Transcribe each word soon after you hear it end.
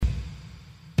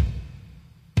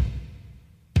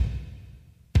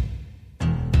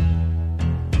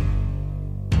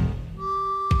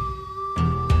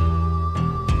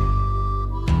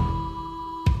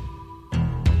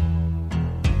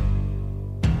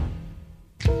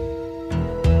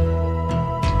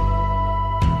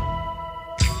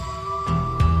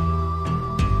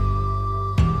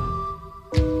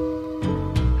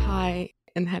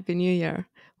and Happy New Year.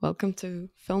 Welcome to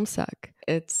Film Suck.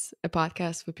 It's a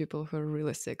podcast for people who are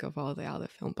really sick of all the other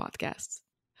film podcasts.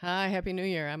 Hi, Happy New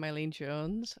Year. I'm Eileen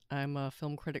Jones. I'm a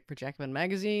film critic for Jacobin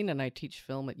Magazine, and I teach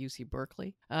film at UC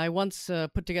Berkeley. I once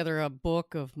put together a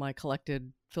book of my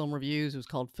collected film reviews. It was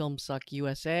called Film Suck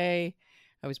USA.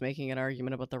 I was making an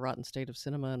argument about the rotten state of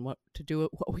cinema and what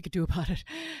we could do about it,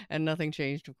 and nothing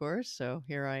changed, of course. So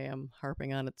here I am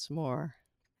harping on it some more.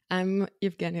 I'm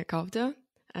Evgenia Kovda.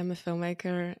 I'm a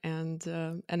filmmaker and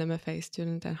an MFA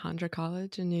student at Handra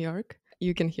College in New York.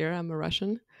 You can hear I'm a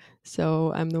Russian,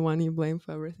 so I'm the one you blame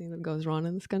for everything that goes wrong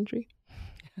in this country.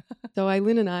 So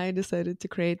Eileen and I decided to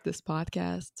create this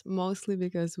podcast mostly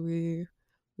because we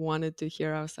wanted to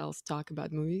hear ourselves talk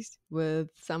about movies with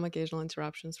some occasional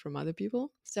interruptions from other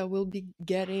people. So we'll be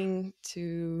getting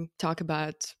to talk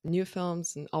about new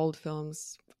films and old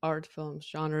films, art films,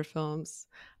 genre films,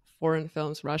 foreign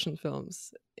films, Russian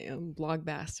films,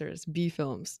 blockbusters, B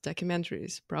films,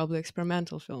 documentaries, probably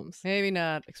experimental films. Maybe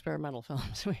not experimental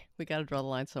films. We got to draw the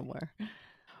line somewhere.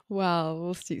 Well,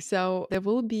 we'll see. So there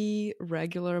will be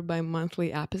regular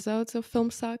bi-monthly episodes of Film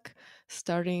Suck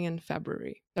starting in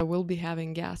February. So we'll be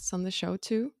having guests on the show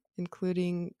too,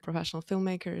 including professional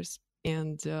filmmakers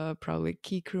and probably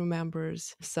key crew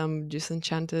members, some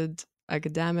disenchanted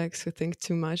academics who think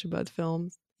too much about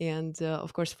films, and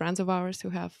of course friends of ours who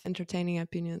have entertaining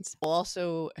opinions. We'll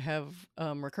also have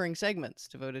recurring segments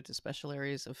devoted to special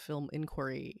areas of film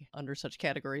inquiry under such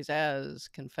categories as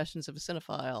Confessions of a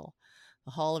Cinephile,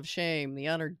 The Hall of Shame, The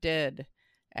Honored Dead,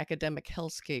 Academic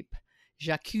Hellscape,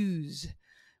 J'accuse,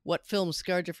 What Film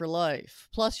Scarred You for Life.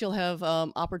 Plus, you'll have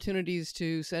opportunities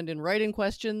to send in write-in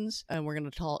questions, and we're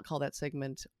going to call that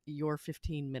segment Your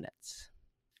 15 Minutes.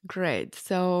 Great.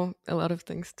 So a lot of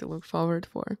things to look forward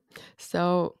for.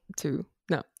 So a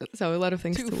lot of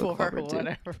things to look forward to.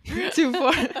 Whatever.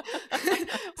 2-4.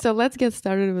 So let's get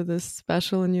started with this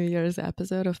special New Year's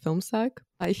episode of Film Suck.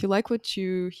 If you like what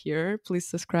you hear, please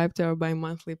subscribe to our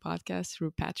bi-monthly podcast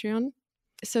through Patreon.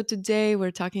 So today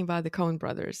we're talking about the Coen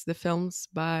brothers, the films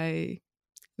by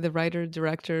the writer,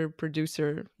 director,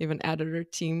 producer, even editor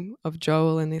team of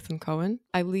Joel and Ethan Coen.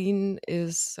 Eileen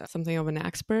is something of an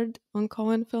expert on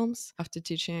Coen films after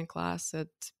teaching a class at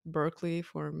Berkeley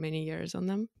for many years on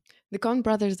them. The Coen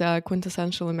brothers are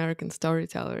quintessential American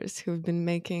storytellers who've been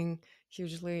making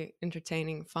hugely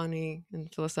entertaining, funny,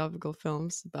 and philosophical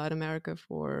films about America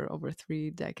for over 3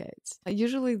 decades.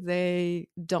 Usually they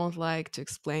don't like to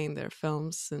explain their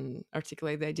films and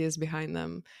articulate the ideas behind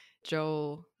them.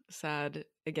 Joel said,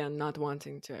 again, not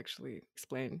wanting to actually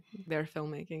explain their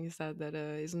filmmaking, he said that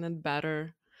isn't it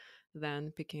better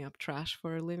than picking up trash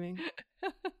for a living?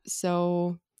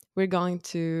 So we're going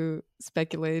to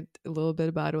speculate a little bit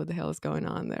about what the hell is going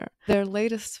on there. Their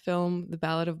latest film, The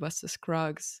Ballad of Buster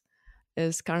Scruggs,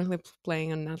 is currently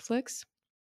playing on Netflix.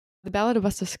 The Ballad of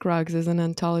Buster Scruggs is an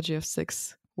anthology of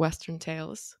 6 Western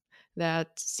tales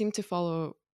that seem to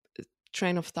follow a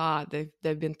train of thought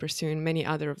they've been pursuing many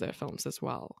other of their films as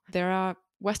well. There are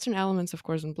Western elements, of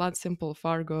course, in Blood Simple,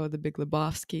 Fargo, The Big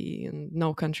Lebowski, and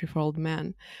No Country for Old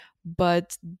Men.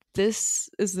 But this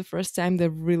is the first time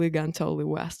they've really gone totally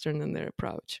Western in their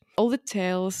approach. All the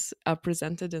tales are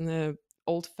presented in a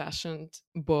old-fashioned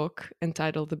book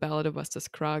entitled The Ballad of Buster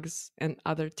Scruggs and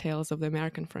Other Tales of the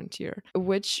American Frontier,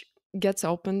 which gets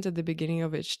opened at the beginning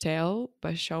of each tale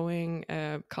by showing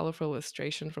a colorful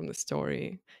illustration from the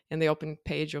story in the opening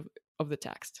page of the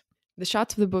text. The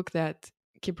shots of the book that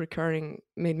keep recurring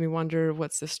made me wonder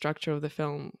what's the structure of the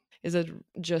film. Is it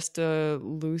just a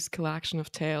loose collection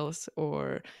of tales,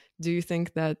 or do you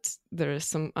think that there is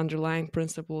some underlying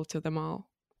principle to them all?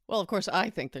 Well, of course, I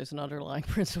think there's an underlying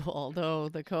principle, although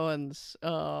the Coens,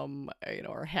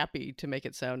 are happy to make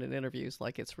it sound in interviews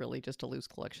like it's really just a loose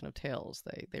collection of tales.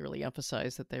 They really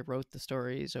emphasize that they wrote the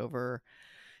stories over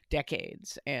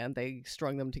decades, and they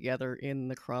strung them together in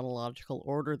the chronological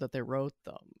order that they wrote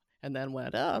them, and then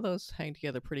went, oh, those hang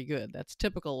together pretty good. That's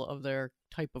typical of their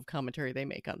type of commentary they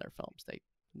make on their films. They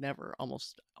never,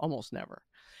 almost never,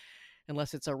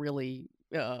 unless it's a really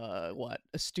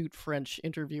astute French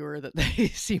interviewer that they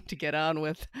seem to get on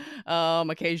with.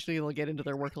 Occasionally they'll get into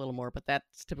their work a little more, but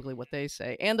that's typically what they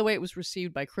say. And the way it was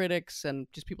received by critics and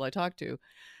just people I talked to,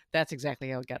 that's exactly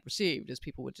how it got received, is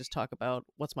people would just talk about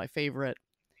what's my favorite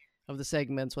of the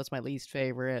segments, what's my least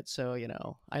favorite. So,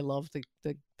 I love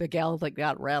the gal that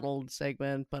got rattled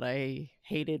segment, but I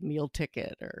hated Meal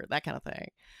Ticket, or that kind of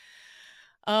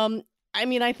thing.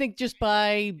 I think just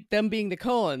by them being the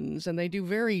Coens, and they do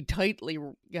very tightly,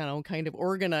 kind of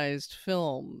organized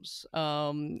films,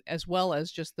 as well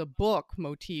as just the book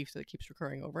motif that keeps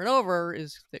recurring over and over,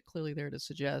 is that clearly there to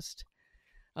suggest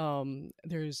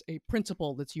There's a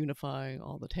principle that's unifying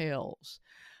all the tales.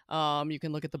 You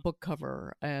can look at the book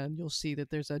cover and you'll see that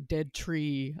there's a dead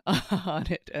tree on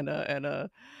it and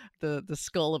the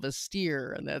skull of a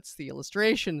steer, and that's the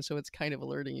illustration. So it's kind of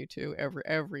alerting you to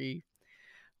every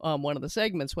one of the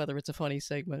segments, whether it's a funny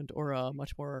segment or a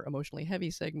much more emotionally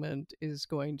heavy segment, is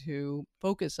going to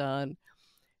focus on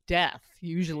death,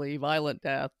 usually violent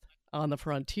death on the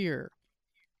frontier.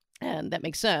 And that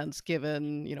makes sense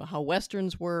given, how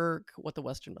Westerns work, what the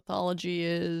Western mythology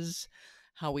is,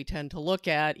 how we tend to look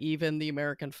at even the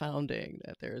American founding,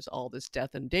 that there's all this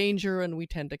death and danger, and we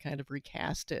tend to kind of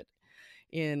recast it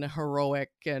in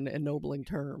heroic and ennobling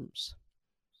terms.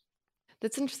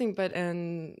 That's interesting, but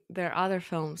there are other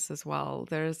films as well.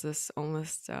 There's this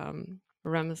almost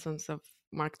reminiscence of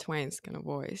Mark Twain's kind of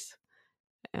voice,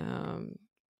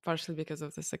 partially because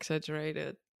of this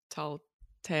exaggerated tall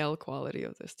tale quality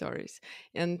of the stories.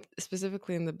 And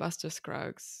specifically in the Buster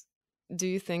Scruggs, do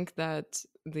you think that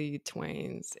the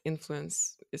Twain's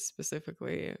influence is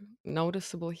specifically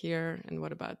noticeable here? And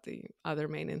what about the other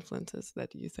main influences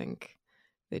that you think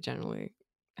they generally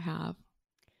have?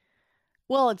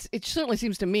 Well, it certainly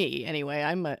seems to me, anyway.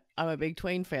 I'm a big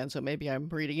Twain fan, so maybe I'm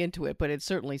reading into it, but it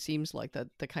certainly seems like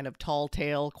the kind of tall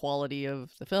tale quality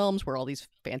of the films, where all these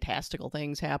fantastical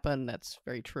things happen. That's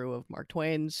very true of Mark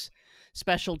Twain's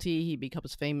specialty. He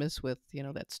becomes famous with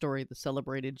that story, The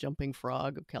Celebrated Jumping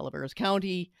Frog of Calaveras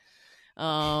County.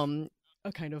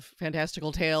 A kind of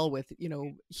fantastical tale with,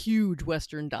 huge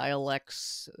Western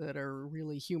dialects that are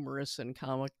really humorous and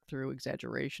comic through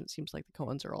exaggeration. It seems like the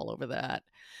Coens are all over that.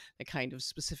 The kind of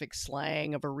specific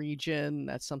slang of a region,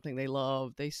 that's something they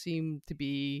love. They seem to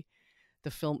be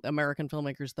American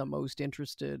filmmakers the most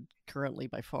interested currently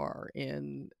by far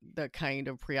in the kind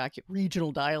of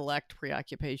regional dialect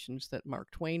preoccupations that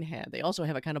Mark Twain had. They also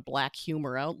have a kind of black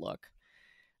humor outlook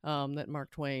that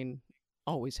Mark Twain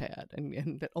always had,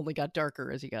 and that only got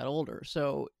darker as he got older.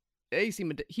 So he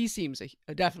seems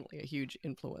definitely a huge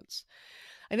influence.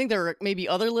 I think there are maybe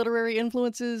other literary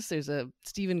influences. There's a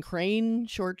Stephen Crane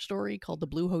short story called The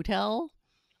Blue Hotel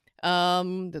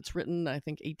that's written, I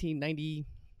think,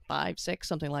 1895, 6,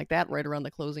 something like that, right around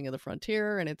the closing of the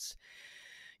frontier. And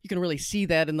you can really see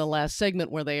that in the last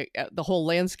segment where the whole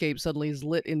landscape suddenly is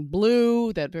lit in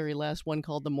blue. That very last one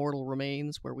called The Mortal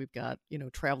Remains, where we've got,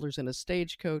 travelers in a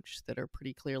stagecoach that are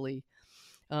pretty clearly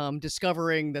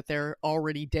discovering that they're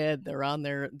already dead. They're on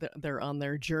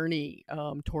their journey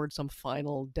towards some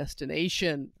final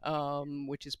destination,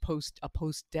 which is a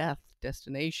post-death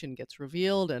destination gets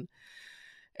revealed,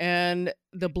 and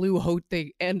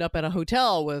they end up at a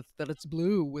hotel it's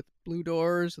blue with blue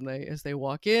doors, and as they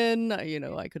walk in,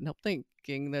 I couldn't help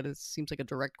thinking that it seems like a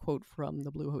direct quote from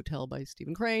The Blue Hotel by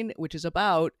Stephen Crane, which is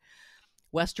about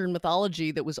Western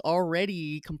mythology that was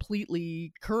already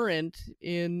completely current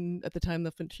at the time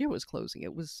the frontier was closing.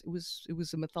 It was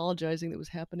a mythologizing that was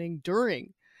happening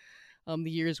during the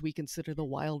years we consider the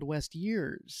Wild West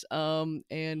years. And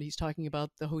he's talking about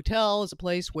the hotel as a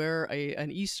place where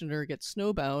an Easterner gets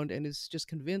snowbound and is just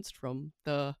convinced from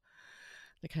the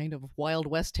kind of Wild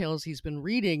West tales he's been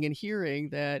reading and hearing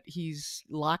that he's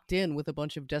locked in with a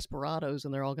bunch of desperados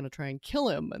and they're all going to try and kill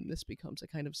him. And this becomes a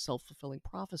kind of self-fulfilling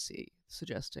prophecy,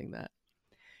 suggesting that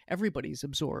everybody's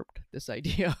absorbed this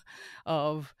idea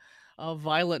of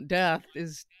violent death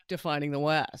is defining the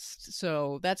West.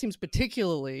 So that seems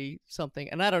particularly something,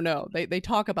 and I don't know, they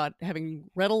talk about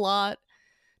having read a lot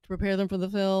to prepare them for the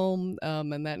film,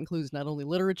 and that includes not only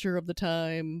literature of the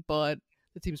time, but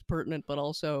it seems pertinent, but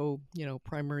also,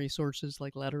 primary sources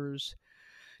like letters,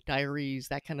 diaries,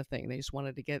 that kind of thing. They just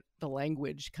wanted to get the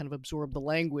language, kind of absorb the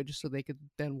language so they could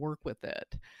then work with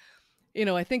it.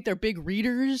 I think they're big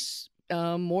readers,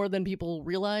 more than people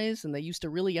realize, and they used to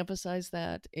really emphasize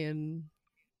that in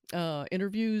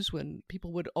interviews when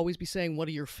people would always be saying, what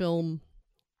are your film,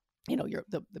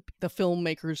 the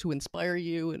filmmakers who inspire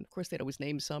you? And of course they'd always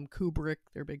name some. Kubrick,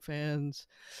 they're big fans.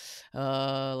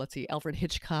 Let's see, Alfred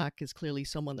Hitchcock is clearly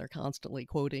someone they're constantly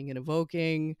quoting and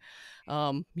evoking.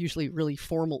 Usually really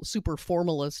super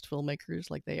formalist filmmakers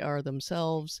like they are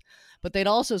themselves. But they'd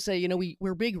also say,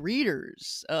 we're big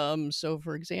readers. So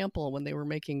for example, when they were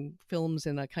making films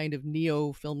in a kind of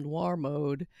neo-film noir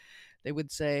mode, they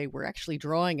would say, we're actually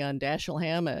drawing on Dashiell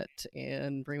Hammett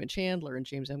and Raymond Chandler and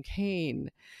James M. Cain.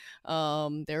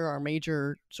 There are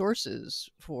major sources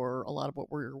for a lot of what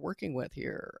we're working with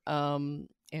here. And,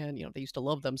 they used to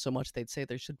love them so much, they'd say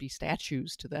there should be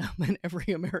statues to them in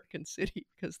every American city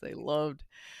because they loved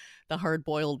the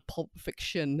hard-boiled pulp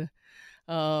fiction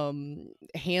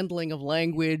handling of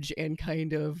language and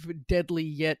kind of deadly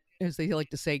yet, as they like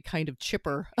to say, kind of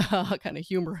chipper, kind of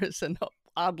humorous and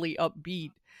oddly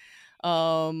upbeat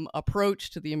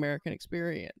approach to the American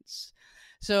experience.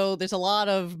 So there's a lot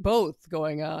of both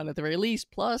going on at the very least.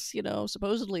 Plus,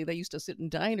 supposedly they used to sit in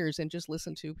diners and just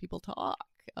listen to people talk.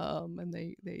 And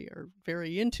they are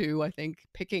very into, I think,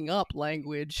 picking up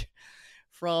language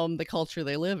from the culture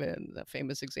they live in. A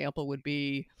famous example would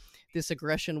be "This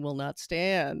aggression will not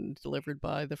stand," delivered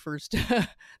by the first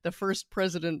the first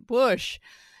President Bush,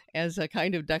 as a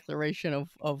kind of declaration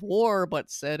of war,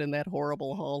 but said in that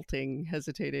horrible, halting,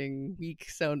 hesitating,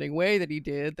 weak-sounding way that he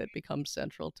did, that becomes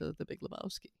central to The Big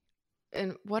Lebowski.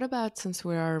 And what about, since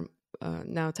we are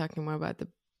now talking more about the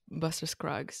Buster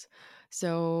Scruggs,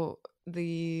 so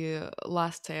the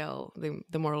last tale,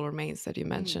 the Moral Remains that you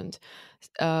mentioned,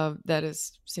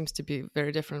 seems to be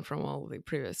very different from all the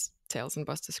previous tales in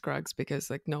Buster Scruggs, because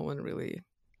like no one really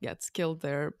gets killed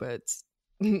there, but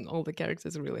all the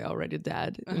characters are really already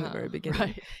dead in the very beginning.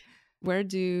 Right. Where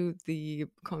do the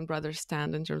Coen brothers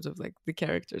stand in terms of like the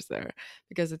characters there?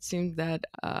 Because it seemed that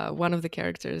one of the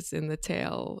characters in the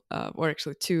tale, or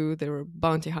actually two, they were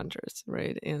bounty hunters,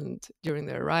 right? And during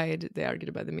their ride, they argued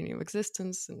about the meaning of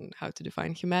existence and how to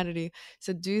define humanity.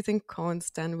 So do you think Coen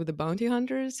stand with the bounty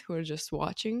hunters who are just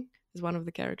watching? Is one of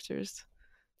the characters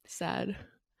sad?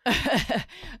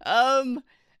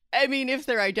 I mean, if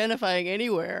they're identifying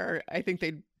anywhere, I think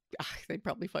they'd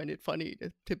probably find it funny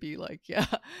to be like,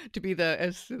 to be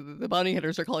as the bounty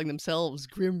hunters are calling themselves,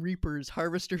 Grim Reapers,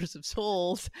 harvesters of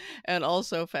souls, and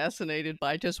also fascinated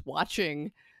by just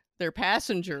watching their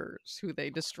passengers, who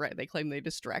they claim they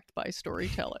distract by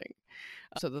storytelling,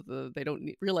 so that they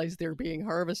don't realize they're being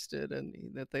harvested, and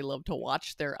that they love to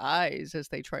watch their eyes as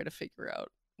they try to figure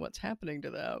out what's happening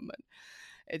to them. And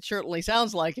it certainly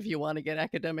sounds like, if you want to get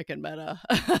academic and meta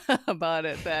about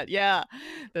it,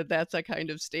 that's a kind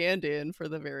of stand-in for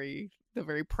the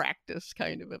very practice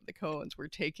kind of the Coens. We're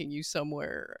taking you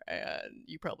somewhere, and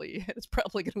it's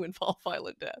probably going to involve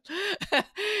violent death,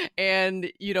 and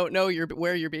you don't know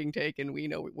where you're being taken. We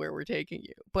know where we're taking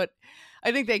you, but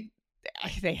I think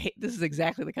they hate, this is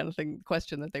exactly the kind of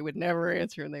question that they would never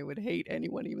answer, and they would hate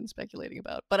anyone even speculating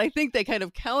about. But I think they kind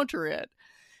of counter it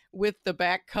with the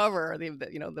back cover.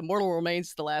 The Mortal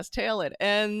Remains, the last tale. It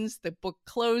ends, the book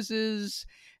closes,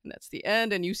 and that's the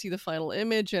end. And you see the final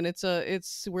image, and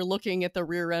we're looking at the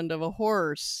rear end of a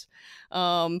horse,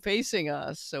 facing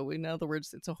us. So in other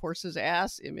words, it's a horse's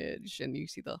ass image, and you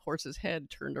see the horse's head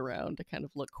turned around to kind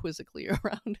of look quizzically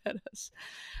around at us.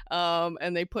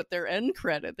 And they put their end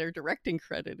credit, their directing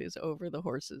credit, is over the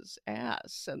horse's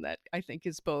ass, and that, I think,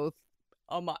 is both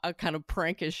a kind of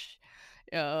prankish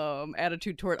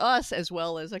attitude toward us, as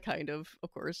well as a kind of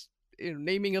course,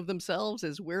 naming of themselves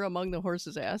as, we're among the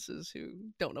horses' asses who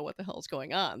don't know what the hell's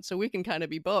going on. So we can kind of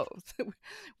be both.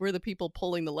 We're the people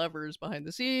pulling the levers behind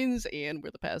the scenes, and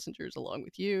we're the passengers along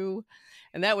with you.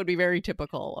 And that would be very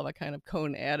typical of a kind of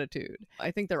Coen attitude.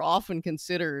 I think they're often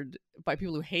considered, by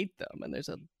people who hate them, and there's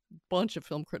a bunch of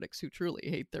film critics who truly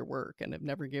hate their work and have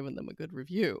never given them a good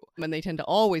review. And they tend to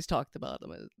always talk about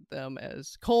them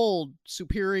as cold,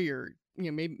 superior,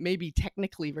 maybe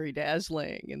technically very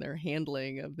dazzling in their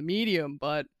handling of the medium,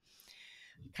 but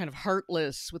kind of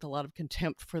heartless, with a lot of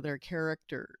contempt for their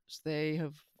characters. They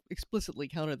have explicitly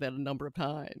countered that a number of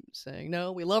times, saying,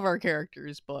 no, we love our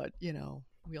characters, but,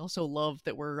 we also love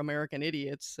that we're American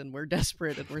idiots, and we're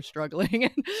desperate, and we're struggling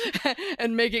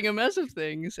and making a mess of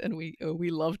things, and we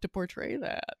love to portray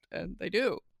that, and they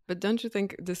do. But don't you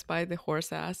think, despite the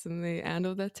horse ass in the end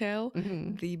of that tale,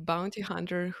 Mm-hmm. the bounty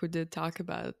hunter who did talk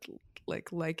about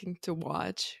liking to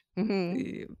watch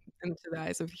Mm-hmm. into the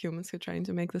eyes of humans who are trying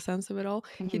to make the sense of it all,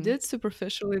 he Mm-hmm. did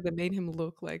superficially, that made him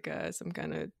look like some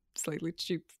kind of slightly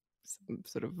cheap, some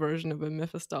sort of version of a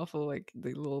Mephistopheles, like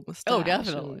the little mustache. Oh,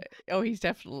 definitely. He's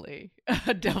definitely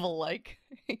a devil-like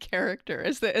character,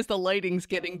 as the lighting's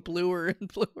getting bluer and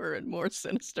bluer and more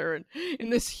sinister, and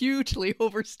in this hugely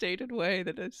overstated way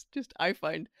that is just, I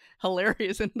find,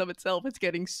 hilarious in and of itself. It's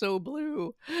getting so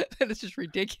blue that it's just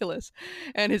ridiculous,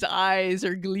 and his eyes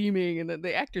are gleaming, and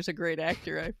the actor's a great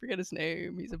actor. I forget his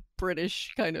name. He's a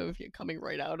British kind of, coming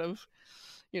right out of,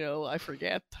 I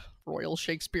forget, Royal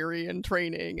Shakespearean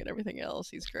training and everything else.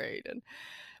 He's great.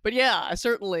 But yeah,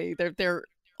 certainly they're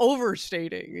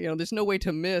overstating. There's no way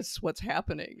to miss what's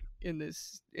happening in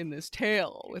this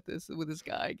tale, with this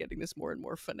guy getting this more and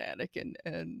more fanatic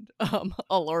and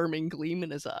alarming gleam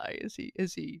in his eye as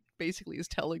he basically is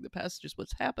telling the passengers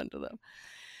what's happened to them.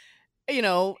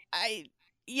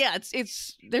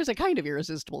 It's there's a kind of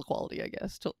irresistible quality, I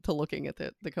guess, to looking at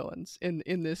the Coens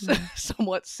in this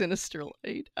somewhat sinister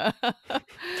light.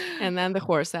 And then the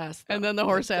horse ass. And then the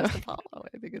horse ass to follow.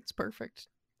 I think it's perfect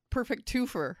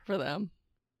twofer for them.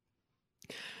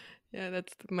 Yeah, that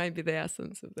might be the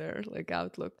essence of their like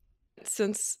outlook.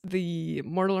 Since the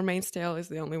Mortal Remains tale is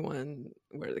the only one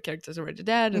where the character's already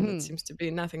dead, and it seems to be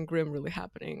nothing grim really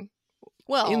happening in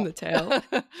Well, the tale.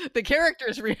 the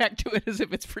characters react to it as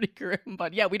if it's pretty grim,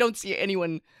 but yeah, we don't see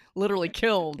anyone literally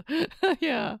killed.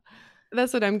 Yeah.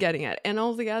 That's what I'm getting at. And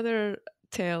all the other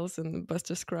tales in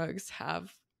Buster Scruggs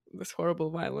have this horrible,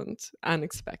 violent,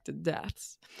 unexpected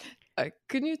deaths.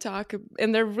 Can you talk?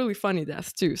 And they're really funny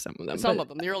deaths too. Some of them. Some of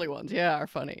them, the early ones, yeah, are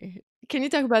funny. Can you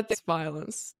talk about this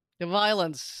violence? The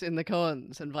violence in the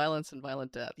Coens and violence and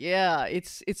violent death. Yeah,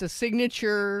 it's a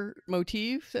signature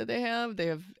motif that they have. They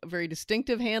have a very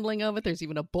distinctive handling of it. There's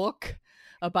even a book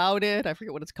about it. I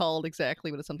forget what it's called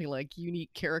exactly, but it's something like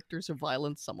Unique Characters of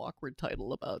Violence, some awkward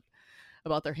title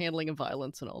about their handling of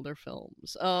violence in all their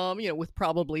films. With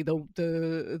probably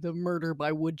the murder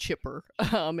by wood chipper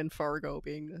in Fargo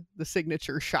being the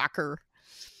signature shocker.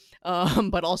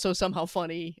 But also somehow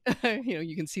funny.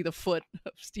 You can see the foot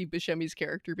of Steve Buscemi's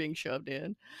character being shoved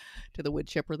in to the wood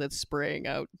chipper that's spraying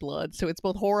out blood. So it's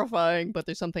both horrifying, but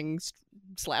there's something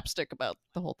slapstick about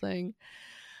the whole thing.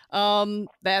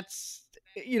 That's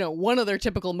one of their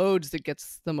typical modes that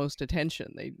gets the most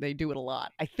attention. They do it a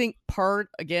lot. I think part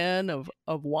again of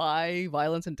why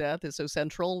violence and death is so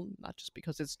central, not just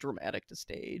because it's dramatic to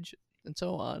stage and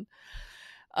so on,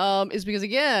 is because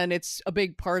again it's a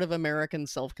big part of American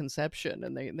self-conception,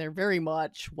 and they're very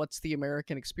much what's the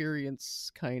American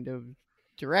experience kind of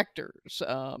directors.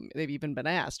 They've even been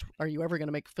asked, are you ever going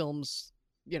to make films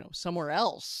somewhere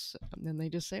else? And they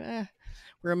just say,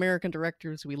 we're American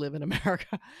directors, we live in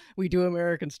America, we do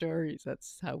American stories,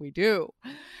 that's how we do.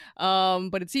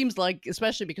 But it seems like,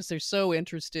 especially because they're so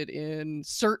interested in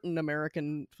certain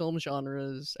American film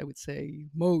genres, I would say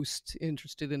most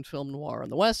interested in film noir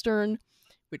and the Western,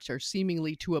 which are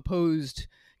seemingly two opposed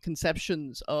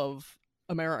conceptions of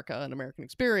America and American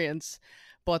experience,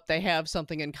 but they have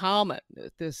something in common.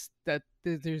 That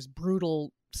there's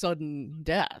brutal, sudden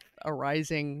death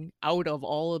arising out of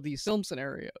all of these film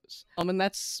scenarios. And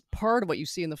that's part of what you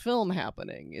see in the film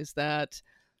happening, is that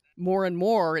more and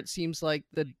more it seems like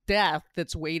the death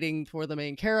that's waiting for the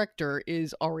main character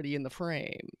is already in the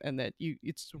frame, and that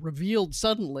it's revealed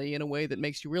suddenly in a way that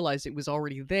makes you realize it was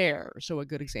already there. So a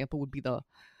good example would be the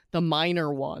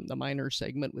minor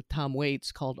segment with Tom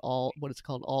Waits called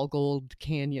All Gold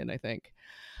Canyon, I think,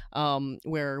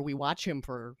 where we watch him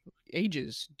for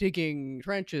ages digging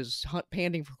trenches,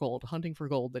 panting for gold, hunting for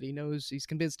gold that he knows, he's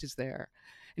convinced is there,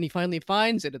 and he finally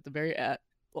finds it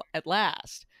at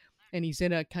last. And he's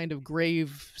in a kind of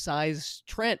grave-sized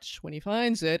trench when he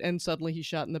finds it, and suddenly he's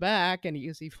shot in the back, and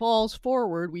as he falls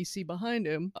forward, we see behind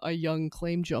him a young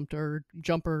claim jumper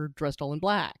dressed all in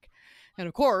black. And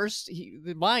of course,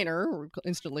 the miner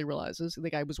instantly realizes the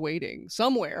guy was waiting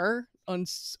somewhere,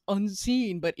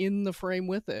 unseen, but in the frame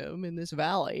with him in this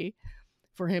valley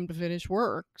for him to finish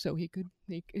work. So he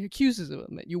accuses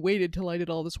him that you waited till I did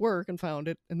all this work and found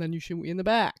it, and then you shoot me in the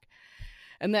back.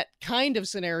 And that kind of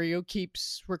scenario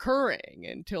keeps recurring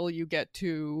until you get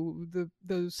to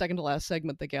the second to last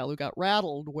segment, The Gal Who Got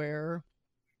Rattled, where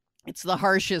it's the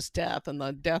harshest death and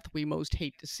the death we most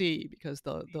hate to see, because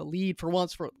the lead, for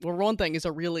one thing, is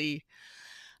a really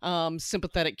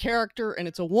sympathetic character, and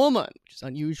it's a woman, which is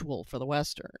unusual for the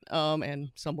Western,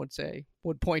 and some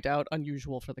would point out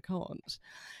unusual for the Coens.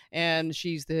 And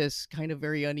she's this kind of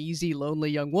very uneasy, lonely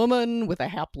young woman with a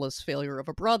hapless failure of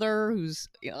a brother who's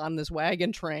on this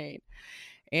wagon train.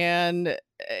 And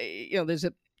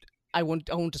I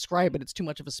won't describe it, it's too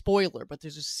much of a spoiler, but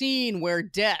there's a scene where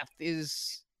death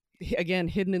is again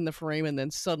hidden in the frame and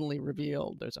then suddenly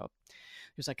revealed. There's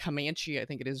a Comanche, I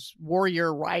think it is,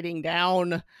 warrior riding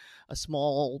down a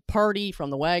small party from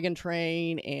the wagon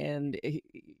train,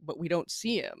 but we don't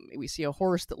see him. We see a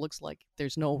horse that looks like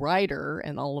there's no rider,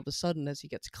 and all of a sudden, as he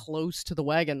gets close to the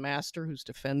wagon master who's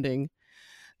defending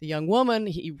the young woman,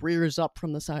 he rears up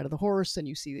from the side of the horse, and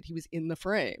you see that he was in the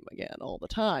frame again all the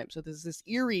time. So there's this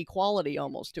eerie quality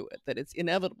almost to it, that it's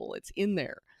inevitable, it's in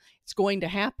there, it's going to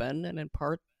happen, and in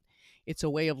part, it's a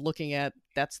way of looking at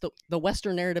that's the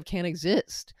Western narrative can't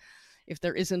exist if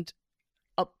there isn't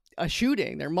a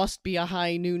shooting. There must be a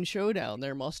high noon showdown.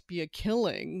 There must be a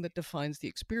killing that defines the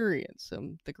experience.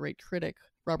 The great critic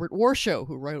Robert Warshaw,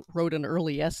 who wrote an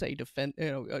early essay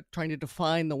trying to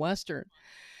define the Western,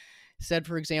 said,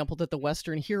 for example, that the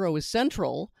Western hero is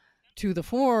central to the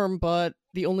form, but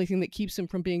the only thing that keeps him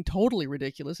from being totally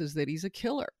ridiculous is that he's a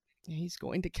killer. He's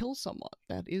going to kill someone.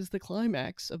 That is the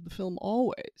climax of the film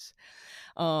always.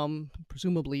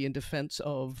 Presumably in defense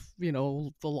of,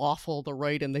 the lawful, the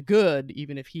right, and the good,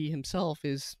 even if he himself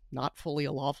is not fully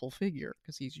a lawful figure,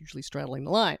 because he's usually straddling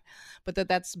the line. But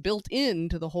that's built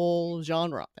into the whole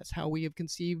genre. That's how we have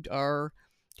conceived our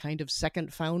kind of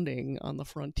second founding on the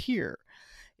frontier.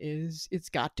 It's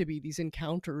got to be these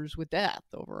encounters with death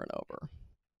over and over.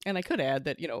 And I could add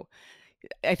that,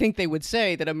 I think they would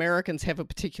say that Americans have a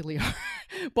particularly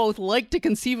both like to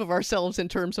conceive of ourselves in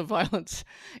terms of violence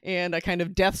and a kind of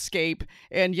deathscape,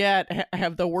 and yet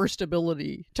have the worst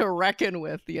ability to reckon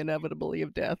with the inevitability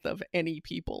of death of any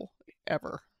people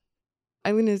ever.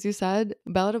 I mean, as you said,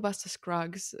 Ballad of Buster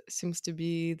Scruggs seems to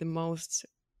be the most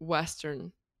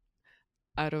Western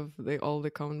out of all the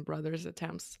Coen brothers'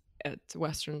 attempts at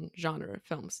Western genre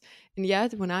films. And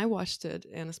yet, when I watched it,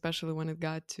 and especially when it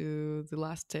got to the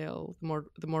last tale,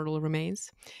 The Mortal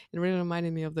Remains, it really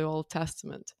reminded me of the Old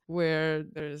Testament, where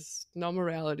there's no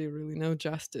morality, really, no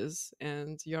justice,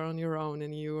 and you're on your own,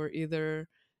 and you are either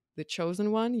the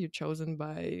chosen one, you're chosen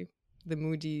by the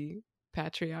moody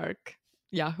patriarch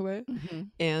Yahweh,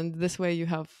 and this way you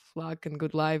have luck and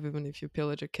good life even if you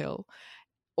pillage or kill,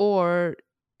 or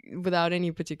without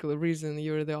any particular reason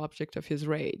you're the object of his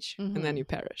rage, and then you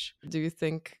perish. Do you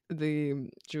think the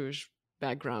Jewish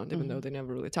background, even though they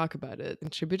never really talk about it,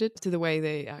 contributed to the way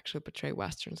they actually portray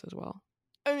Westerns as well?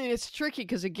 I mean, it's tricky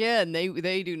because, again,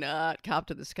 they do not cop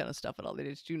to this kind of stuff at all. They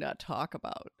just do not talk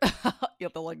about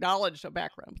they'll acknowledge the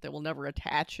background, but they will never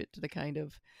attach it to the kind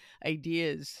of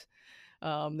ideas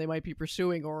they might be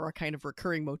pursuing, or a kind of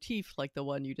recurring motif like the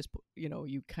one you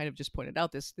kind of just pointed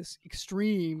out, this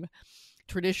extreme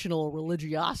traditional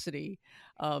religiosity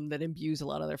that imbues a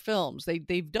lot of their films.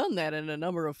 They've done that in a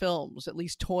number of films, at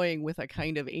least toying with a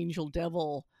kind of angel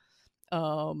devil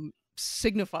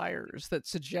signifiers that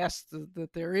suggest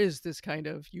that there is this kind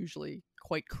of usually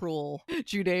quite cruel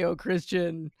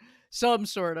Judeo-Christian some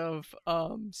sort of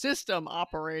system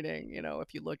operating.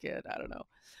 If you look at, I don't know,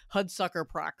 Hudsucker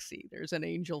Proxy, there's an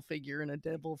angel figure and a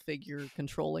devil figure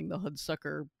controlling the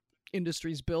Hudsucker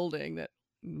Industries building that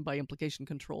by implication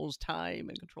controls time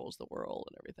and controls the world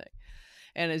and everything.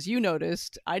 And as you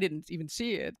noticed, I didn't even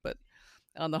see it, but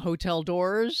on the hotel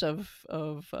doors in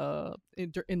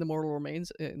The Mortal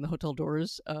Remains, in the hotel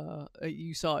doors,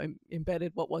 you saw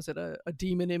embedded, what was it, a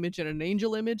demon image and an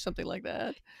angel image, something like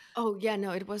that? Oh, yeah,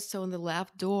 no, it was so on the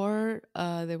left door,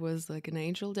 there was like an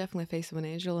angel, definitely a face of an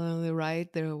angel, and on the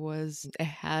right, there was a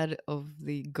head of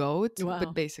the goat,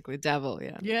 but basically devil,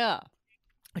 yeah. Yeah.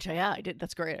 Which I did.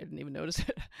 That's great. I didn't even notice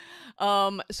it.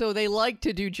 So they like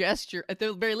to do gesture, at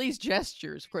the very least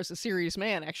gestures. Of course, a serious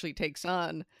man actually takes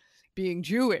on being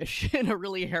Jewish in a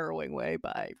really harrowing way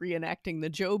by reenacting the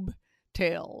Job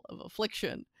tale of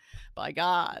affliction by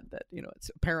God. That, it's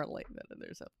apparently that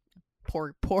there's a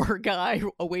poor guy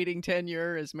awaiting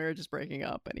tenure, his marriage is breaking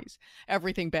up, and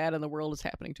everything bad in the world is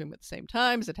happening to him at the same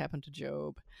time as it happened to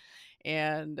Job.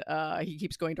 And he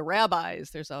keeps going to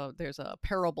rabbis. There's a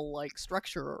parable-like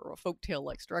structure, or a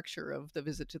folktale-like structure of the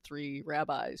visit to three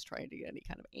rabbis trying to get any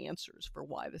kind of answers for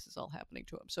why this is all happening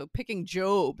to him. So picking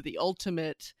Job, the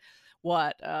ultimate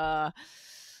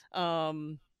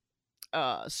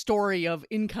story of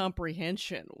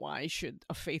incomprehension. Why should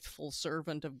a faithful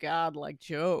servant of God like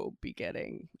Job be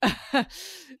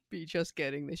just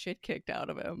getting the shit kicked out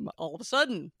of him all of a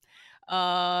sudden?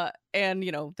 And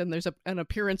then there's an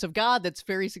appearance of God that's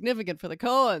very significant for the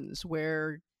Coens,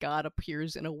 where God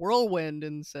appears in a whirlwind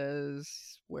and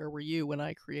says, "Where were you when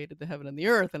I created the heaven and the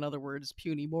earth?" In other words,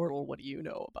 puny mortal, what do you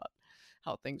know about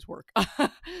how things work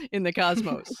in the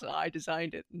cosmos? I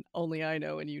designed it, and only I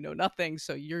know, and you know nothing.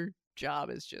 So your job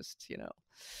is just,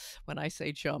 when I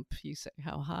say jump, you say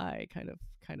how high, kind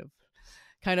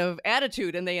of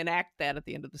attitude. And they enact that at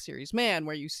the end of the series Man,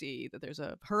 where you see that there's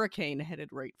a hurricane headed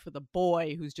right for the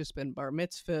boy who's just been bar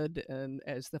mitzvahed, and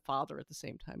as the father at the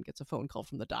same time gets a phone call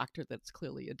from the doctor that's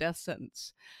clearly a death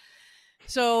sentence.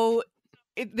 So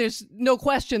there's no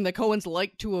question the Coens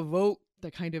like to evoke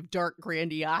the kind of dark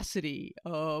grandiosity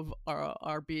of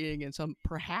our being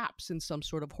perhaps in some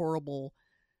sort of horrible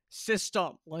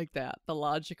system like that, the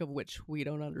logic of which we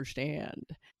don't understand.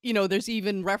 There's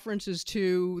even references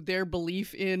to their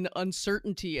belief in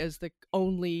uncertainty as the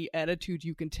only attitude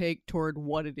you can take toward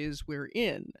what it is we're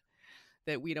in,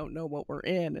 that we don't know what we're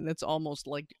in. And it's almost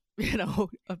like,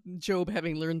 Job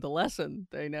having learned the lesson,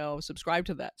 they now subscribe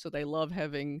to that. So they love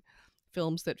having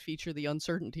films that feature the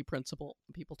uncertainty principle,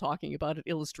 people talking about it,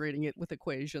 illustrating it with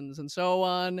equations and so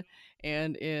on.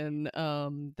 And in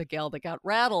The Gal That Got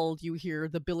Rattled, you hear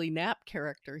the Billy Knapp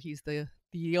character. He's the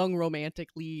young romantic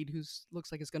lead who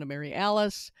looks like he's going to marry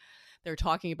Alice. They're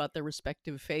talking about their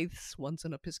respective faiths. One's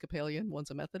an Episcopalian,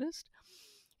 one's a Methodist.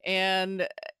 And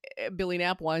Billy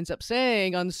Knapp winds up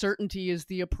saying uncertainty is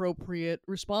the appropriate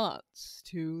response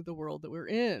to the world that we're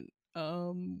in.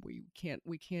 We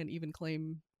can't even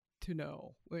claim to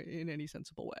know in any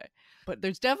sensible way. But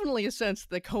there's definitely a sense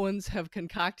that Coens have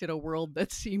concocted a world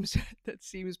that seems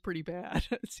pretty bad.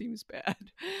 It seems bad,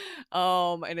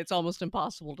 and it's almost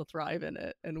impossible to thrive in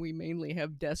it. And we mainly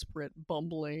have desperate,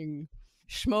 bumbling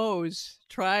schmoes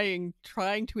trying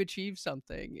to achieve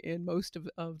something in most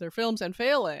of their films and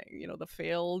failing.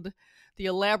 The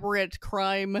elaborate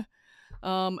crime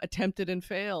attempted and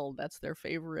failed. That's their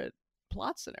favorite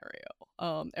plot scenario.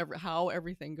 How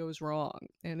everything goes wrong,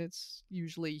 and it's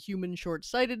usually human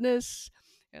short-sightedness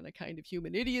and a kind of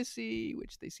human idiocy,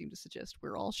 which they seem to suggest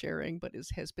we're all sharing, but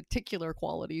has particular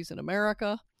qualities in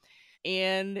America.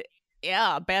 And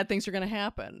yeah, bad things are going to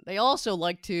happen. They also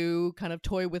like to kind of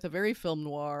toy with a very film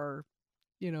noir,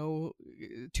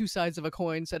 two sides of a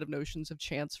coin set of notions of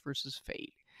chance versus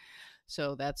fate.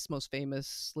 So that's most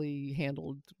famously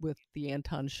handled with the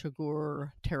Anton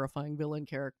Chigurh terrifying villain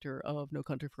character of No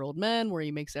Country for Old Men, where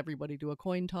he makes everybody do a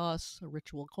coin toss, a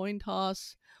ritual coin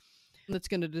toss, that's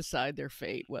going to decide their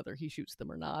fate, whether he shoots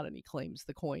them or not, and he claims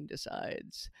the coin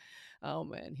decides.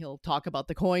 And he'll talk about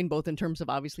the coin both in terms of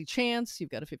obviously chance, you've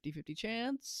got a 50-50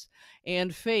 chance,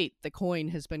 and fate. The coin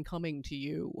has been coming to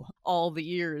you all the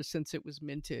years since it was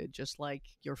minted, just like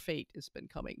your fate has been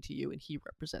coming to you, and he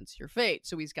represents your fate.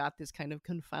 So he's got this kind of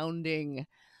confounding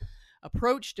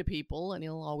approach to people, and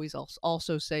he'll always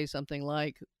also say something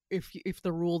like, if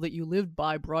the rule that you lived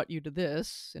by brought you to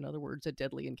this, in other words, a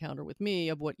deadly encounter with me,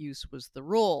 of what use was the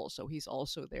rule? So he's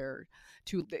also there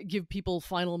to give people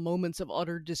final moments of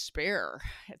utter despair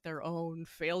at their own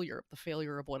failure, the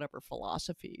failure of whatever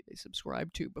philosophy they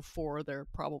subscribe to before they're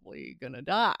probably going to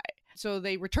die. So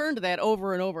they return to that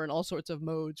over and over in all sorts of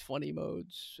modes, funny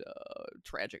modes,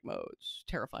 tragic modes,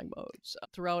 terrifying modes,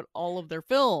 throughout all of their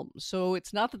films. So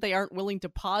it's not that they aren't willing to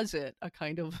posit a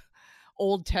kind of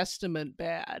Old Testament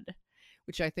bad,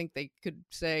 which I think they could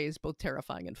say is both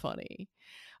terrifying and funny.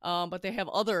 But they have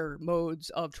other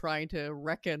modes of trying to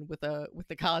reckon with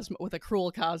a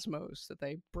cruel cosmos that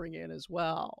they bring in as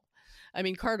well. I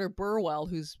mean, Carter Burwell,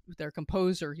 who's their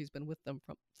composer, he's been with them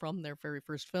from their very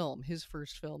first film. His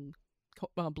first film,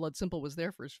 Blood Simple, was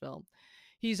their first film.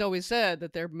 He's always said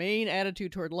that their main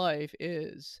attitude toward life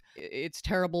is it's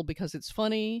terrible because it's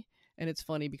funny, and it's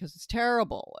funny because it's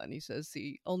terrible. And he says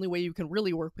the only way you can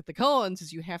really work with the Coens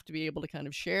is you have to be able to kind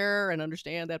of share and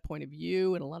understand that point of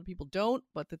view. And a lot of people don't,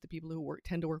 but that the people who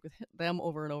tend to work with them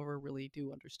over and over really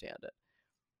do understand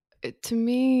it. To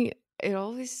me, it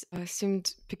always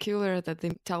seemed peculiar that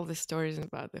they tell the stories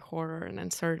about the horror and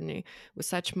uncertainty with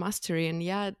such mastery, and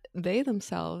yet they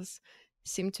themselves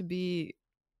seem to be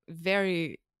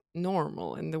very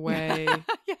normal in the way.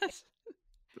 Yes.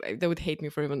 They would hate me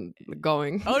for even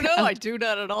going. Oh no, I do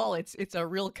not at all. It's a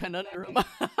real conundrum.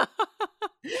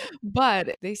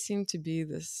 But they seem to be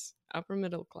this upper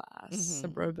middle class,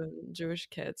 suburban Jewish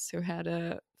kids who had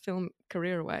a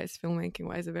career-wise,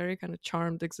 filmmaking-wise, a very kind of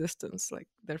charmed existence. Like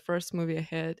their first movie a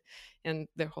hit, and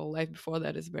their whole life before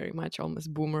that is very much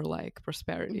almost boomer-like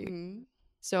prosperity.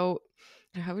 So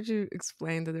how would you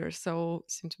explain that they're seem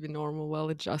to be normal,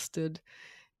 well-adjusted,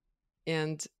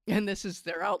 and this is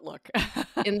their outlook?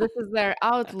 And this is their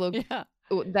outlook. Yeah.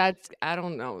 That's, I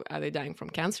don't know, are they dying from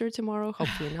cancer tomorrow?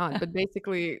 Hopefully not. But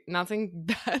basically nothing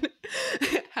bad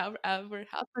have ever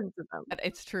happened to them.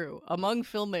 It's true. Among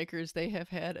filmmakers, they have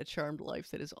had a charmed life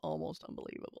that is almost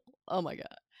unbelievable. Oh my God.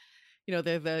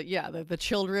 They're the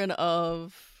children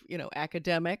of,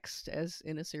 academics, as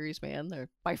in A Serious Man. They're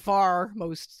by far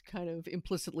most kind of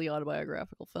implicitly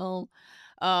autobiographical film.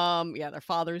 Their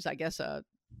father's, I guess,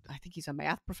 I think he's a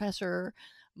math professor.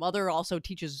 Mother also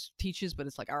teaches, but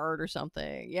it's like art or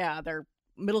something. Yeah, they're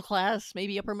middle class,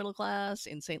 maybe upper middle class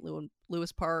in St.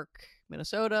 Louis Park,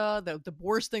 Minnesota. The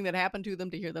worst thing that happened to them,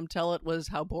 to hear them tell it, was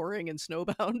how boring and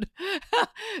snowbound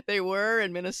they were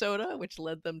in Minnesota, which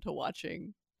led them to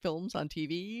watching films on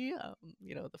TV.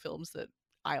 The films that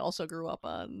I also grew up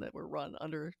on that were run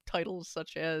under titles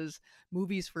such as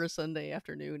Movies for a Sunday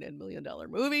Afternoon and $1 Million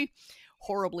Movie,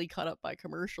 horribly cut up by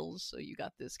commercials. So you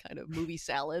got this kind of movie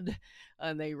salad,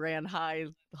 and they ran high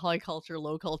culture,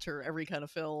 low culture, every kind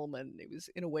of film. And it was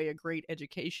in a way a great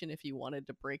education if you wanted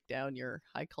to break down your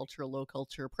high culture, low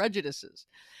culture prejudices.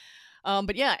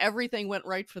 But yeah, everything went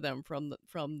right for them from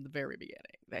the very beginning.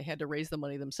 They had to raise the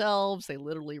money themselves. They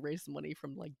literally raised the money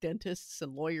from like dentists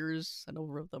and lawyers, and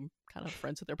over of them kind of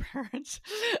friends of their parents.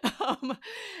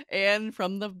 And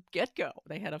from the get-go,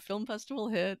 they had a film festival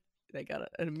hit. They got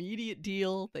an immediate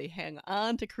deal. They hang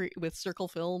on to with Circle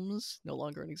Films, no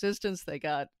longer in existence. They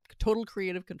got total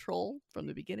creative control from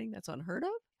the beginning. That's unheard of.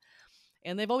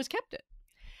 And they've always kept it.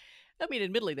 I mean,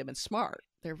 admittedly, they've been smart.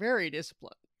 They're very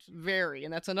disciplined. Very.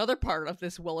 And that's another part of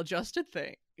this well-adjusted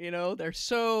thing. They're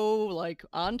so like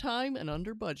on time and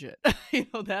under budget.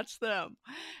 That's them.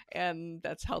 And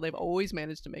that's how they've always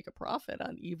managed to make a profit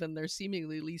on even their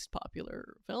seemingly least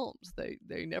popular films.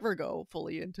 They never go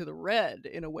fully into the red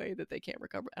in a way that they can't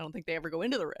recover. I don't think they ever go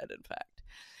into the red, in fact.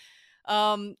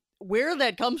 Where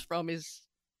that comes from is,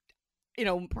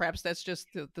 perhaps that's just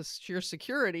the sheer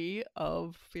security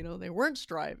of, they weren't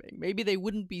striving. Maybe they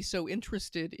wouldn't be so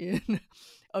interested in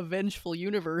a vengeful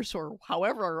universe or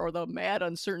the mad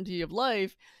uncertainty of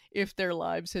life if their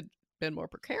lives had been more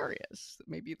precarious.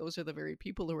 Maybe those are the very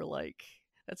people who are like,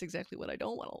 that's exactly what I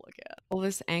don't want to look at. All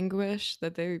this anguish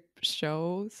that they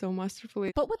show so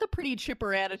masterfully. But with a pretty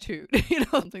chipper attitude,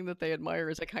 something that they admire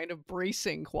is a kind of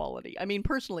bracing quality. I mean,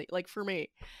 personally, like for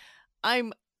me,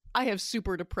 I have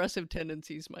super depressive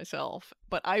tendencies myself,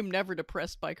 but I'm never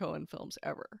depressed by Coen films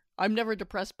ever. I'm never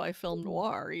depressed by film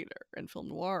noir either. And film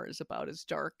noir is about as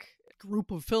dark a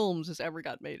group of films as ever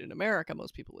got made in America,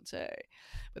 most people would say.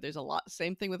 But there's a lot,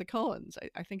 same thing with the Coens.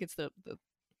 I think it's the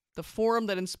form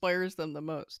that inspires them the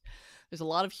most. There's a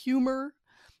lot of humor.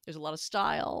 There's a lot of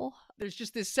style. There's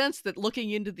just this sense that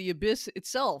looking into the abyss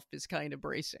itself is kind of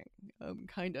bracing.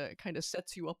 Kind of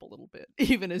sets you up a little bit,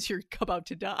 even as you're about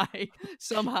to die.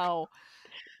 Somehow,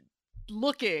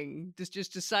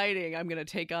 just deciding I'm going to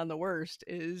take on the worst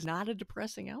is not a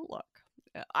depressing outlook.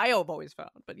 I have always found,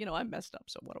 but I'm messed up,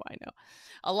 so what do I know?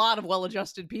 A lot of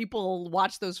well-adjusted people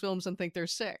watch those films and think they're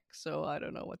sick, so I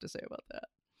don't know what to say about that.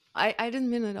 I didn't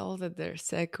mean at all that they're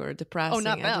sick or depressing. Oh,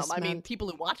 not them. I mean, people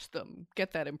who watch them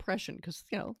get that impression because,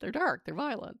 they're dark, they're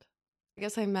violent. I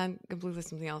guess I meant completely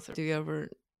something else. Do you ever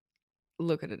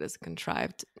look at it as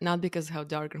contrived? Not because how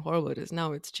dark and horrible it is.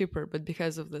 No, it's cheaper, but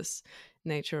because of this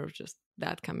nature of just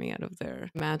that coming out of their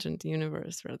imagined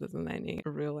universe rather than any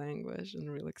real anguish and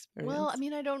real experience. Well, I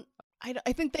mean,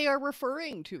 I think they are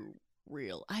referring to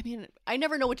real. I mean, I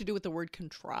never know what to do with the word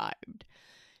contrived.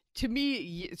 To me,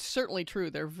 it's certainly true.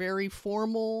 They're very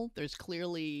formal. There's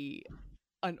clearly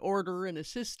an order and a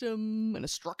system and a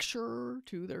structure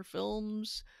to their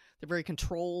films. They're very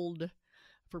controlled.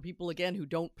 For people, again, who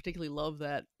don't particularly love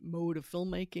that mode of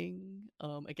filmmaking,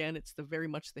 again, it's very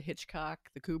much the Hitchcock,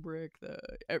 the Kubrick,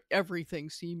 everything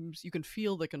seems, you can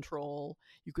feel the control,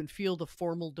 you can feel the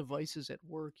formal devices at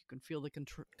work, you can feel the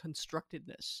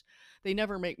constructedness. They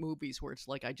never make movies where it's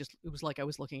like it was like I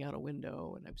was looking out a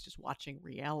window and I was just watching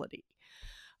reality.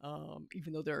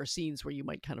 Even though there are scenes where you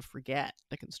might kind of forget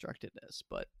the constructedness,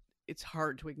 but it's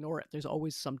hard to ignore it. There's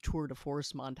always some tour de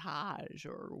force montage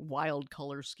or wild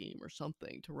color scheme or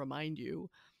something to remind you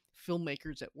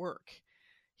filmmakers at work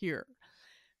here.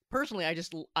 Personally, I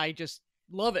just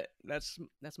love it. That's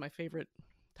my favorite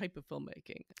type of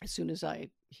filmmaking. As soon as I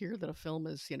hear that a film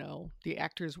is, the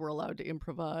actors were allowed to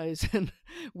improvise and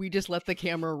we just let the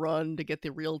camera run to get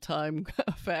the real-time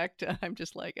effect, I'm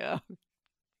just like, oh,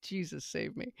 Jesus,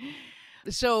 save me.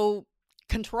 So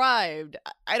contrived,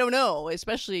 I don't know,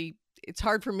 especially it's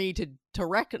hard for me to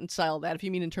reconcile that, if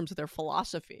you mean in terms of their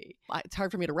philosophy. It's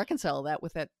hard for me to reconcile that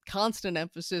with that constant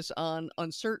emphasis on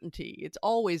uncertainty. It's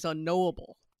always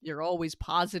unknowable. You're always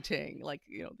positing, like,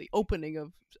 the opening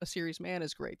of A Serious Man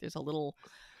is great. There's a little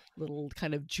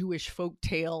kind of Jewish folk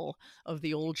tale of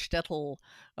the old shtetl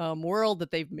world that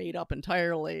they've made up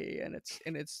entirely, and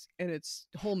its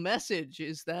whole message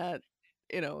is that,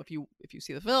 if you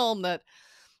see the film, that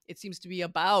it seems to be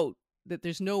about that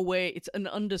there's no way, it's an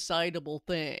undecidable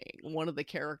thing. One of the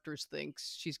characters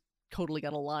thinks she's totally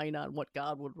got a line on what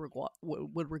God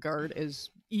would regard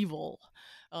as evil.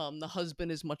 The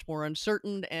husband is much more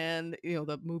uncertain, and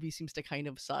the movie seems to kind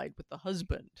of side with the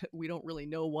husband. We don't really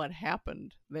know what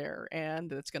happened there,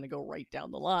 and it's going to go right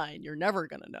down the line. You're never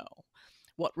going to know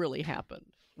what really happened,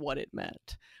 what it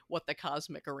meant, what the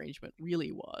cosmic arrangement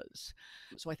really was.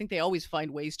 So I think they always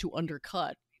find ways to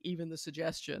undercut even the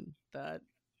suggestion that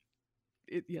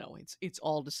it's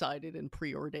all decided and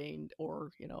preordained,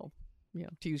 or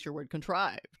to use your word,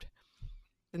 contrived.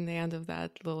 In the end of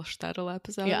that little shtetl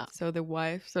episode, yeah. So the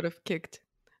wife sort of kicks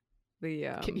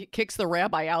the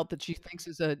rabbi out that she thinks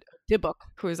is a Dybbuk,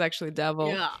 who is actually devil.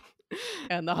 Yeah.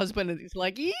 And the husband is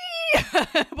like,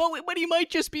 but he might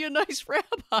just be a nice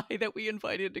rabbi that we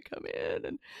invited to come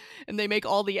in, and they make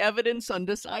all the evidence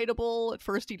undecidable. At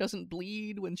first, he doesn't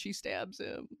bleed when she stabs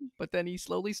him, but then he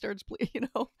slowly starts bleeding.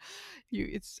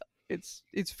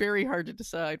 It's very hard to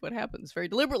decide what happens. Very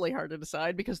deliberately hard to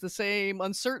decide, because the same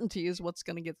uncertainty is what's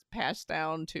going to get passed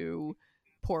down to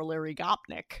poor Larry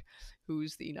Gopnik,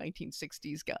 who's the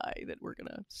 1960s guy that we're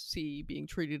gonna see being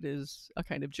treated as a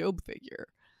kind of Job figure,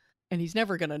 and he's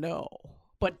never gonna know.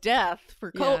 But death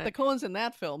for Yeah. the Coens in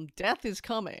that film, death is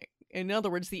coming. In other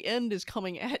words, the end is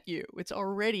coming at you. It's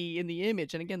already in the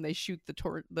image. And again, they shoot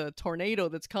the tornado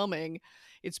that's coming.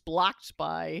 It's blocked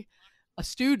by a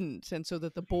student, and so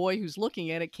that the boy who's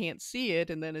looking at it can't see it,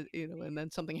 and then and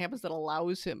then something happens that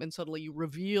allows him, and suddenly you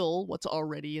reveal what's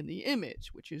already in the image,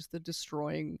 which is the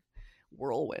destroying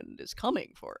whirlwind is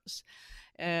coming for us.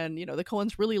 And the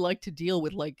Coens really like to deal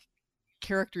with like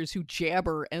characters who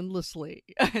jabber endlessly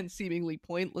and seemingly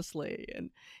pointlessly and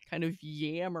kind of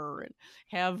yammer and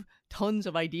have tons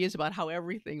of ideas about how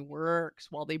everything works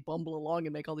while they bumble along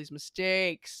and make all these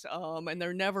mistakes. And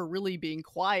they're never really being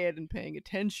quiet and paying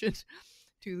attention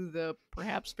to the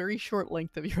perhaps very short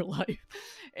length of your life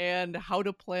and how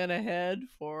to plan ahead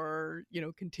for,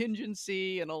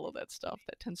 contingency and all of that stuff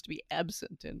that tends to be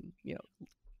absent in,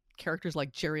 characters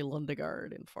like Jerry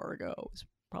Lundegaard in Fargo is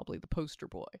probably the poster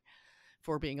boy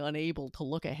for being unable to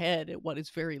look ahead at what is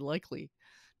very likely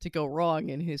to go wrong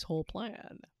in his whole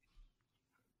plan.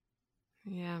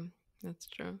 Yeah, that's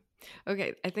true.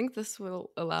 Okay, I think this will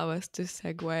allow us to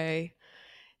segue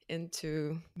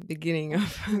into the beginning of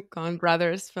Coen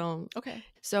Brothers film. Okay.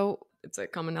 So it's a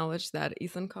common knowledge that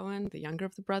Ethan Coen, the younger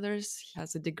of the brothers,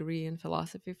 has a degree in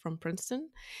philosophy from Princeton.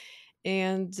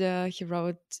 And he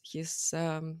wrote his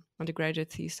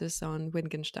undergraduate thesis on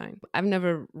Wittgenstein. I've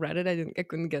never read it. I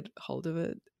couldn't get hold of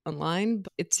it online.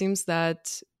 But it seems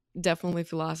that definitely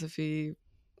philosophy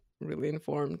really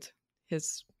informed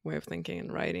his way of thinking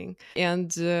and writing. And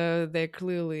they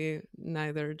clearly,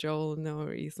 neither Joel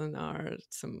nor Ethan are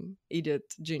some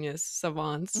idiot genius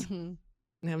savants. Mm-hmm.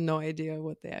 They have no idea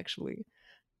what they actually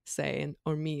say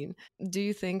or mean. Do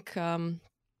you think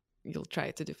you'll try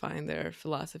to define their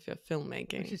philosophy of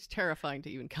filmmaking? Which is terrifying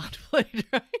to even contemplate,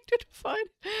 right? To define.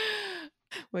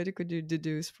 What could you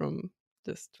deduce from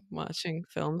just watching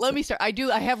films? Let me start. I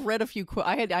have read a few.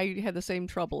 I had the same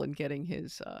trouble in getting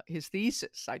his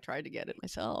thesis. I tried to get it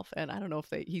myself, and I don't know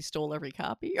if he stole every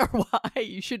copy or why.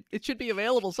 It should be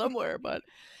available somewhere,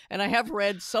 and I have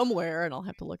read somewhere, and I'll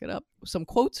have to look it up, some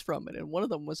quotes from it, and one of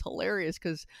them was hilarious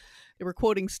because they were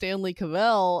quoting Stanley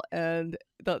Cavell and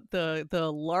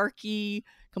the larky,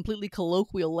 completely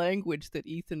colloquial language that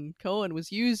Ethan Coen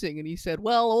was using, and he said,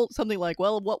 something like,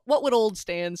 what would old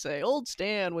Stan say? Old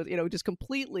Stan was, just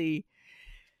completely,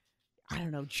 I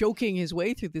don't know, joking his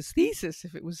way through this thesis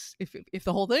if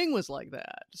the whole thing was like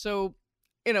that. So,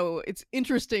 it's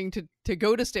interesting to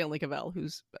go to Stanley Cavell,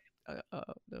 who's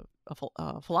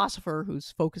a philosopher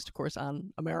who's focused, of course,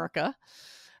 on America.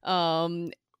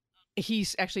 He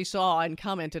actually saw and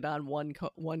commented on one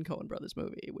Coen Brothers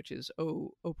movie, which is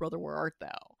Oh Brother, Where Art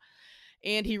Thou?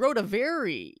 And he wrote a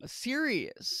very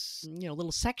serious,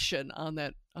 little section on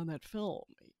that film.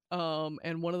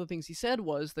 And one of the things he said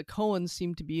was the Coens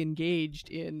seemed to be engaged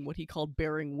in what he called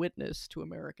bearing witness to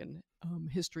American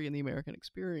history and the American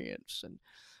experience. And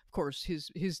of course,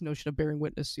 his notion of bearing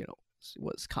witness,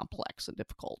 was complex and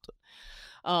difficult.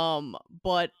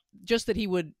 But just that he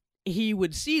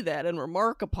would see that and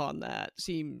remark upon that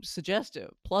seems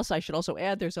suggestive. Plus, I should also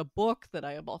add, there's a book that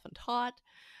I have often taught,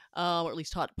 or at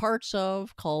least taught parts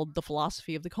of, called The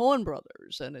Philosophy of the Coen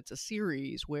Brothers. And it's a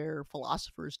series where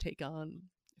philosophers take on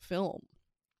film.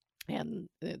 And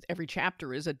every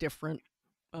chapter is a different,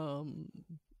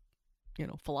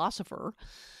 philosopher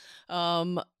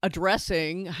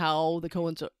addressing how the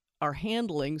Coens are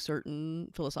handling certain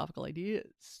philosophical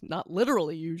ideas. Not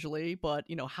literally usually, but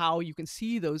how you can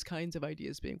see those kinds of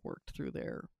ideas being worked through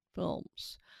their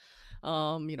films.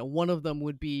 One of them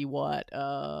would be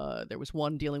there was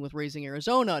one dealing with Raising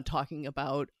Arizona, talking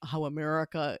about how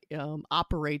America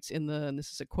operates in and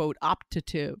this is a quote,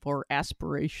 optative or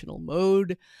aspirational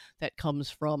mode that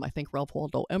comes from, I think, Ralph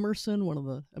Waldo Emerson, one of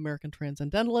the American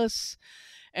transcendentalists.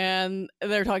 And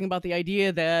they're talking about the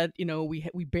idea that,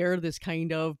 we bear this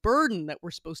kind of burden that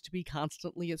we're supposed to be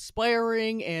constantly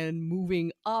aspiring and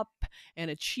moving up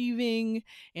and achieving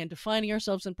and defining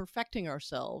ourselves and perfecting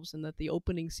ourselves. And that the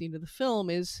opening scene of the film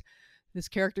is this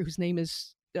character whose name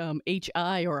is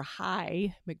H.I. or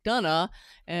Hi McDonough,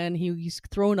 and he's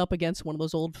thrown up against one of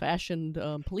those old-fashioned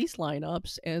police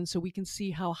lineups. And so we can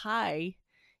see how high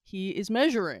he is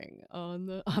measuring on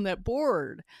that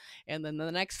board. And then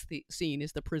the next scene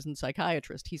is the prison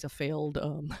psychiatrist. He's a failed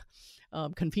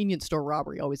convenience store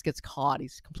robber. He always gets caught.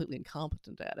 He's completely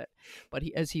incompetent at it. But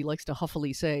as he likes to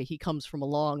huffily say, he comes from a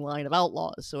long line of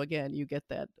outlaws. So again, you get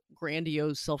that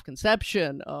grandiose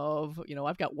self-conception of,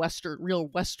 I've got real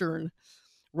Western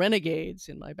renegades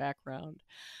in my background.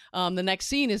 The next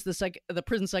scene is the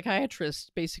prison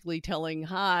psychiatrist basically telling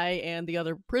Hai and the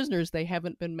other prisoners they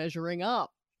haven't been measuring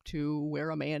up to where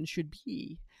a man should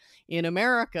be in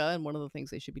America, and one of the things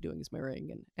they should be doing is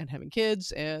marrying and having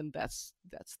kids, and that's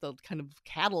the kind of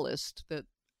catalyst that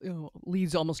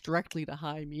leads almost directly to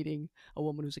Hai meeting a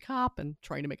woman who's a cop and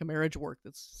trying to make a marriage work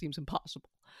that seems impossible.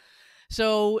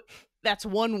 So that's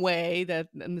one way that,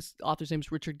 and this author's name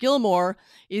is Richard Gilmore,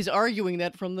 is arguing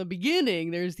that from the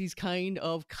beginning there's these kind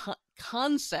of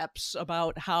concepts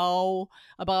about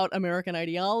American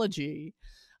ideology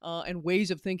and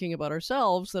ways of thinking about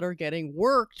ourselves that are getting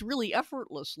worked really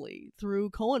effortlessly through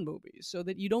Coen movies, so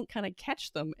that you don't kind of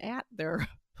catch them at their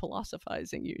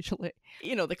philosophizing usually.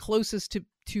 The closest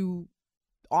to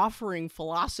offering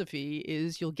philosophy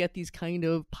is you'll get these kind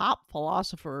of pop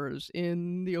philosophers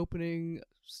in the opening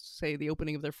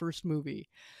of their first movie.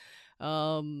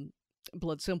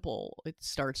 Blood Simple, it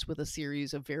starts with a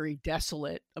series of very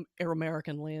desolate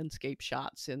American landscape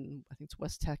shots in, I think it's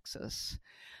West Texas.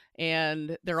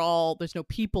 And there's no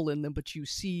people in them, but you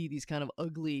see these kind of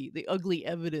ugly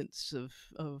evidence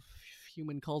of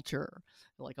human culture,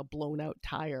 like a blown out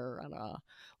tire on a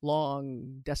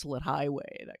long, desolate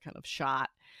highway, that kind of shot.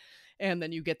 And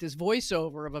then you get this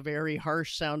voiceover of a very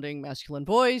harsh sounding masculine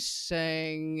voice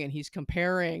saying, and he's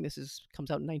comparing,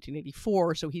 comes out in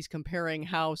 1984, so he's comparing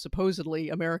how supposedly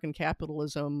American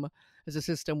capitalism as a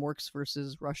system works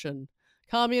versus Russian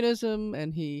communism.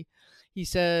 And he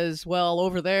says, well,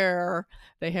 over there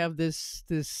they have this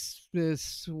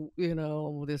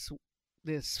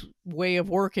way of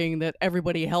working that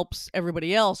everybody helps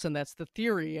everybody else, and that's the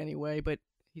theory anyway. But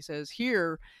he says,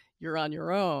 here you're on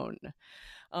your own.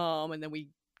 And then we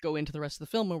go into the rest of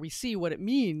the film where we see what it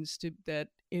means that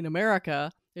in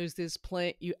America there's this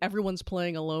everyone's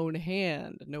playing a lone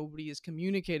hand. Nobody is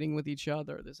communicating with each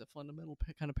other. There's a fundamental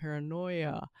kind of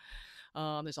paranoia.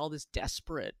 There's all this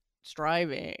desperate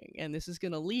striving, and this is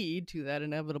going to lead to that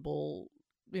inevitable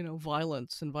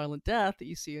violence and violent death that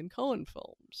you see in Coen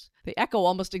films. They echo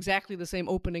almost exactly the same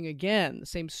opening again, the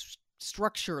same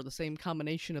structure, the same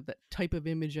combination of that type of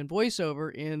image and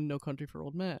voiceover in No Country for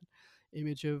Old Men.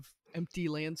 Image of empty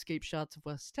landscape shots of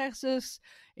West Texas,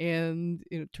 and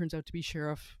it turns out to be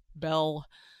Sheriff Bell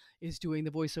is doing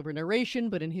the voiceover narration,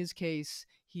 but in his case,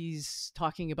 he's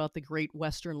talking about the great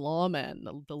Western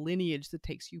lawmen, the lineage that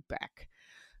takes you back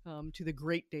to the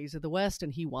great days of the West,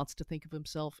 and he wants to think of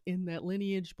himself in that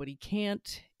lineage, but he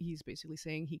can't. He's basically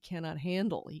saying he cannot,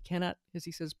 as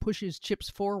he says, push his chips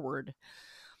forward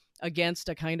against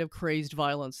a kind of crazed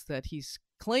violence that he's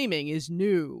claiming is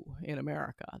new in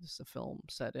America. This is a film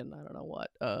set in, I don't know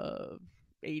what,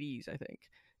 80s, I think.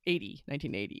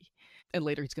 1980. And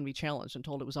later he's going to be challenged and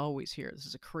told it was always here. This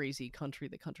is a crazy country.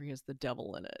 The country has the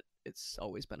devil in it. It's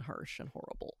always been harsh and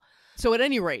horrible. So at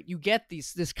any rate, you get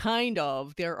this kind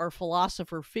of, there are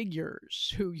philosopher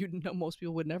figures who most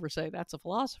people would never say that's a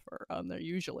philosopher. They're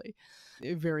usually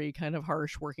very kind of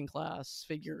harsh working class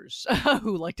figures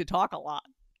who like to talk a lot.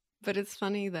 But it's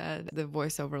funny that the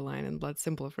voiceover line in Blood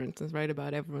Simple, for instance, right,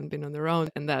 about everyone being on their own,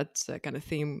 and that's a kind of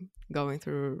theme going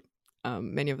through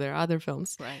many of their other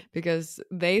films, right? Because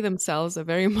they themselves are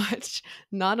very much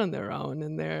not on their own,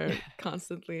 and they're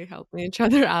constantly helping each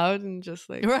other out and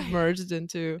just like merged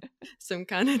into some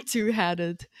kind of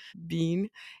two-headed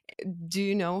being. Do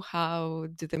you know how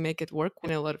did they make it work? I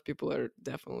know a lot of people are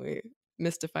definitely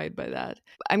mystified by that.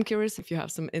 I'm curious if you have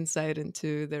some insight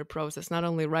into their process, not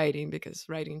only writing, because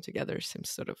writing together seems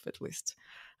sort of at least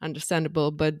understandable,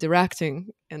 but directing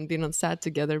and being on set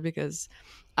together, because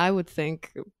I would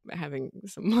think, having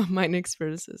some of my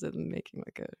experiences in making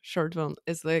like a short film,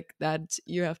 is like that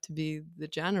you have to be the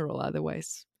general,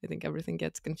 otherwise I think everything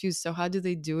gets confused. So how do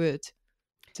they do it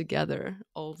together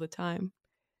all the time?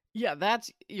 Yeah,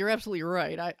 you're absolutely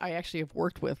right. I actually have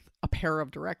worked with a pair of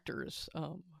directors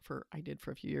for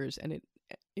a few years, and it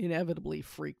inevitably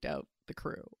freaked out the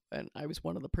crew. And I was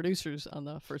one of the producers on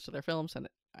the first of their films, and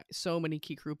so many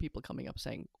key crew people coming up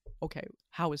saying, okay,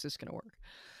 how is this going to work?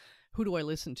 Who do I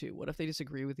listen to? What if they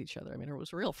disagree with each other? I mean, it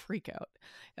was a real freak out.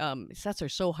 Sets are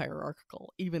so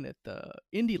hierarchical, even at the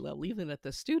indie level, even at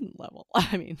the student level.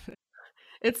 I mean,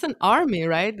 it's an army,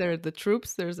 right? There are the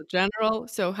troops, there's a general.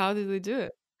 So how do they do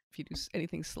it? If you do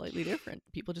anything slightly different,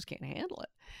 people just can't handle it.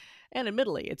 And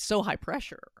admittedly, it's so high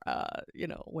pressure,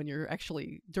 when you're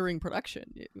actually during production,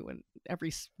 when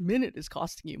every minute is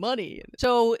costing you money.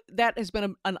 So that has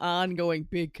been an ongoing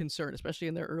big concern, especially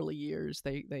in their early years.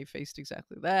 They faced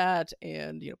exactly that.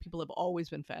 And, people have always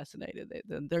been fascinated.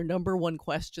 Their number one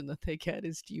question that they get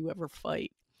is, do you ever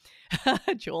fight?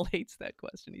 Joel hates that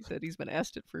question. He said he's been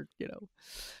asked it for,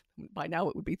 by now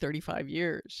it would be 35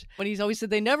 years. But he's always said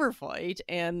they never fight.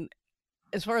 And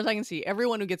as far as I can see,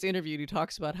 everyone who gets interviewed who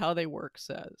talks about how they work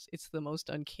says it's the most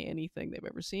uncanny thing they've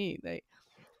ever seen.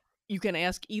 You can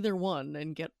ask either one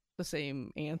and get the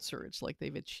same answer. It's like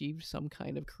they've achieved some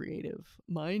kind of creative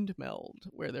mind meld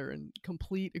where they're in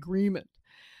complete agreement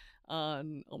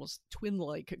on almost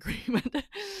twin-like agreement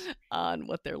on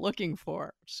what they're looking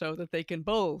for, so that they can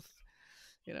both,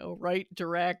 write,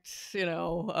 direct,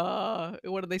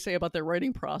 what do they say about their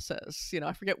writing process?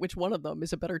 I forget which one of them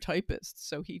is a better typist.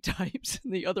 So he types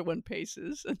and the other one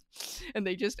paces, and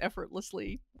they just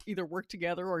effortlessly either work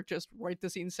together or just write the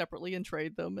scenes separately and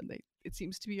trade them. And it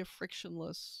seems to be a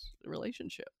frictionless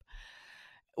relationship,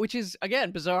 which is,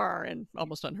 again, bizarre and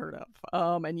almost unheard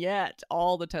of. And yet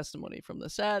all the testimony from the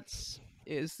sets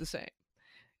is the same,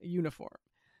 uniform.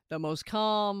 The most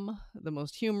calm, the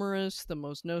most humorous, the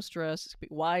most no stress.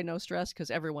 Why no stress? Because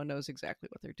everyone knows exactly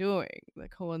what they're doing. The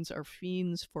Coens are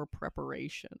fiends for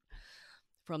preparation.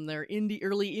 From their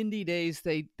early indie days,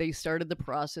 they started the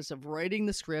process of writing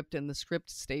the script, and the script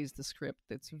stays the script.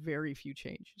 It's very few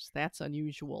changes. That's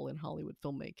unusual in Hollywood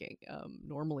filmmaking.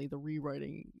 Normally, the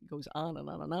rewriting goes on and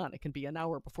on and on. It can be an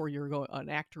hour before an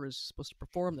actor is supposed to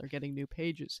perform. They're getting new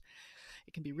pages.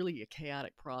 It can be really a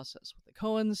chaotic process. With the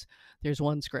Coens, there's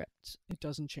one script. It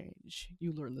doesn't change.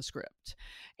 You learn the script.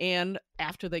 And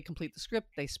after they complete the script,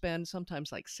 they spend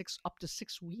sometimes like up to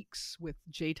 6 weeks with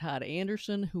J. Todd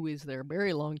Anderson, who is their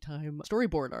very long time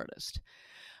storyboard artist.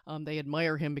 They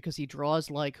admire him because he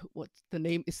draws like, what's the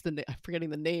name? I'm forgetting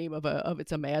the name of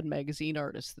it's a Mad magazine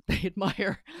artist that they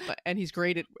admire. And he's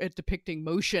great at depicting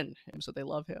motion, and so they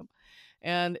love him.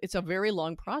 And it's a very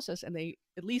long process, and they,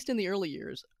 at least in the early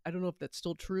years, I don't know if that's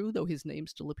still true, though his name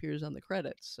still appears on the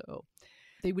credits. So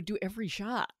they would do every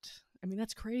shot. I mean,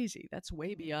 that's crazy. That's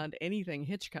way beyond anything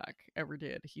Hitchcock ever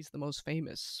did. He's the most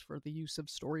famous for the use of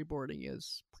storyboarding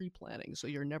as pre-planning, so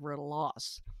you're never at a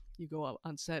loss. You go out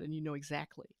on set and you know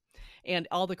exactly. And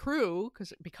all the crew,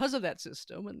 because of that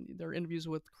system, and there are interviews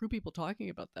with crew people talking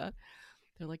about that,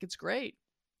 they're like, it's great.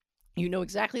 You know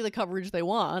exactly the coverage they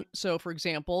want. So, for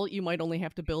example, you might only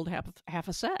have to build half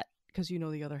a set because you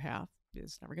know the other half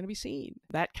is never going to be seen.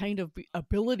 That kind of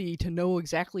ability to know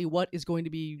exactly what is going to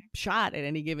be shot at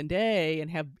any given day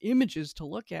and have images to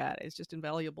look at is just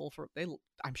invaluable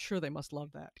I'm sure they must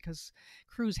love that, because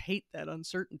crews hate that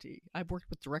uncertainty. I've worked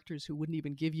with directors who wouldn't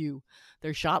even give you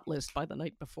their shot list by the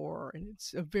night before, and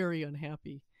it's a very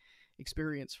unhappy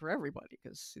experience for everybody,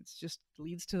 because it just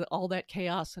leads to all that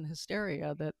chaos and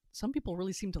hysteria that some people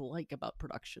really seem to like about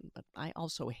production, but I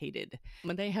also hated.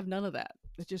 And they have none of that.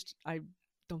 I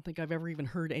don't think I've ever even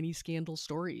heard any scandal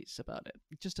stories about it.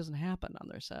 It just doesn't happen on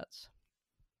their sets.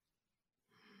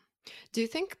 Do you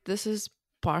think this is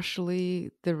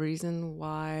partially the reason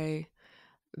why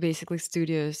basically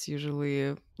studios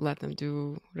usually let them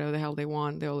do whatever the hell they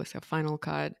want? They always have final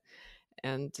cut,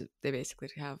 and they basically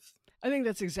have... I think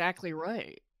that's exactly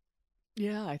right.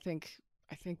 Yeah, I think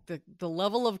the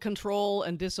level of control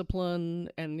and discipline,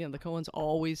 and the Coens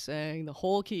always saying the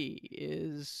whole key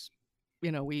is,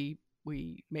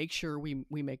 we make sure we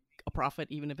make a profit,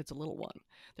 even if it's a little one.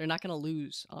 They're not going to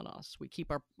lose on us. We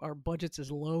keep our budgets as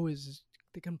low as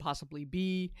they can possibly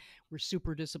be. We're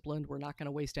super disciplined. We're not going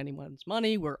to waste anyone's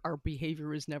money. Our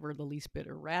behavior is never the least bit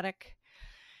erratic.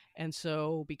 And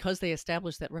so because they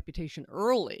established that reputation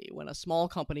early, when a small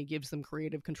company gives them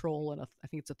creative control and I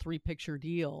think it's a 3-picture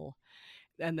deal,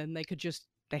 and then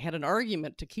they had an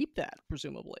argument to keep that,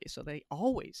 presumably. So they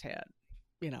always had,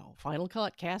 final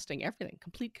cut, casting, everything,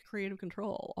 complete creative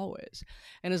control, always.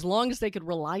 And as long as they could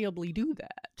reliably do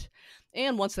that,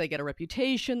 and once they get a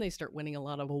reputation, they start winning a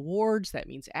lot of awards. That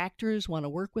means actors want to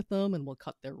work with them and will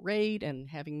cut their rate, and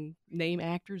having name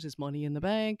actors is money in the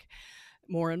bank.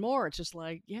 More and more, it's just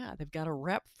like, yeah, they've got a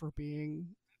rep for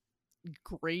being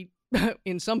great,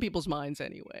 in some people's minds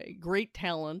anyway, great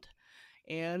talent,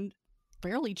 and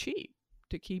fairly cheap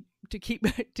to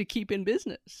keep in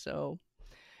business. So,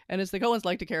 and as the Coens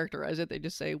like to characterize it, they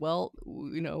just say, well,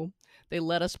 they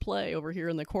let us play over here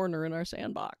in the corner in our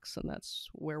sandbox, and that's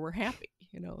where we're happy.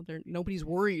 Nobody's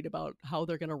worried about how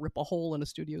they're going to rip a hole in a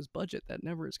studio's budget. That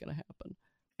never is going to happen.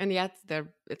 And yet,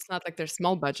 it's not like they're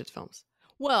small budget films.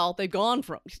 Well, they've gone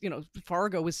from,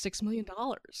 Fargo was $6 million.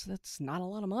 That's not a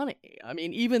lot of money. I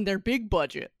mean, even their big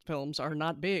budget films are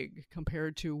not big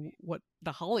compared to what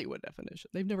the Hollywood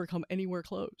definition. They've never come anywhere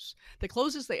close. The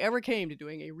closest they ever came to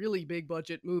doing a really big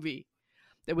budget movie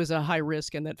that was a high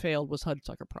risk and that failed was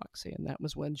Hudsucker Proxy. And that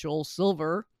was when Joel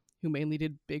Silver, who mainly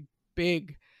did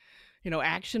big,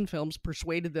 action films,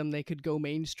 persuaded them they could go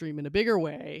mainstream in a bigger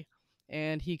way.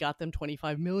 and he got them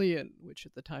 $25 million, which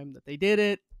at the time that they did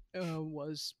it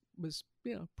was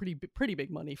pretty big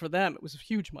money for them. It was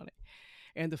huge money,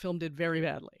 and the film did very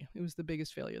badly. It was the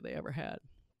biggest failure they ever had.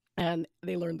 And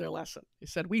they learned their lesson. They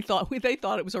said they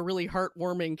thought it was a really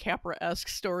heartwarming Capra-esque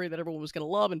story that everyone was going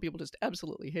to love, and people just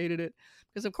absolutely hated it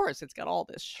because, of course, it's got all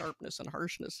this sharpness and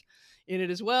harshness in it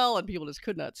as well, and people just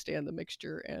could not stand the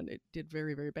mixture, and it did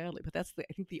very, very badly. But that's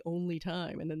I think the only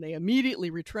time. And then they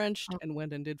immediately retrenched and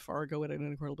went and did Fargo at an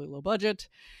incredibly low budget,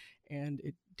 and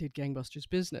it did gangbusters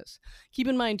business. Keep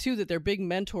in mind too that their big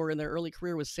mentor in their early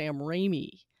career was Sam Raimi,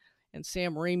 and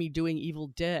Sam Raimi doing Evil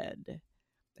Dead.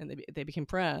 And they became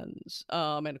friends.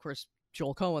 And of course,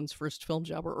 Joel Coen's first film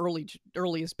job, or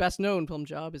earliest, best known film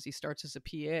job, is he starts as a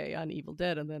PA on Evil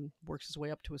Dead and then works his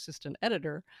way up to assistant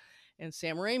editor. And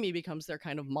Sam Raimi becomes their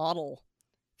kind of model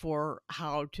for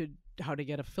how to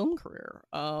get a film career,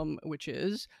 which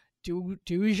is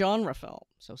do genre film.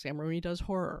 So Sam Raimi does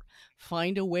horror.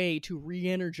 Find a way to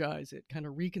re-energize it, kind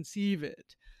of reconceive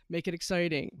it, make it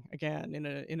exciting again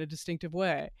in a distinctive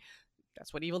way.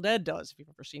 That's what Evil Dead does. If you've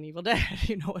ever seen Evil Dead,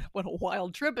 you know what a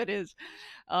wild trip it is.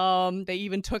 They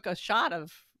even took a shot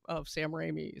of Sam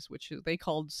Raimi's, which they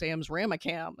called Sam's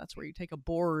Ramacam. That's where you take a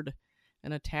board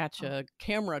and attach a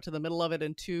camera to the middle of it,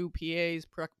 and two PAs,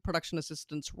 production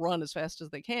assistants, run as fast as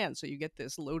they can. So you get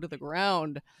this low to the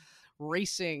ground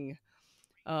racing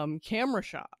camera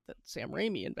shot that Sam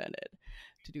Raimi invented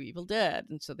to do Evil Dead.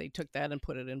 And so they took that and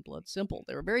put it in Blood Simple.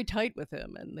 They were very tight with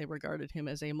him, and they regarded him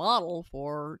as a model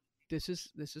for this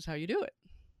is how you do it.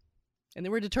 And they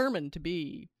were determined to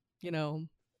be, real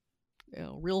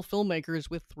filmmakers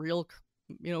with real,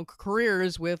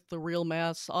 careers with the real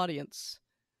mass audience.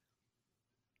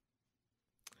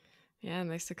 Yeah, and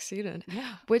they succeeded.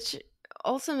 Yeah. Which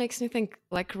also makes me think,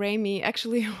 like, Raimi,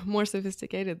 actually more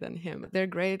sophisticated than him. They're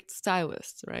great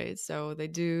stylists, right? So they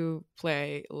do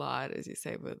play a lot, as you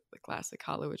say, with the classic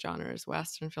Hollywood genres,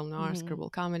 Western, film noir, scribble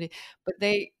comedy, but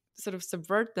they sort of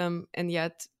subvert them and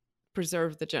yet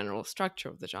preserve the general structure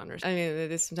of the genres. I mean,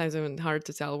 it is sometimes even hard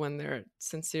to tell when they're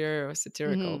sincere or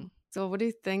satirical. So what do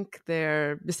you think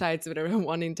besides whatever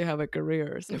wanting to have a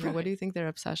career, so what do you think their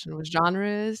obsession with genre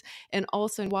is? And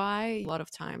also why a lot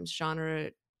of times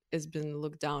genre has been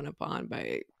looked down upon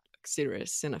by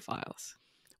serious cinephiles?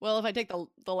 Well, if I take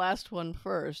the last one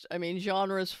first, I mean,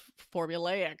 genre is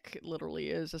formulaic. It literally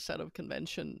is a set of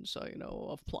conventions,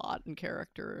 of plot and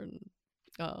character and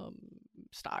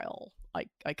style,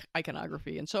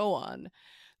 iconography, and so on,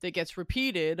 that gets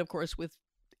repeated, of course, with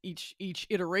each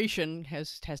iteration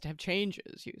has to have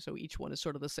changes. So each one is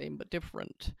sort of the same but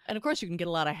different. And of course, you can get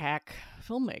a lot of hack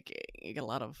filmmaking. You get a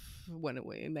lot of,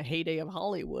 in the heyday of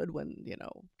Hollywood, when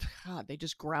God, they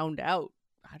just ground out.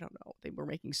 I don't know. They were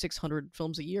making 600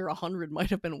 films a year. 100 might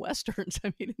have been westerns.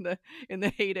 I mean, in the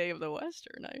heyday of the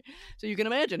western. So you can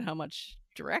imagine how much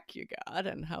direct you got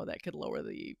and how that could lower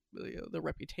the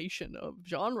reputation of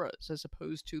genres, as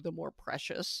opposed to the more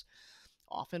precious,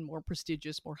 often more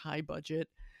prestigious, more high budget,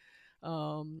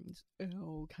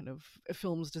 kind of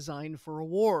films designed for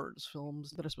awards,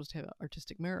 films that are supposed to have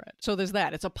artistic merit. So there's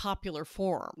that. It's a popular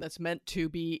form that's meant to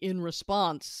be in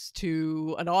response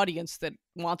to an audience that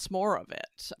wants more of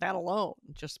it. That alone,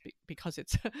 just because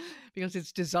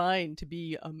it's designed to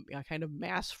be a kind of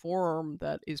mass form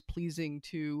that is pleasing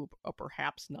to a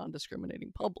perhaps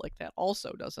non-discriminating public, that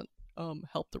also doesn't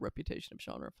help the reputation of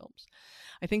genre films.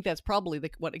 I think that's probably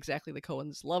what exactly the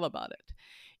Coens love about it.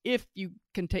 If you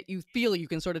feel you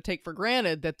can sort of take for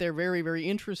granted that they're very, very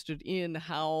interested in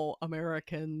how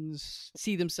Americans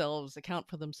see themselves, account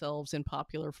for themselves in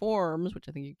popular forms, which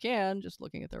I think you can just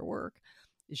looking at their work.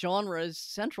 Genre is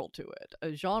central to it.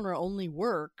 A genre only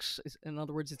works, in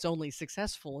other words, it's only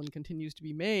successful and continues to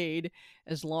be made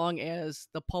as long as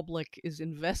the public is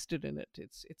invested in it.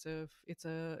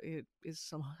 It is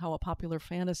somehow a popular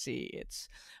fantasy. It's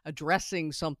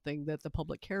addressing something that the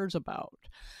public cares about.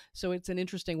 So it's an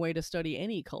interesting way to study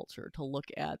any culture, to look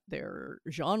at their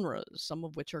genres, some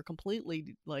of which are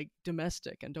completely like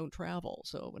domestic and don't travel.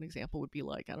 So an example would be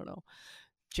like, I don't know,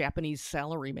 Japanese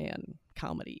salaryman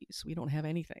comedies. We don't have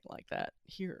anything like that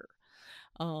here.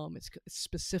 It's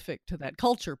specific to that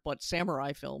culture, but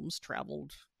samurai films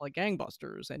traveled like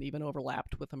gangbusters and even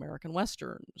overlapped with American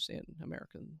westerns in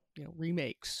American,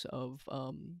 remakes of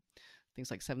things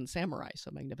like Seven Samurai.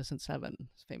 So Magnificent Seven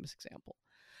is a famous example.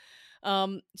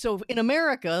 So in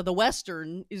America, the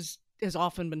western has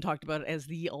often been talked about as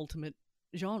the ultimate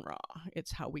genre.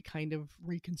 It's how we kind of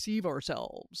reconceive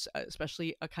ourselves,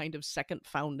 especially a kind of second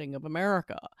founding of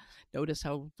America. Notice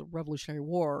how the Revolutionary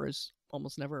War is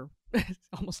almost never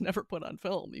put on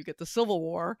film. You get the Civil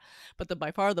War, but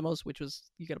by far the most, which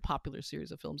was, you get a popular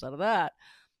series of films out of that.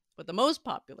 But the most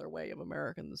popular way of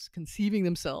Americans conceiving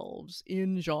themselves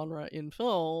in genre in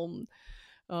film,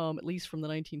 at least from the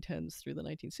 1910s through the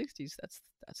 1960s,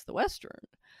 that's the Western.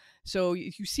 So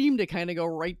you seem to kind of go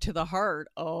right to the heart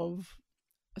of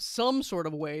some sort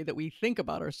of way that we think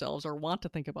about ourselves or want to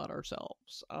think about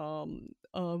ourselves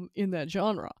in that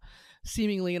genre.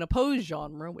 Seemingly an opposed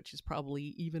genre, which is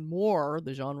probably even more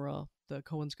the genre the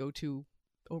Coens go to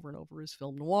over and over, is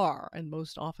film noir. And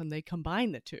most often they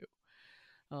combine the two.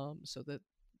 So that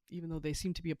even though they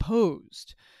seem to be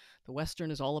opposed, the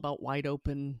Western is all about wide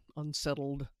open,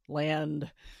 unsettled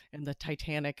land and the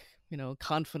titanic,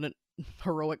 confident,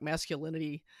 heroic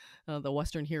masculinity, the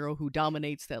Western hero who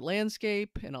dominates that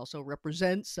landscape and also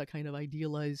represents a kind of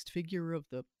idealized figure of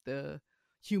the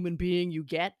human being you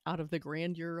get out of the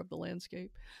grandeur of the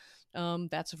landscape.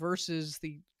 That's versus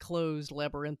the closed,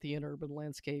 labyrinthian urban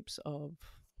landscapes of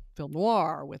film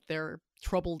noir with their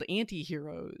troubled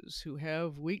anti-heroes who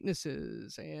have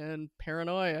weaknesses and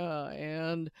paranoia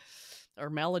and are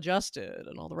maladjusted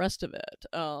and all the rest of it.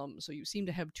 So you seem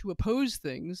to have two opposed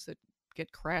things that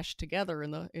get crashed together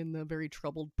in the very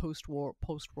troubled post-World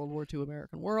War II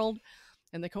American world.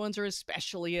 And the Coens are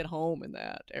especially at home in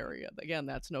that area. Again,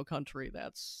 that's No Country,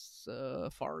 that's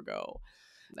Fargo.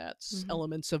 That's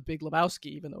elements of Big Lebowski,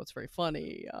 even though it's very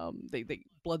funny. They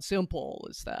Blood Simple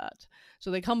is that.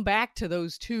 So they come back to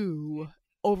those two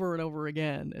over and over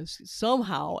again as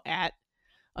somehow at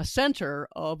a center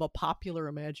of a popular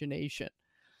imagination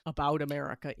about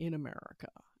America in America.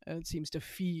 And it seems to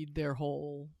feed their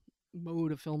whole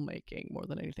mode of filmmaking more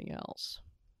than anything else.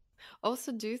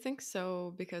 Also, do you think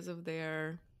so because of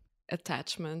their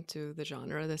attachment to the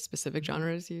genre, the specific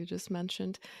genres you just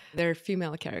mentioned? They're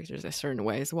female characters a certain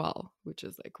way as well, which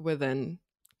is like within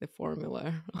the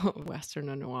formula of Western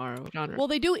and noir genre. Well,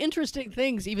 they do interesting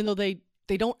things, even though they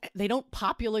don't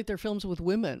populate their films with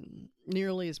women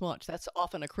nearly as much. That's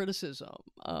often a criticism.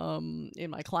 In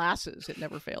my classes, it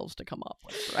never fails to come up.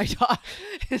 Right?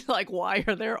 It's like, why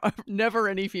are there never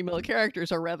any female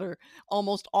characters, or rather,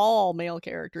 almost all male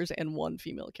characters and one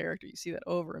female character? You see that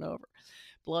over and over.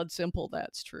 Blood Simple,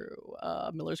 that's true.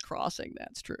 Miller's Crossing,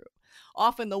 that's true.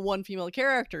 Often the one female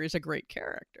character is a great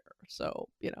character. So,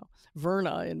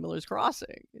 Verna in Miller's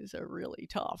Crossing is a really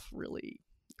tough, really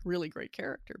great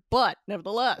character. But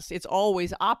nevertheless, it's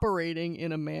always operating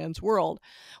in a man's world.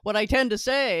 What I tend to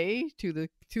say to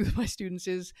my students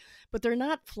is, but they're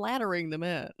not flattering the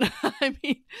men. I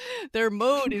mean, their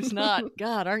mode is not,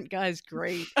 God, aren't guys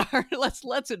great?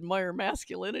 Let's admire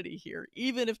masculinity here,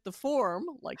 even if the form,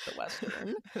 like the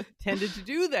Western, tended to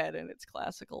do that in its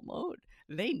classical mode.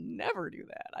 They never do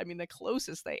that. I mean, the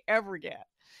closest they ever get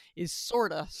is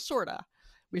sorta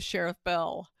with Sheriff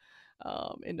Bell.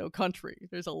 In No Country,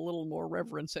 there's a little more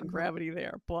reverence and gravity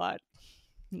there, but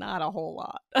not a whole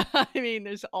lot. I mean,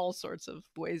 there's all sorts of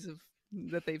ways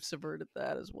that they've subverted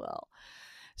that as well.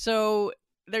 So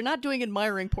they're not doing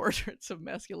admiring portraits of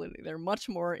masculinity. They're much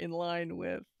more in line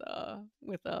with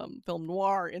film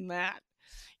noir in that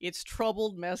it's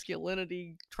troubled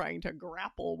masculinity trying to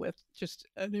grapple with just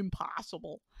an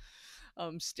impossible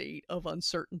state of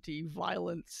uncertainty,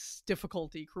 violence,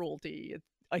 difficulty, cruelty,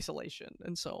 isolation,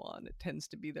 and so on. It tends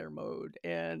to be their mode.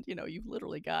 And you've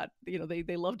literally got,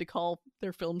 they love to call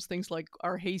their films things like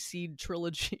Our Hayseed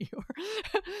Trilogy or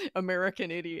American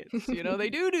Idiots. They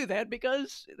do that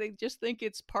because they just think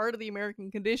it's part of the American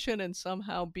condition, and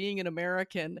somehow being an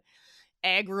American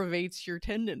aggravates your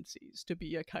tendencies to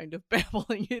be a kind of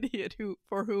babbling idiot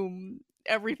for whom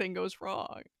everything goes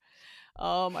wrong.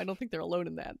 I don't think they're alone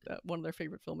in that. One of their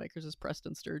favorite filmmakers is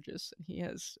Preston Sturges. And he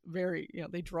has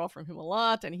they draw from him a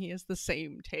lot, and he has the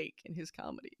same take in his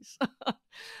comedies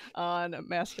on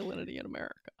masculinity in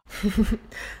America.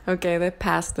 Okay, they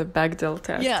passed the Bechdel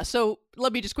test. Yeah, so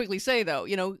let me just quickly say, though,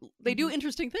 they do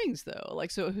interesting things, though.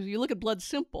 Like, so if you look at Blood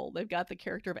Simple, they've got the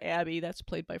character of Abby, that's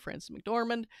played by Frances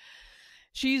McDormand.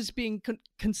 She's being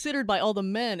considered by all the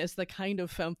men as the kind of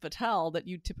femme fatale that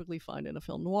you typically find in a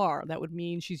film noir. That would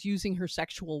mean she's using her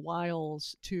sexual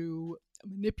wiles to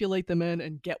manipulate the men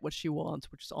and get what she wants,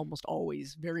 which is almost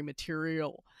always very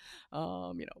material.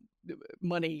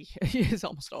 Money is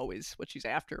almost always what she's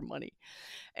after, money.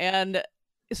 And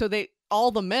so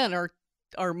all the men are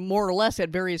more or less at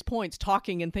various points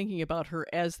talking and thinking about her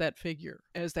as that figure,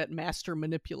 as that master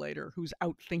manipulator who's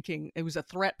outthinking. It was a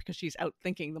threat because she's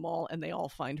outthinking them all, and they all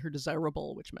find her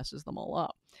desirable, which messes them all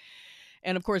up.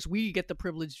 And of course, we get the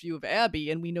privileged view of Abby,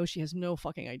 and we know she has no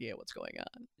fucking idea what's going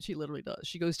on. She literally does.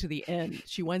 She goes to the end.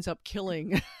 She winds up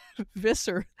killing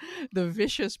Visser, the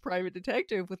vicious private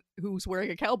detective who's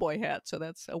wearing a cowboy hat. So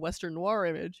that's a Western noir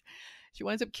image. She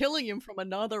winds up killing him from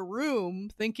another room,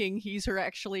 thinking he's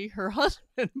actually her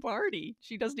husband, Marty.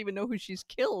 She doesn't even know who she's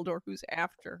killed or who's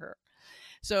after her.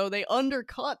 So they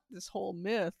undercut this whole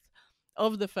myth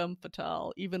of the femme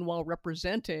fatale, even while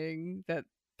representing that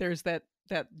there's that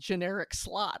generic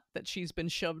slot that she's been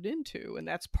shoved into, and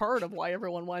that's part of why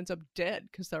everyone winds up dead,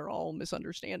 because they're all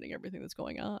misunderstanding everything that's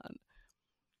going on.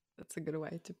 That's a good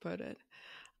way to put it.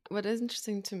 What is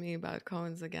interesting to me about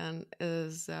Coens again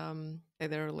is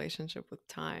their relationship with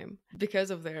time.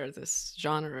 Because of this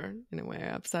genre, in a way,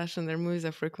 obsession, their movies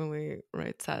are frequently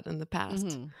set in the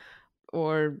past,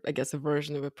 or I guess a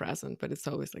version of a present, but it's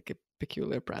always like a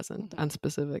peculiar present,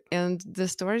 unspecific. And the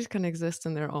stories can exist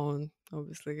in their own,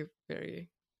 obviously, very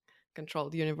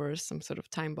controlled universe, some sort of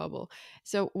time bubble.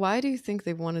 So why do you think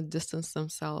they want to distance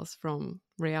themselves from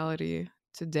reality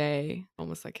today,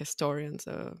 almost like historians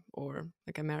or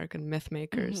like American myth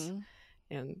makers?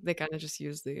 And they kind of just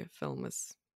use the film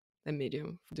as a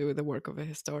medium to do the work of a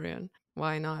historian.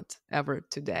 Why not ever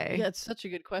today? Yeah, it's such a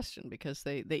good question, because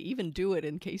they even do it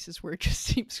in cases where it just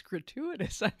seems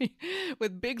gratuitous. I mean,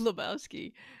 with Big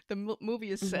Lebowski, the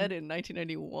movie is set in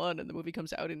 1991 and the movie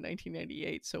comes out in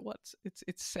 1998. So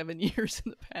it's 7 years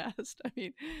in the past. I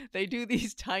mean, they do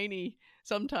these tiny,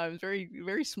 sometimes very,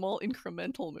 very small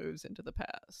incremental moves into the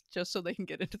past just so they can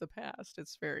get into the past.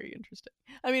 It's very interesting.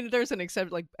 I mean, there's an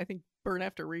exception, like I think Burn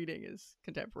After Reading is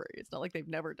contemporary. It's not like they've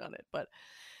never done it, but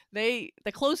the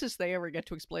closest they ever get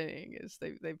to explaining is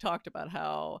they've talked about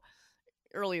how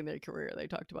early in their career they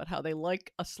talked about how they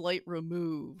like a slight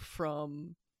remove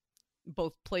from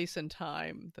both place and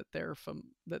time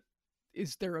that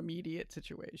is their immediate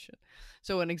situation.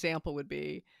 So an example would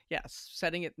be, yes,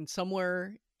 setting it in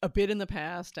somewhere a bit in the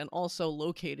past and also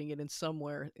locating it in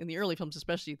somewhere in the early films,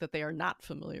 especially, that they are not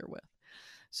familiar with.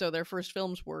 So their first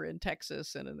films were in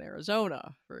Texas and in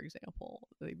Arizona, for example.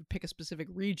 They would pick a specific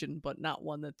region, but not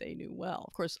one that they knew well.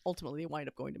 Of course, ultimately, they wind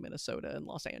up going to Minnesota and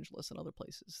Los Angeles and other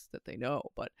places that they know.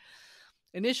 But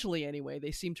initially, anyway,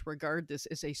 they seem to regard this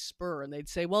as a spur, and they'd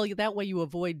say, well, that way you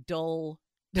avoid dull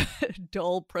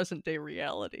present-day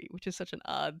reality, which is such an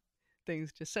odd thing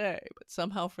to say. But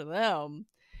somehow for them,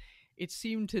 it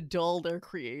seemed to dull their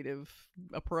creative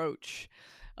approach.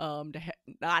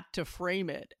 Not to frame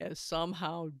it as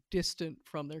somehow distant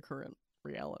from their current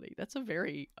reality. That's a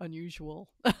very unusual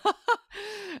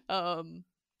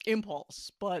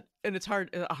impulse, and it's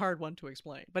a hard one to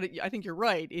explain. But I think you're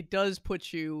right. It does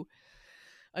put you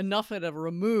enough at a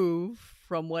remove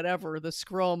from whatever the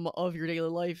scrum of your daily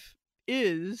life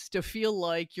is to feel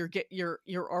like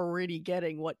you're already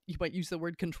getting what you might use the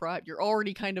word contrived. You're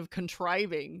already kind of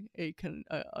contriving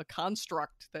a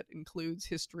construct that includes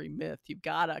history, myth. You've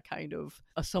got a kind of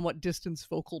a somewhat distance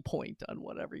focal point on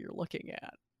whatever you're looking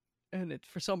at, and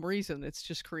for some reason it's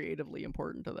just creatively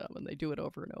important to them, and they do it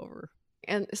over and over.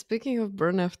 And speaking of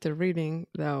Burn After Reading,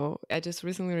 though, I just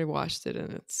recently rewatched it,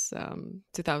 and it's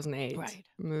 2008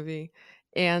 movie.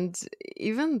 And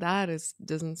even that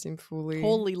doesn't seem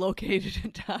wholly located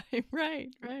in time. Right.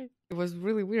 It was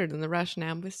really weird. In the Russian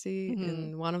embassy,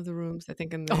 in one of the rooms, I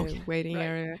think in the waiting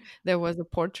area, there was a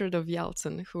portrait of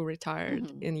Yeltsin, who retired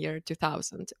in year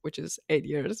 2000, which is 8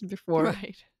 years before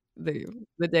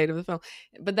the date of the film.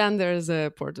 But then there's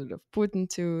a portrait of Putin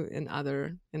too in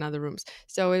other rooms.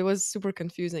 So it was super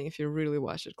confusing if you really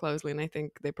watch it closely. And I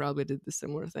think they probably did the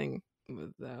similar thing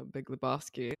with Big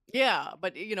Lebowski. Yeah,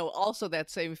 but also that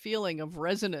same feeling of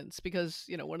resonance, because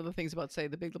one of the things about, say,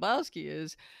 the Big Lebowski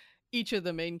is each of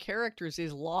the main characters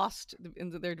is lost,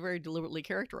 and they're very deliberately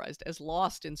characterized as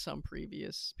lost in some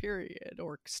previous period,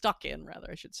 or stuck in, rather,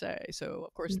 I should say. So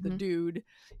of course the dude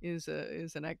is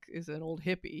an old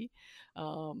hippie.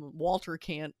 Walter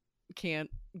can't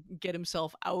get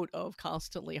himself out of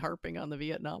constantly harping on the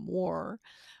Vietnam War.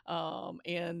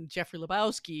 And Jeffrey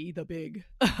Lebowski, the big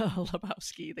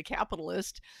Lebowski, the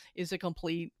capitalist, is a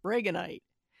complete Reaganite.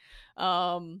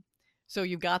 So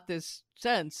you've got this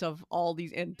sense of all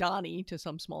these, and Donnie, to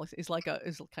some small extent,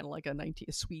 is kind of like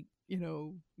a sweet,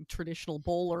 traditional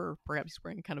bowler. Perhaps he's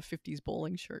wearing a kind of 50s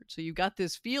bowling shirt. So you've got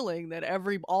this feeling that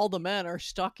all the men are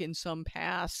stuck in some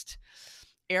past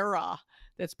era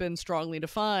that's been strongly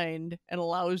defined and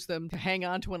allows them to hang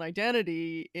on to an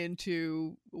identity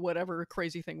into whatever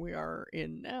crazy thing we are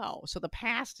in now. So the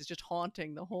past is just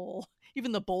haunting the whole.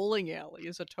 Even the bowling alley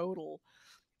is a total,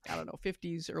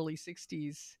 50s, early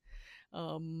 60s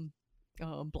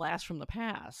blast from the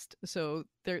past. So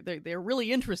they're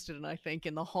really interested in, I think,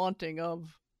 in the haunting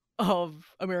of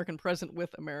of American present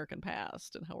with American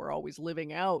past, and how we're always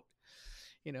living out,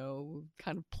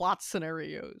 kind of plot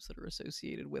scenarios that are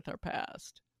associated with our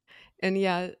past. And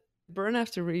yeah, Burn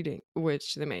After Reading,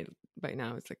 which they made by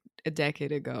now, it's like a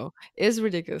decade ago, is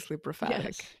ridiculously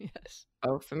prophetic Yes.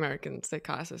 of American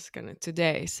psychosis kind of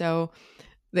today. So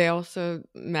they also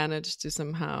managed to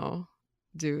somehow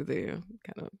do the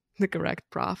kind of the correct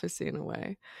prophecy in a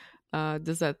way.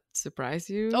 Does that surprise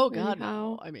you? Oh God,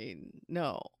 anyhow? no. I mean,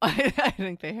 no. I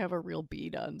think they have a real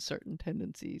beat on certain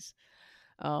tendencies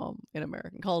in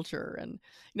American culture, and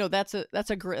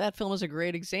that film is a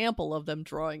great example of them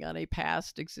drawing on a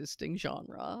past existing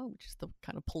genre, which is the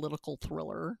kind of political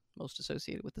thriller most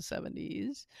associated with the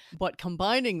 70s, but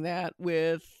combining that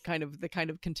with the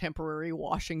kind of contemporary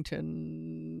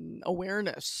Washington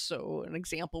awareness. So an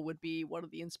example would be one of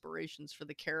the inspirations for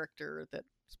the character that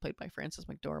was played by Frances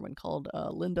McDormand called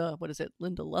Linda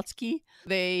Lutsky.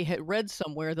 They had read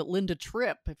somewhere that Linda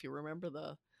Tripp, if you remember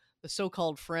the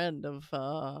so-called friend of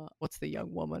what's the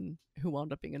young woman who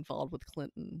wound up being involved with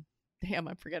Clinton? Damn,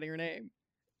 I'm forgetting her name.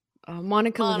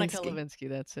 Monica Lewinsky,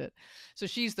 that's it. So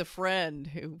she's the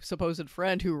supposed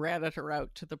friend who ratted her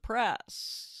out to the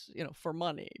press, for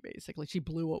money, basically. She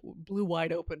blew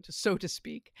wide open, so to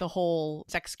speak, the whole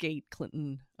Sexgate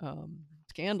Clinton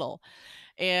scandal.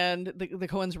 And the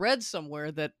Coens read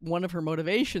somewhere that one of her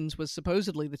motivations was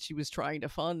supposedly that she was trying to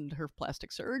fund her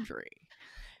plastic surgery.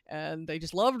 And they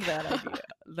just loved that idea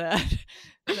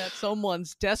that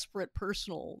someone's desperate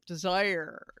personal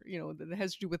desire, that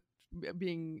has to do with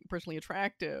being personally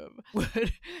attractive,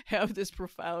 would have this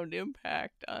profound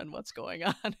impact on what's going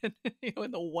on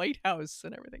in the White House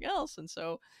and everything else. And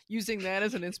so using that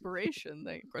as an inspiration,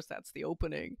 of course, that's the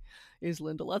opening, is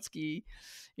Linda Lutsky,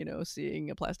 seeing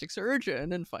a plastic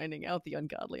surgeon and finding out the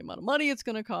ungodly amount of money it's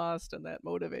going to cost, and that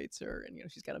motivates her. And,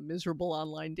 she's got a miserable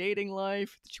online dating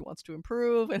life that she wants to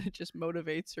improve, and it just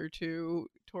motivates her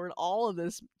toward all of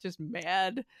this just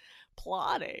mad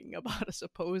plotting about a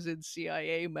supposed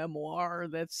CIA memoir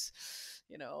that's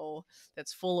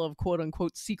full of quote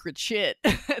unquote secret shit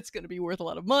that's going to be worth a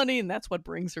lot of money, and that's what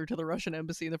brings her to the Russian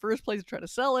embassy in the first place to try to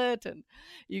sell it. And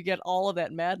you get all of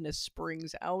that madness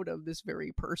springs out of this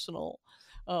very personal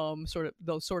sort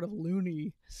of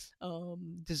loony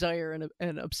desire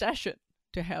and obsession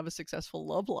to have a successful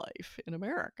love life in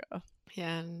America.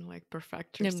 Yeah, and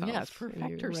perfect yourself. Yes,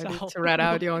 perfect yourself. Ready to rat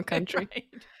out your own country.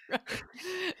 Right.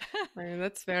 I mean,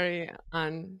 that's very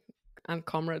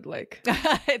uncomrade-like.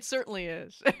 It certainly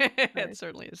is. It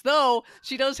certainly is. Though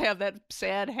she does have that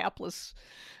sad, hapless,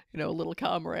 little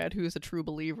comrade who is a true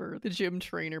believer. The gym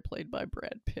trainer played by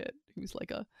Brad Pitt, he's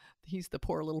the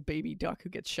poor little baby duck who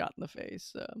gets shot in the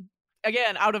face.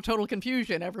 Again, out of total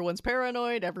confusion, everyone's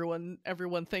paranoid. Everyone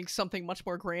thinks something much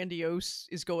more grandiose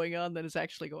is going on than is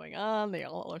actually going on. They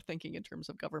all are thinking in terms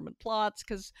of government plots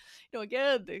because,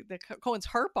 again, the Coens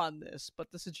harp on this,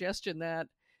 but the suggestion that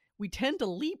we tend to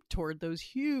leap toward those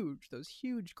huge,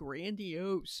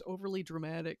 grandiose, overly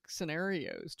dramatic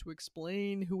scenarios to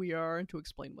explain who we are and to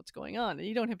explain what's going on. And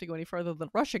you don't have to go any further than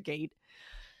Russiagate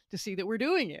to see that we're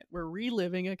doing it. We're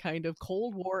reliving a kind of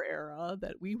Cold War era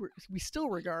that we still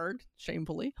regard,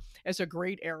 shamefully, as a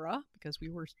great era because we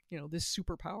were, this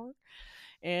superpower.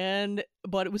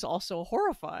 But it was also a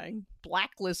horrifying,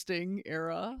 blacklisting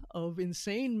era of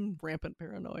insane, rampant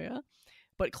paranoia.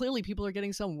 But clearly people are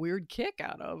getting some weird kick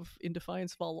out of, in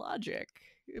defiance of all logic,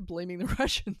 blaming the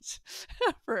Russians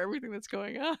for everything that's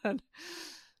going on,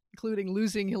 including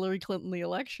losing Hillary Clinton the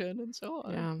election and so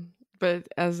on. Yeah. But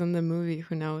as in the movie,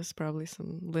 who knows, probably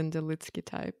some Linda Lutsky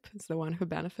type is the one who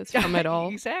benefits from it all.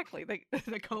 Exactly. The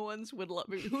Coens would love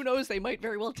it. Who knows, they might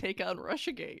very well take on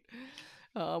Russiagate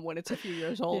when it's a few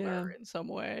years older in some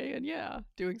way. And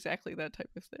do exactly that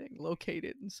type of thing. Locate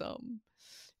it in some,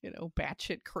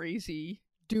 batshit crazy,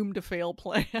 doomed to fail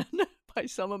plan by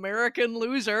some American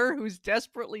loser who's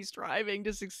desperately striving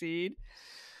to succeed.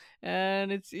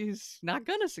 And he's not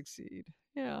going to succeed.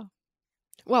 Yeah.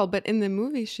 Well, but in the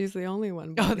movie, she's the only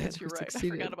one. Oh, that's right.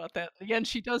 Succeeded. I forgot about that. In the end,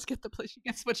 she does get she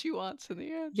gets what she wants in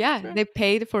the end. Yeah, right. They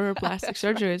paid for her plastic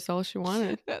surgery. Right. It's all she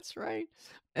wanted. That's right.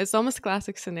 It's almost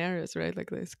classic scenarios, right?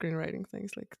 Like the screenwriting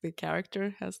things. Like the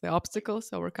character has the obstacles,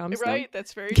 overcomes them. Right,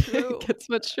 that's very true. Gets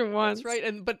what she wants. That's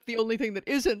right. But the only thing that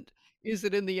isn't is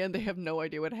that in the end they have no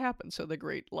idea what happened. So the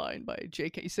great line by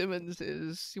J.K. Simmons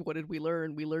is, what did we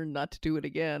learn? We learned not to do it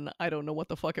again. I don't know what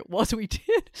the fuck it was we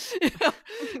did.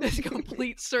 This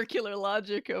complete circular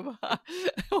logic of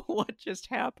what just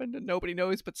happened and nobody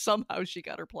knows, but somehow she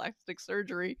got her plastic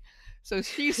surgery. So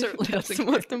she certainly That's the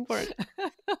most important.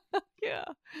 Yeah.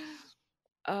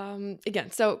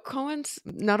 Again, so Coens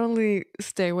not only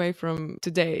stay away from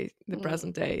today, the Mm.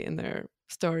 present day in their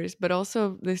stories, but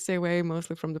also they stay away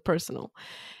mostly from the personal.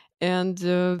 And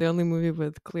the only movie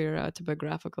with clear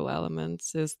autobiographical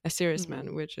elements is A Serious Mhm.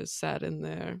 Man, which is set in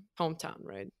their hometown,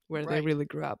 right, where they Right. really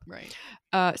grew up. Right.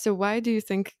 So why do you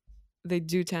think they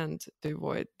do tend to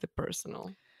avoid the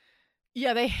personal?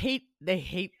 Yeah, they hate they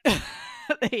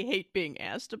hate being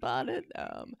asked about it.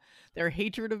 Their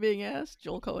hatred of being asked.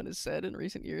 Joel Cohen has said in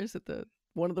recent years that the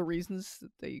one of the reasons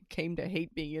that they came to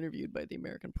hate being interviewed by the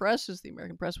American press is the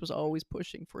American press was always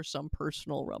pushing for some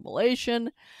personal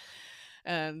revelation,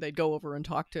 and they'd go over and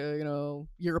talk to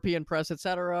European press,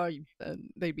 etc., and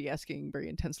they'd be asking very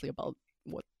intensely about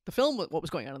what was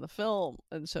going on in the film,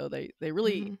 and so Hmm. they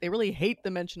really hate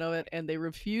the mention of it, and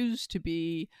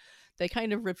they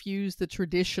kind of refuse the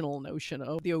traditional notion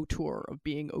of the auteur, of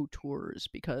being auteurs,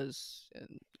 because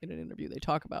in an interview they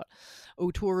talk about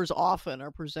auteurs often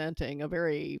are presenting a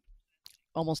very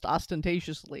almost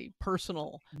ostentatiously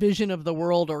personal vision of the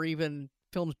world, or even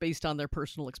films based on their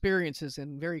personal experiences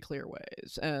in very clear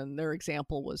ways. And their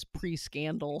example was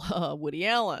pre-scandal Woody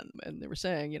Allen, and they were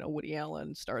saying, Woody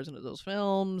Allen stars into those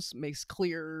films, makes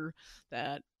clear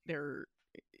that they're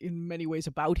in many ways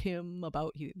about him,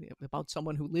 about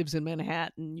someone who lives in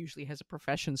Manhattan, usually has a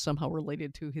profession somehow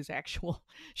related to his actual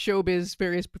showbiz,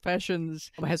 various professions,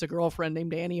 has a girlfriend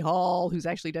named Annie Hall, who's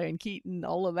actually Diane Keaton.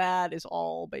 All of that is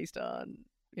all based on,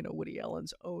 Woody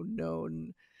Allen's own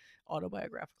known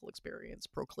autobiographical experience,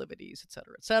 proclivities,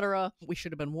 etc., etc. We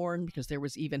should have been warned, because there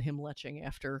was even him leching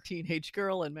after a teenage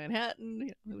girl in Manhattan.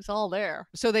 It was all there.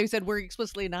 So they said, we're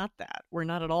explicitly not that. We're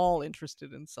not at all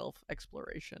interested in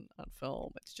self-exploration on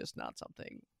film. It's just not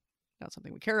something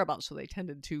we care about. So they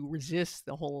tended to resist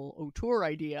the whole auteur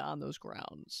idea on those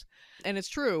grounds. And it's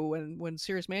true, when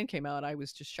Serious Man came out, I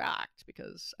was just shocked,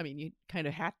 because you kind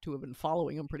of had to have been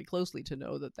following him pretty closely to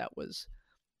know that was,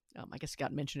 I guess it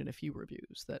got mentioned in a few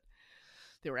reviews, that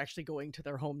they were actually going to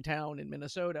their hometown in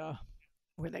Minnesota,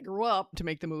 where they grew up, to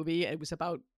make the movie. It was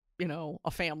about,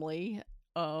 a family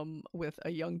with a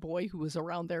young boy who was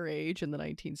around their age in the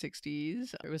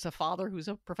 1960s. There was a father who's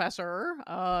a professor.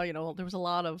 There was a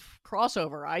lot of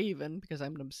crossover. I even, because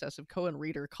I'm an obsessive Cohen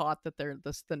reader, caught that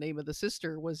the name of the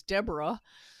sister was Deborah.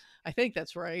 I think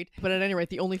that's right. But at any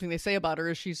rate, the only thing they say about her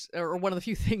is or one of the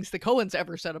few things the Coens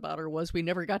ever said about her was, we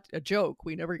never got a joke.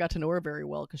 We never got to know her very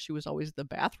well, because she was always in the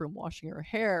bathroom washing her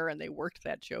hair, and they worked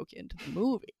that joke into the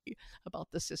movie about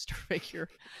the sister figure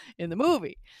in the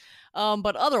movie.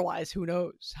 But otherwise, who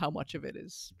knows how much of it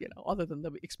is, other than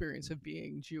the experience of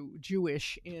being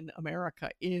Jewish in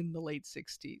America in the late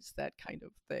 60s, that kind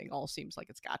of thing all seems like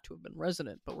it's got to have been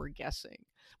resonant, but we're guessing.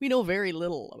 We know very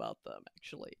little about them,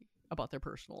 actually, about their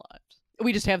personal lives.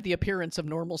 We just have the appearance of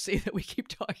normalcy that we keep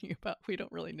talking about. We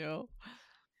don't really know.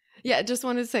 Yeah, I just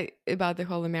wanted to say about the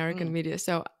whole American Mm. media.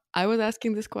 So I was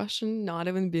asking this question, not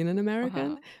even being an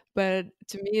American, Uh-huh. but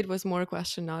to me, it was more a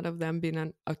question not of them being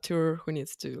an auteur who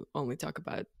needs to only talk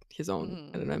about his own, I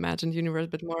Mm. don't know, imagined universe,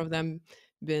 but more of them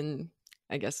being,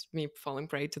 I guess, me falling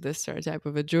prey to this stereotype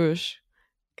of a Jewish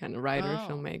kind of writer, Oh.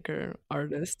 filmmaker,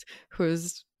 artist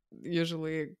who's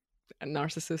usually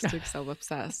narcissistic,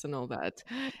 self-obsessed, and all that.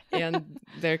 And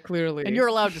they're And clearly you're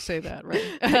allowed to say that,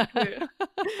 clear.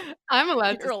 I'm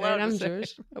allowed to You're say it. allowed to I'm say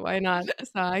Jewish. it. Why not?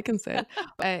 So I can say it.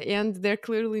 And they're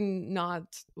clearly not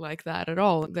like that at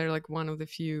all. They're like one of the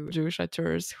few Jewish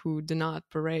auteurs who do not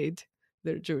parade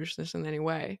their Jewishness in any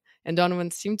way, and don't even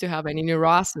seem to have any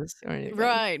neurosis or anything.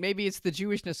 Right. Maybe it's the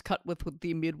Jewishness cut with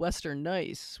the Midwestern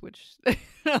nice, which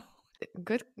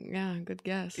Good, yeah, good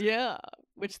guess. yeah,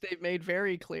 which they've made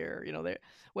very clear. They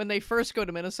when they first go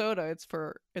to Minnesota, it's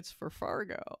for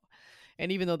Fargo.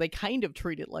 And even though they kind of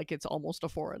treat it like it's almost a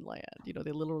foreign land,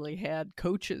 they literally had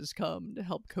coaches come to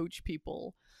help coach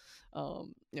people.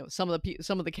 Some of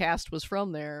the cast was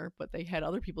from there, but they had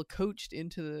other people coached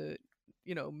into the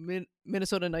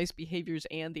Minnesota nice behaviors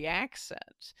and the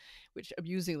accent, which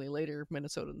amusingly later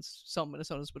some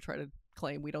Minnesotans would try to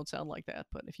claim we don't sound like that.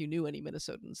 But if you knew any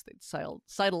Minnesotans, they'd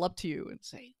sidle up to you and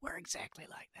say, we're exactly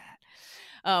like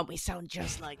that. We sound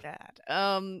just like that.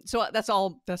 So that's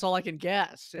all I can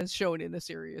guess. As shown in The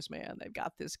Serious Man, they've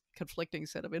got this conflicting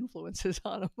set of influences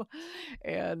on them.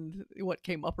 And what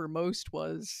came uppermost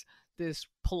was this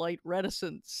polite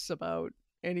reticence about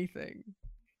anything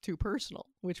too personal,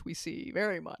 which we see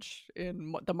very much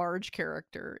in the Marge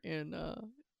character in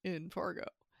Fargo.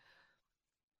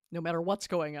 No matter what's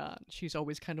going on, she's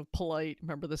always kind of polite.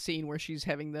 Remember the scene where she's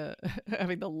having the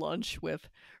having the lunch with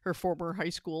her former high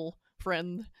school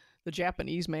friend, the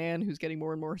Japanese man who's getting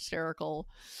more and more hysterical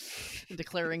and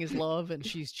declaring his love, and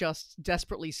she's just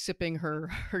desperately sipping her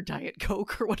Diet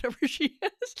Coke or whatever she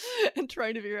is and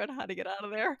trying to figure out how to get out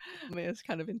of there. I mean, it's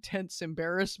kind of intense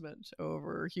embarrassment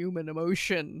over human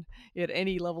emotion at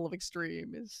any level of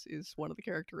extreme is one of the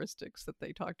characteristics that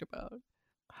they talked about.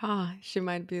 She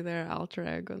might be their alter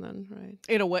ego then, right?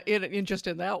 In a way, in just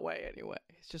in that way anyway.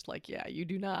 It's just like, yeah, you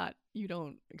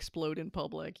don't explode in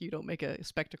public, you don't make a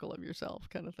spectacle of yourself,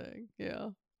 kind of thing. Yeah.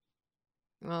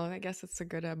 Well, I guess it's a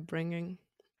good upbringing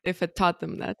if it taught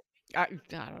them that. I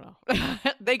don't know.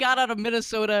 They got out of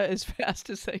Minnesota as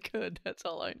fast as they could. That's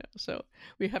all I know. So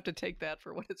we have to take that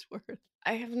for what it's worth.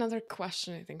 I have another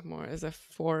question, I think, more as a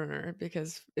foreigner,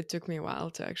 because it took me a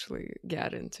while to actually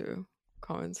get into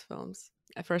Coen's films.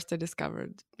 At first, I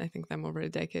discovered, I think, them over a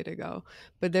decade ago,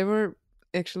 but they were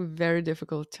actually very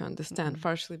difficult to understand,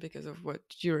 partially because of what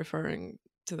you're referring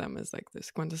to them as, like, this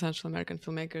quintessential American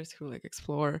filmmakers who like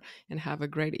explore and have a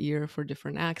great ear for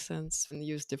different accents and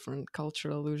use different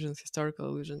cultural allusions, historical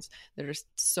allusions that are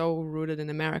so rooted in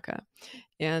America.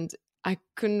 And I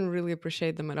couldn't really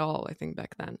appreciate them at all, I think,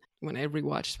 back then. When I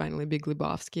rewatched finally Big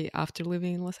Lebowski after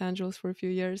living in Los Angeles for a few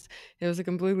years, it was a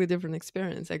completely different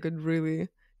experience. I could really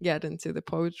get into the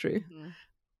poetry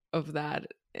of that,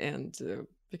 and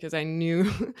because I knew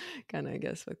kind of, I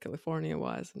guess, what California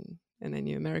was, and I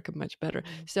knew America much better.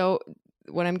 So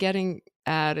what I'm getting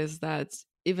at is that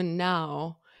even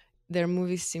now, their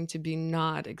movies seem to be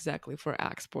not exactly for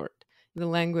export. The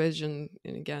language and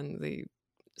again, the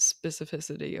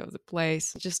specificity of the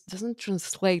place just doesn't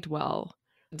translate well,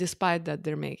 despite that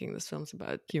they're making these films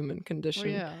about human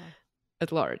condition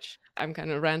at large. I'm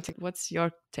kind of ranting. What's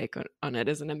your take on it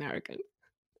as an American?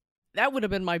 That would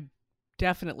have been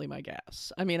definitely my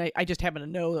guess. I mean, I just happen to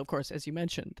know, of course, as you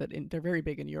mentioned, that they're very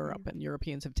big in Europe, and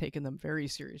Europeans have taken them very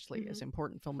seriously as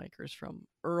important filmmakers from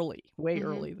way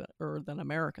early than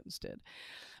Americans did.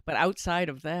 But outside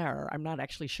of there, I'm not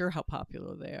actually sure how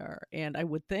popular they are. And I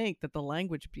would think that the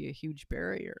language would be a huge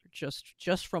barrier,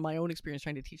 just from my own experience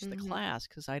trying to teach the class,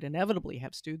 because I'd inevitably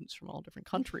have students from all different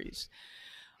countries,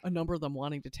 a number of them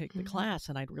wanting to take the class,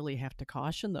 and I'd really have to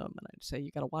caution them. And I'd say, you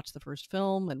got to watch the first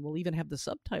film, and we'll even have the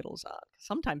subtitles on.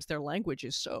 Sometimes their language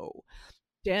is so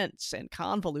dense and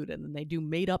convoluted, and they do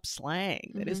made up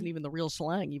slang that isn't even the real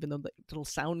slang, even though it'll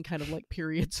sound kind of like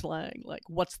period slang. Like,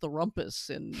 what's the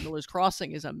rumpus in Miller's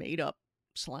Crossing is a made up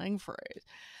slang phrase.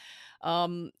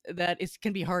 That it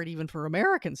can be hard even for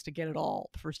Americans to get it all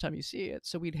the first time you see it.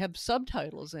 So we'd have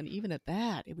subtitles, and even at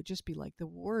that, it would just be like the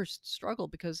worst struggle,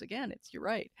 because again, you're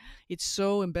right, it's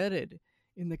so embedded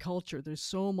in the culture. There's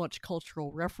so much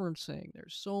cultural referencing.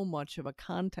 There's so much of a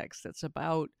context that's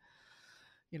about,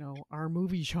 our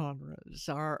movie genres,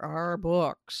 our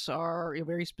books, our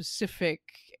very specific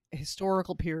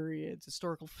historical periods,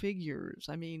 historical figures.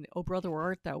 I mean, Oh Brother, Where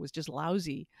Art Thou was just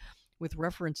lousy with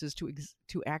references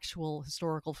to actual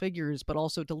historical figures, but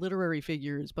also to literary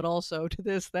figures, but also to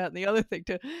this, that, and the other thing,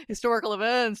 to historical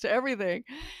events, to everything.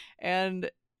 And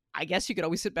I guess you could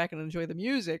always sit back and enjoy the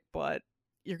music, but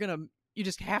you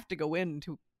just have to go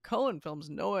into Coen films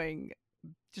knowing,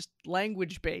 just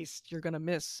language based, you're going to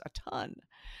miss a ton.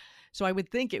 So I would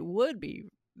think it would be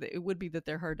that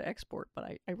they're hard to export, but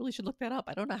I really should look that up.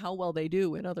 I don't know how well they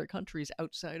do in other countries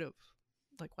outside of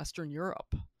like Western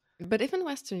Europe. But even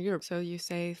Western Europe, so you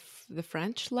say the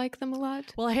French like them a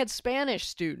lot? Well, I had Spanish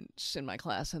students in my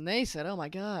class, and they said, oh my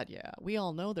God, yeah, we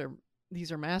all know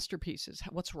these are masterpieces.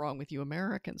 What's wrong with you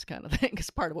Americans, kind of thing?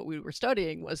 Because part of what we were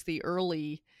studying was the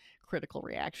early critical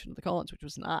reaction to the Coens, which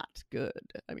was not good.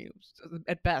 I mean, it was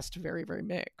at best very, very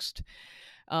mixed.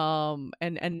 And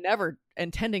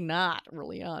tending not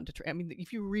really on to. I mean,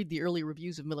 if you read the early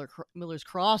reviews of Miller's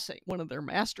Crossing, one of their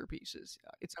masterpieces,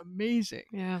 it's amazing.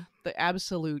 Yeah, the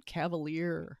absolute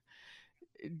cavalier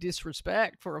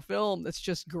disrespect for a film that's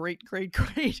just great,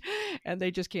 and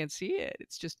they just can't see it.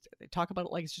 It's just, they talk about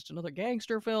it like it's just another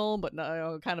gangster film, but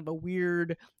no, kind of a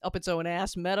weird, up its own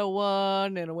ass meta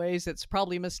one in a ways that's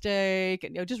probably a mistake,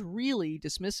 and just really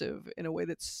dismissive in a way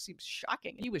that seems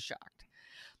shocking. He was shocked.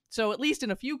 So at least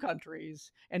in a few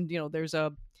countries, and there's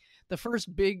the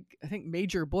first big, I think,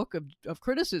 major book of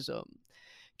criticism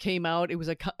came out. It was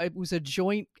a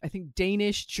joint, I think,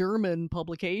 Danish-German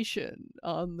publication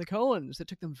on the Coens that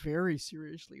took them very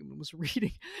seriously and was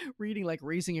reading like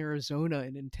Raising Arizona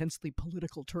in intensely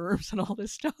political terms and all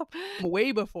this stuff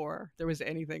way before there was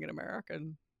anything in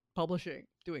American publishing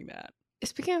doing that.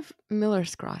 Speaking of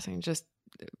Miller's Crossing, just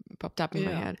popped up in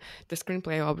my head. The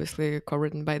screenplay obviously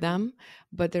co-written by them,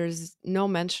 but there's no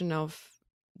mention of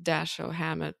Dashiell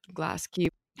Hammett, Glass Key.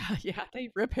 Yeah, they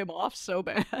rip him off so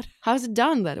bad. How's it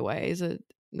done that way? Is it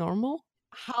normal?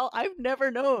 How I've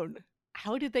never known.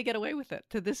 How did they get away with it?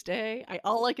 To this day,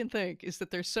 all I can think is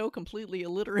that they're so completely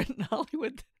illiterate in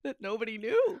Hollywood that nobody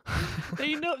knew.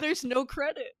 They know there's no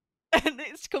credit. And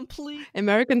it's complete.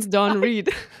 Americans don't read.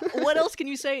 What else can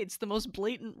you say? It's the most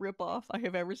blatant ripoff I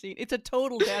have ever seen. It's a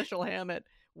total Dashiell Hammett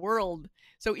world.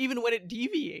 So even when it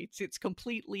deviates, it's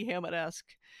completely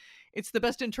Hammett-esque. It's the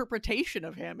best interpretation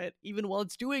of Hammett, even while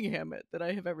it's doing Hammett, that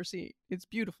I have ever seen. It's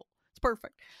beautiful. It's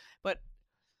perfect. But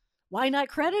why not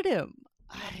credit him?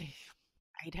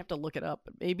 I'd have to look it up.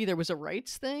 Maybe there was a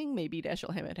rights thing. Maybe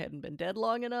Dashiell Hammett hadn't been dead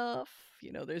long enough.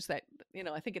 There's that,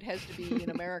 I think it has to be in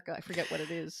America. I forget what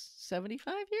it is,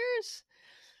 75 years?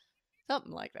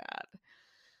 Something like that.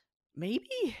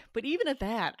 Maybe. But even at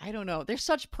that, I don't know. They're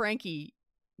such pranky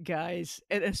guys.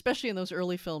 And especially in those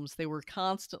early films, they were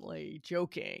constantly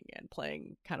joking and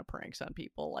playing kind of pranks on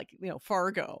people. Like,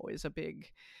 Fargo is a big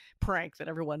prank that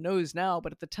everyone knows now,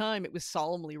 but at the time it was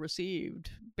solemnly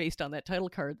received based on that title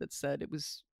card that said it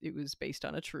was based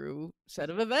on a true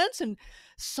set of events, and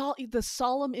the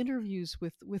solemn interviews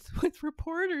with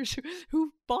reporters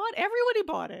who everybody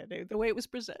bought it the way it was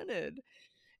presented,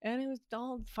 and it was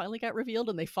all finally got revealed,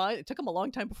 and it took them a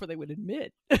long time before they would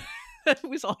admit it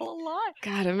was all a lie.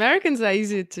 God, Americans are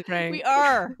easy to prank.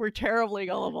 We're terribly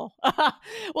gullible.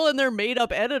 Well, and their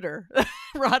made-up editor,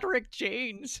 Roderick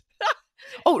James.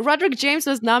 Oh, Roderick James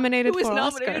was nominated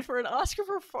for an Oscar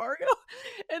for Fargo,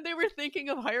 and they were thinking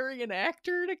of hiring an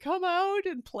actor to come out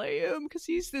and play him because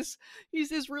he's this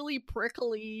really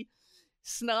prickly,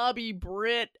 snobby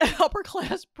Brit, upper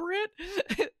class Brit,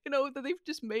 that they've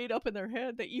just made up in their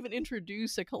head. They even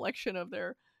introduce a collection of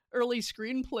their early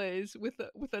screenplays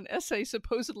with an essay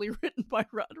supposedly written by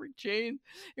Roderick James,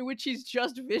 in which he's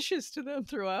just vicious to them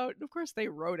throughout. And of course, they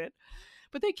wrote it,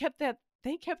 but they kept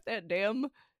that damn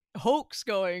hoax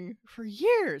going for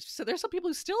years. So there's some people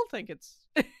who still think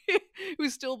who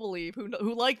still believe,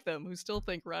 who like them, who still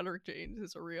think Roderick James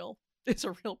is a real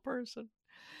person.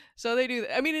 So they do.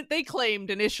 I mean, they claimed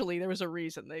initially there was a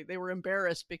reason. They were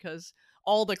embarrassed because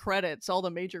all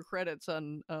the major credits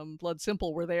on Blood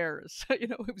Simple were theirs.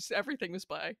 Everything was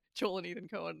by Joel and Ethan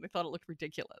Coen. They thought it looked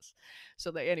ridiculous. So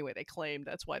they claimed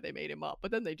that's why they made him up.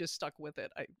 But then they just stuck with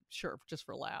it. Just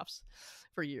for laughs,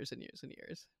 for years and years and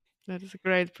years. That is a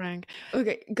great prank.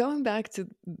 Okay, going back to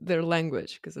their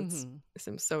language, because it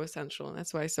seems so essential, and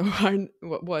that's why it's so hard.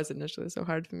 What was initially so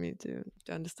hard for me to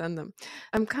understand them.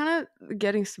 I'm kind of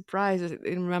getting surprised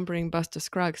in remembering Buster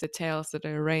Scruggs, the tales that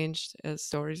are arranged as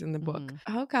stories in the book.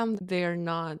 How come they are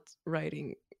not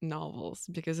writing novels?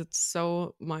 Because it's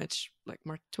so much like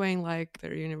Mark Twain, like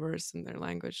their universe and their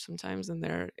language sometimes, and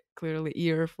they're clearly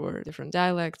ear for different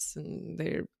dialects, and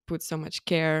they put so much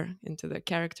care into the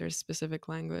characters' specific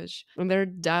language, and their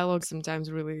dialogues sometimes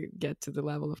really get to the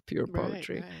level of pure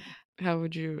poetry. Right. How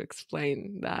would you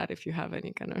explain that, if you have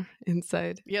any kind of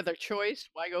insight? Yeah, their choice.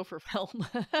 Why go for film?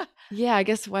 Yeah, I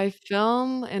guess why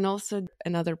film. And also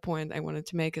another point I wanted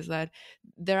to make is that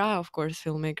there are, of course,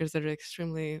 filmmakers that are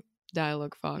extremely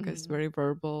dialogue focused, very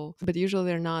verbal, but usually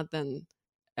they're not then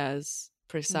as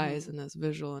precise and as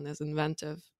visual and as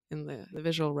inventive in the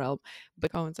visual realm.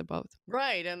 But Coen's are both.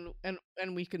 Right,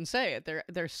 and we can say it.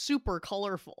 They're super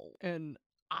colorful and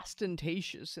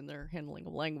ostentatious in their handling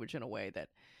of language in a way that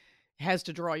has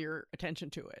to draw your attention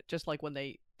to it. Just like when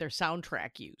their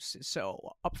soundtrack use is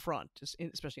so upfront,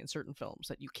 especially in certain films,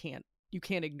 that you can't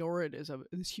ignore it as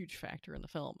this huge factor in the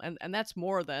film. And that's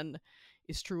more than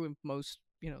is true in most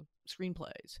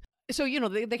screenplays. So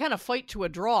they kind of fight to a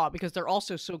draw because they're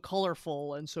also so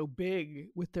colorful and so big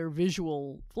with their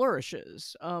visual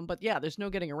flourishes. But yeah, there's no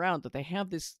getting around that they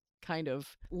have this kind of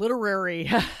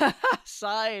literary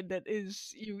side that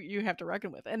is you have to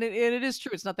reckon with, and it is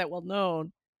true. It's not that well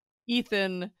known.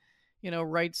 Ethan,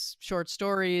 writes short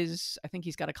stories. I think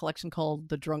he's got a collection called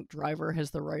The Drunk Driver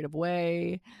Has the Right of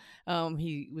Way.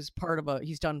 He was part of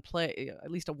he's done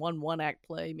at least a one-act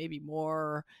play, maybe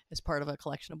more, as part of a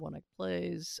collection of one-act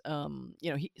plays.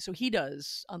 He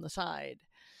does on the side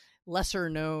lesser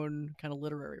known kind of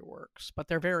literary works, but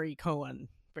they're very Coen,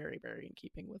 very, very in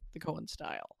keeping with the Coen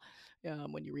style.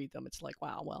 When you read them, it's like,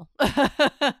 wow, well,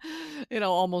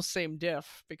 almost same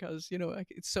diff, because it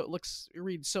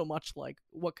reads so much like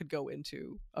what could go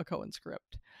into a Coen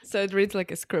script. So it reads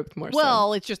like a script more.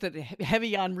 Well, it's just that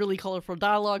heavy on really colorful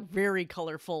dialogue, very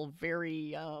colorful,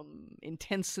 very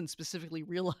intense and specifically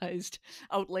realized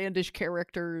outlandish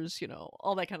characters,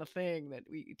 all that kind of thing that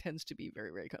tends to be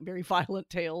very, very, very violent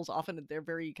tales. Often they're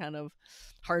very kind of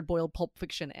hard-boiled Pulp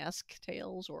Fiction-esque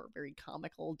tales, or very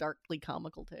comical, darkly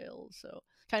comical tales. So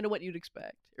kind of what you'd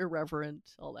expect, irreverent,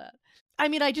 all that. I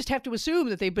mean, I just have to assume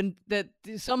that that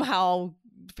somehow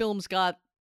films got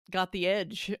got the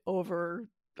edge over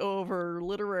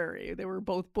literary. They were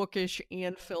both bookish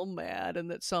and film mad, and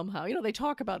that somehow, they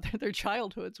talk about their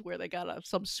childhoods where they got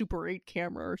some Super 8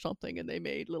 camera or something and they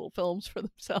made little films for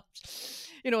themselves.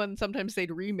 And sometimes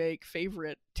they'd remake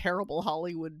favorite terrible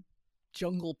Hollywood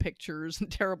jungle pictures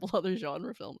and terrible other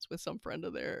genre films with some friend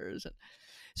of theirs. And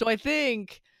so I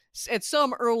think at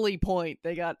some early point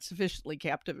they got sufficiently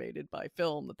captivated by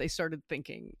film that they started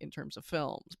thinking in terms of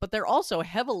films. But they're also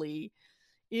heavily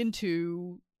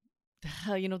into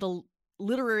the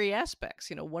literary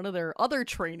aspects. One of their other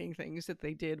training things that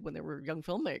they did when they were young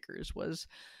filmmakers was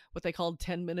what they called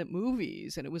 10-minute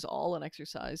movies, and it was all an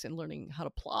exercise in learning how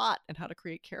to plot and how to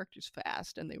create characters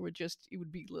fast. And it would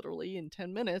be literally in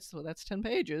 10 minutes, so that's 10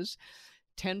 pages,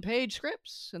 10-page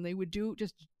scripts, and they would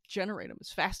just generate them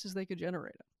as fast as they could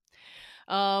generate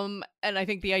them. And I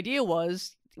think the idea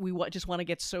was we just want to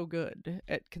get so good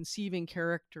at conceiving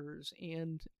characters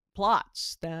and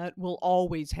plots that will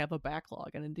always have a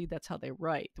backlog. And indeed, that's how they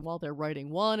write. While they're writing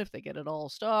one, if they get it all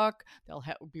stuck, they'll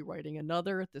be writing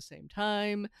another at the same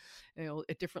time,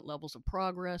 at different levels of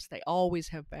progress. They always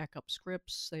have backup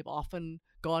scripts. They've often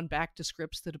gone back to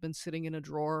scripts that have been sitting in a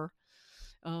drawer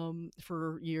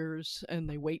for years, and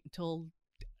they wait until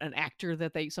an actor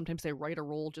sometimes they write a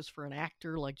role just for an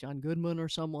actor like John Goodman or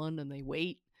someone, and they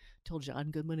wait till John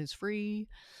Goodman is free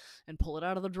and pull it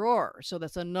out of the drawer. So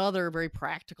that's another very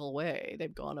practical way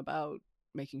they've gone about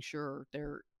making sure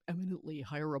they're eminently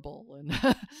hireable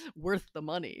and worth the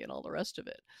money and all the rest of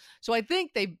it. So I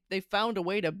think they found a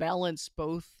way to balance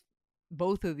both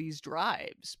of these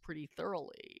drives pretty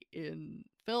thoroughly in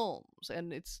films.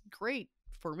 And it's great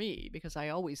for me because I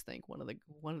always think one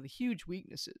of the huge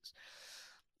weaknesses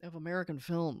of American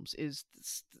films is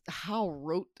how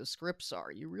rote the scripts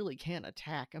are. You really can't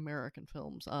attack American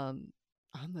films on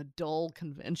the dull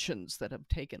conventions that have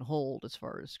taken hold as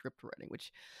far as script writing,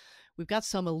 which we've got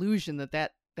some illusion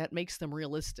that makes them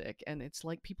realistic. And it's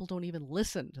like people don't even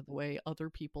listen to the way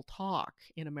other people talk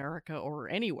in America or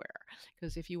anywhere.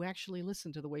 Because if you actually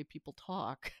listen to the way people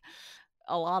talk,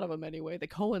 a lot of them anyway, the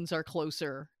Coens are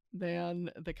closer than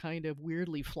the kind of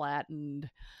weirdly flattened,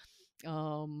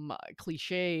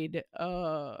 cliched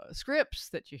scripts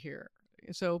that you hear.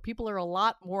 So people are a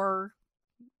lot more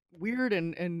weird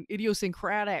and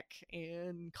idiosyncratic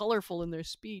and colorful in their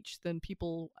speech than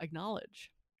people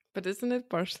acknowledge. But isn't it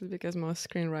partially because most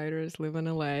screenwriters live in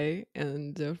LA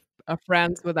and are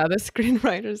friends with other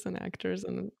screenwriters and actors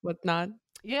and whatnot?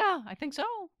 Yeah, I think so.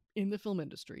 In the film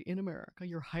industry in America,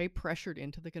 you're high pressured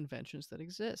into the conventions that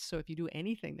exist. So if you do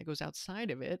anything that goes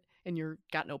outside of it and you've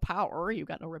got no power, you've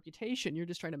got no reputation, you're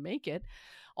just trying to make it,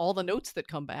 all the notes that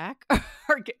come back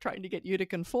are trying to get you to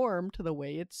conform to the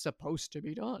way it's supposed to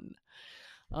be done.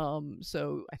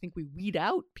 So I think we weed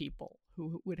out people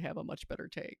who would have a much better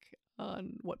take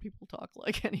on what people talk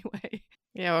like anyway.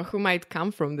 Yeah, or who might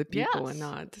come from the people and Yes.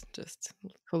 not just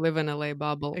who live in a LA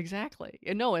bubble. Exactly.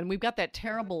 And we've got that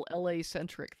terrible LA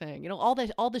centric thing. All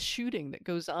the shooting that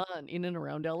goes on in and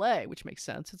around LA, which makes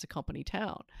sense. It's a company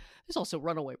town. There's also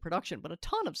runaway production, but a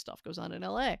ton of stuff goes on in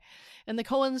LA. And the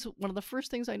Coens, one of the first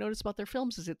things I noticed about their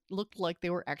films is it looked like they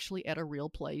were actually at a real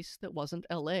place that wasn't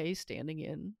LA standing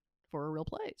in for a real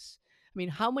place. I mean,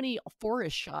 how many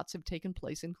forest shots have taken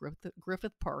place in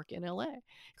Griffith Park in LA?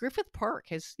 Griffith Park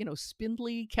has,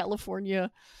 spindly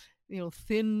California,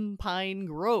 thin pine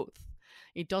growth.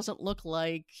 It doesn't look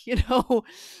like,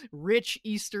 rich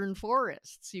eastern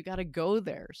forests. You got to go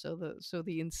there. So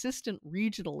the insistent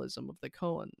regionalism of the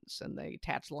Coens, and they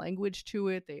attach language to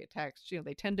it. They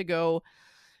tend to go,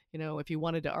 if you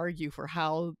wanted to argue for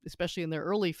how, especially in their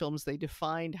early films, they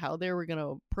defined how they were going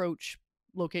to approach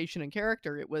location and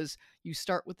character, it was you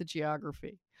start with the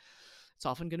geography. It's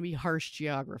often going to be harsh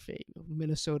geography,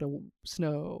 Minnesota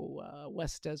snow,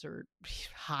 West Desert,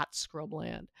 hot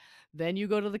scrubland. Then you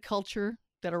go to the culture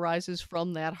that arises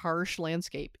from that harsh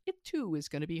landscape. It too is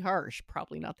going to be harsh,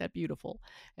 probably not that beautiful.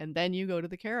 And then you go to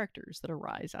the characters that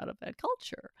arise out of that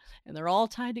culture, and they're all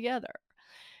tied together.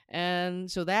 And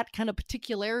so that kind of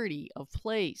particularity of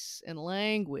place and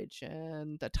language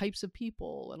and the types of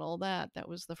people and all that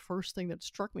was the first thing that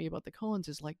struck me about the Coens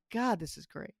is like, God, this is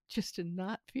great. Just to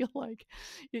not feel like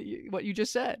what you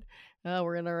just said.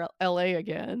 We're in our LA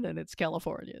again and it's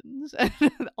Californians and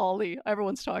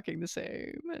everyone's talking the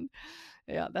same. And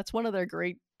yeah, that's one of their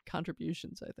great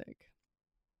contributions, I think.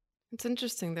 It's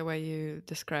interesting the way you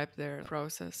describe their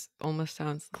process. Almost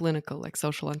sounds clinical, like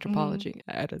social anthropology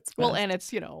at its best. Well, and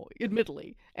it's,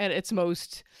 admittedly, at its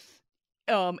most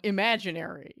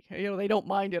imaginary. They don't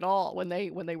mind at all when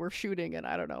they were shooting in,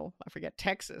 I don't know, I forget,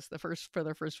 Texas, for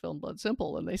their first film, Blood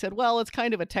Simple, and they said, well, it's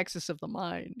kind of a Texas of the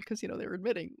mind, because they were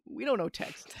admitting, we don't know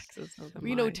Texas. Texas of the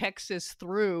We know mind. Texas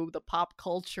through the pop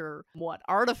culture, what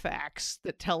artifacts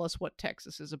that tell us what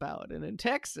Texas is about. And in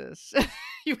Texas,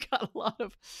 you've got a lot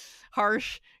of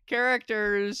harsh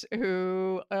characters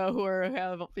who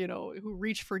who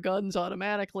reach for guns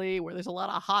automatically, where there's a lot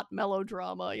of hot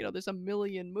melodrama. There's a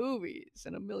million movies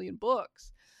and a million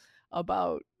books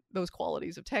about those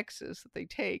qualities of Texas that they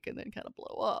take and then kind of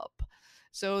blow up.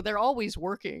 So they're always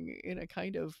working in a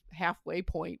kind of halfway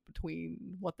point between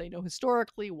what they know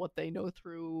historically, what they know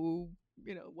through,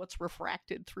 what's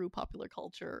refracted through popular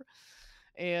culture,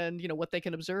 and what they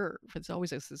can observe. It's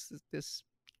always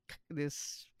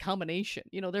this combination.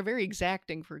 They're very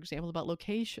exacting, for example, about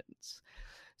locations.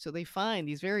 So they find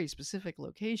these very specific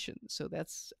locations. So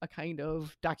that's a kind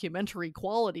of documentary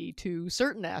quality to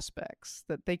certain aspects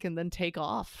that they can then take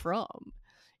off from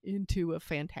into a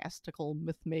fantastical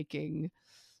myth-making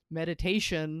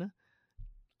meditation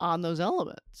on those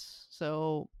elements.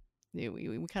 So we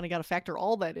kind of got to factor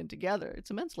all that in together.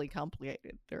 It's immensely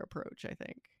complicated, their approach, I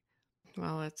think.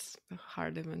 Well, it's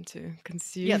hard even to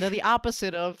conceive. Yeah, they're the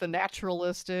opposite of the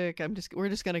naturalistic. We're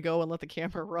just gonna go and let the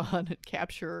camera run and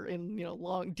capture in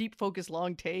long, deep focus,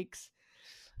 long takes,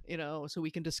 so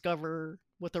we can discover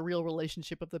what the real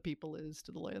relationship of the people is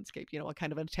to the landscape. A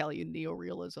kind of Italian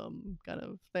neorealism kind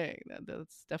of thing.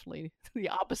 That's definitely the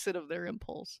opposite of their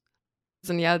impulse.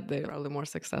 And yet they're probably more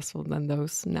successful than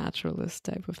those naturalist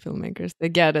type of filmmakers. They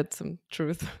get at some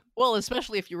truth. Well,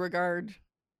 especially if you regard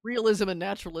realism and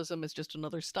naturalism as just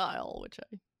another style, which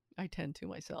I tend to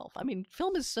myself. I mean,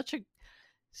 film is such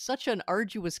an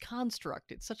arduous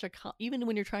construct. It's even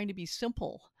when you're trying to be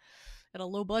simple at a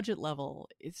low budget level,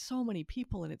 it's so many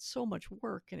people and it's so much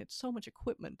work and it's so much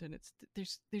equipment, and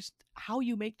there's how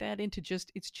you make that into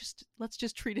let's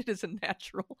just treat it as a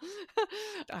natural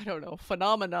I don't know,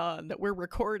 phenomenon that we're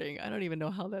recording. I don't even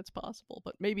know how that's possible,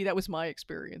 but maybe that was my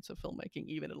experience of filmmaking,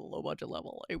 even at a low budget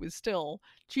level. It was still,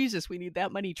 Jesus, we need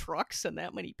that many trucks and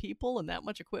that many people and that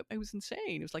much equipment. It was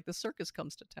insane. It was like the circus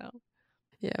comes to town.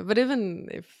 Yeah, but even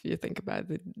if you think about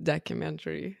the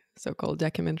so-called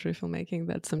documentary filmmaking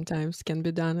that sometimes can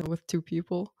be done with two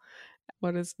people,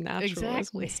 what is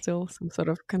natural is still some sort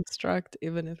of construct,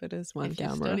 even if it is one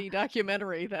camera. If you study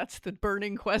documentary, that's the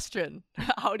burning question.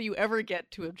 How do you ever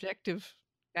get to objective,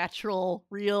 natural,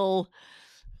 real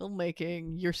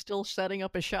filmmaking? You're still setting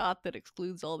up a shot that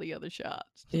excludes all the other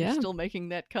shots. Yeah. You're still making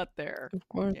that cut there. Of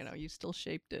course. You still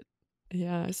shaped it.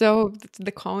 Yeah, so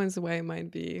the Coen's way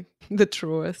might be the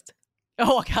truest.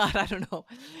 Oh God, I don't know.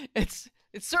 It's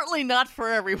certainly not for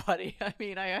everybody. I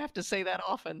mean, I have to say that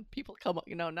often. People come,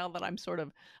 now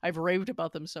that I've raved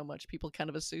about them so much, people kind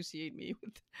of associate me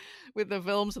with the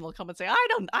films, and they'll come and say, I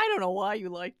don't know why you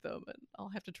like them, and I'll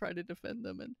have to try to defend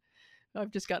them. And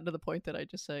I've just gotten to the point that I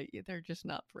just say, yeah, they're just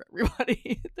not for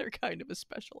everybody. They're kind of a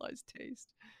specialized taste.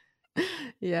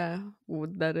 Yeah,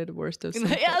 would that it were so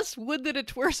simple. Yes, would that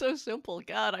it were so simple.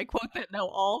 God, I quote that now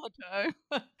all the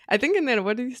time. I think in there,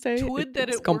 what did you say? Would that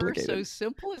it were so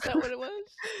simple? Is that what it was?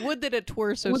 Would that it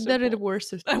were so simple. Would that it were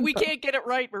so simple. We can't get it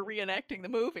right. We're reenacting the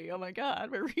movie. Oh my God,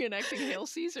 we're reenacting Hail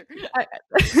Caesar.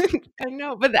 I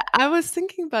know, but I was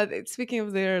thinking about it, speaking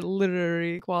of their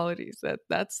literary qualities,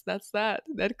 that's that.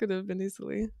 That could have been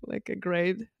easily like a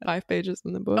grade, 5 pages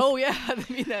in the book. Oh yeah, I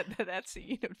mean that's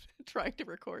trying to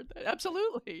record that.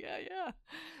 Absolutely, yeah,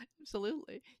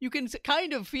 absolutely. You can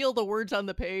kind of feel the words on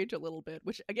the page a little bit,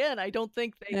 which again, I don't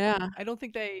think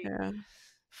they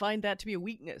find that to be a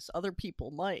weakness. Other people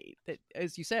might. That,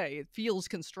 as you say, it feels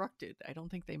constructed. I don't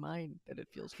think they mind that it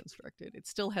feels constructed. It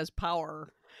still has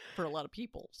power for a lot of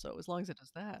people. So as long as it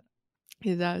does that.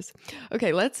 It does.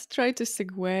 Okay, let's try to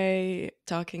segue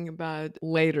talking about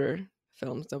later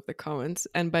films of the Coens.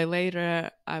 And by later,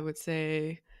 I would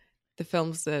say the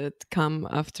films that come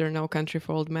after No Country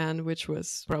for Old Men, which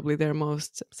was probably their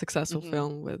most successful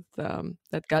film with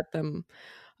that got them,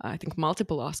 I think,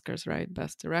 multiple Oscars, right?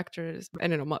 Best directors. I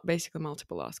don't know, basically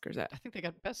multiple Oscars. I think they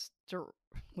got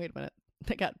wait a minute.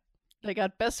 They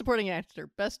got best supporting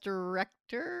actor, best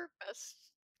director,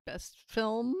 best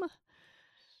film.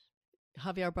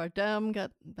 Javier Bardem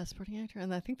got best supporting actor,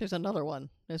 and I think there's another one.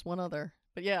 There's one other.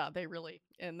 But yeah, they really,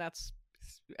 and that's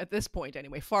at this point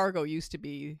anyway. Fargo used to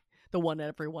be the one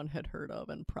everyone had heard of,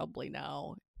 and probably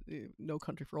now No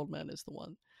Country for Old Men is the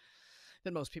one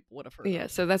that most people would have heard of. Yeah,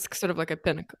 so that's sort of like a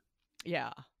pinnacle.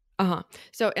 Yeah.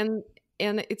 So, and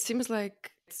And it seems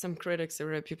like some critics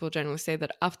or people generally say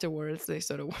that afterwards they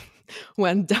sort of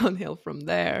went downhill from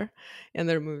there, and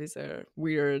their movies are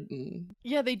weird and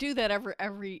Yeah, they do that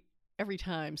every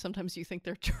time. Sometimes you think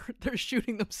they're they're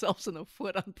shooting themselves in the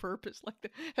foot on purpose, like they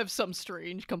have some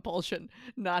strange compulsion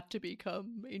not to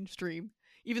become mainstream,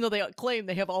 even though they claim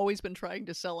they have always been trying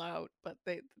to sell out. But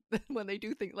they when they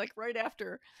do things like right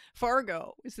after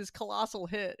Fargo is this colossal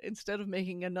hit, instead of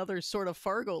making another sort of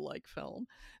Fargo-like film,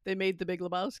 they made The Big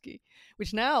Lebowski,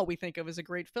 which now we think of as a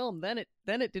great film. Then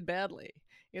it did badly.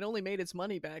 It only made its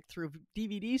money back through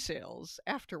DVD sales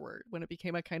afterward when it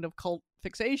became a kind of cult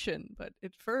fixation. But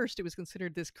at first, it was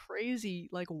considered this crazy,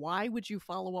 like, why would you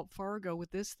follow up Fargo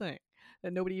with this thing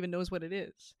that nobody even knows what it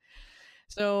is?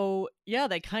 So, yeah,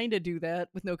 they kind of do that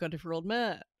with No Country for Old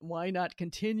Men. Why not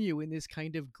continue in this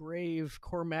kind of grave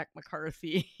Cormac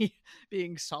McCarthy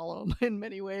being solemn in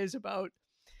many ways about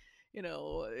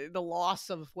the loss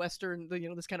of Western,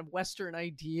 this kind of Western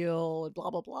ideal and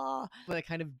blah, blah, blah, that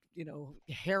kind of,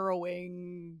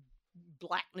 harrowing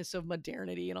blackness of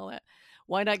modernity and all that.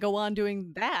 Why not go on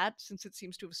doing that, since it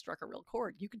seems to have struck a real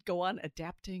chord? You could go on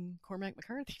adapting Cormac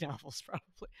McCarthy novels,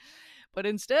 probably. But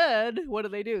instead,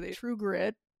 what do? They True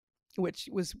Grit, which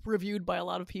was reviewed by a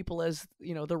lot of people as,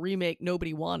 the remake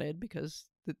nobody wanted because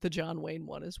the John Wayne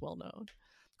one is well known.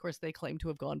 Of course, they claim to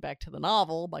have gone back to the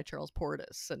novel by Charles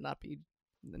Portis and not be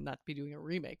doing a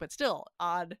remake, but still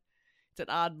odd. It's an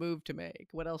odd move to make.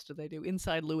 What else do they do?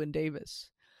 Inside Llewyn Davis.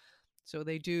 So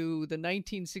they do the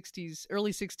 1960s,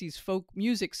 early 60s folk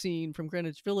music scene from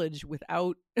Greenwich Village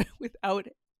without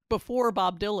before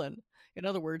Bob Dylan. In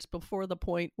other words, before the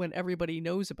point when everybody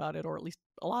knows about it, or at least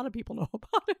a lot of people know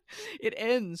about it. It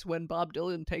ends when Bob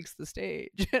Dylan takes the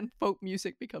stage and folk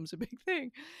music becomes a big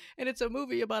thing. And it's a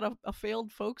movie about a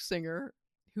failed folk singer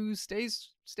who stays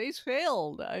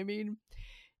failed. I mean,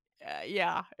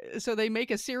 yeah. So they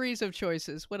make a series of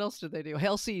choices. What else do they do?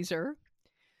 Hail Caesar,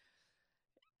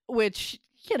 which,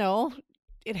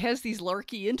 it has these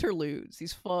larky interludes,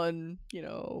 these fun,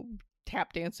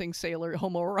 tap dancing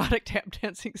homoerotic tap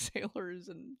dancing sailors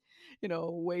and,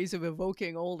 ways of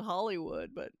evoking old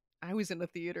Hollywood. But I was in the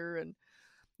theater and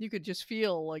you could just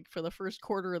feel like for the first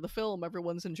quarter of the film,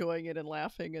 everyone's enjoying it and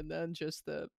laughing. And then just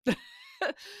the,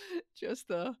 just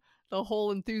the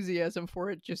whole enthusiasm for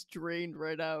it just drained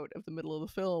right out of the middle of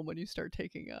the film when you start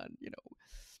taking on,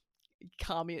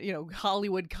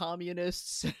 Hollywood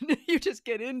communists, and you just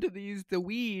get into the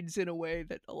weeds in a way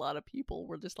that a lot of people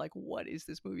were just like, what is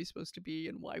this movie supposed to be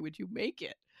and why would you make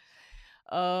it?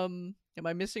 Am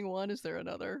I missing one? Is there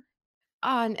another?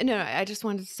 no, I just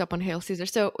wanted to stop on Hail Caesar.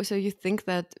 So you think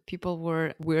that people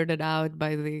were weirded out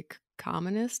by the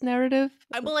communist narrative?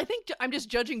 Well, I think I'm just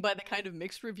judging by the kind of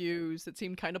mixed reviews that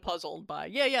seemed kind of puzzled by,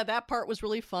 yeah, that part was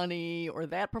really funny, or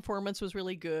that performance was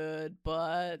really good,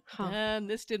 but then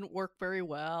this didn't work very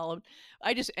well.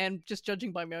 And just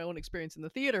judging by my own experience in the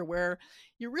theater, where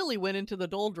you really went into the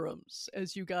doldrums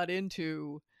as you got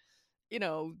into,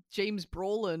 James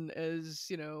Brolin as,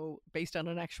 based on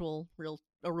an actual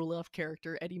a real-life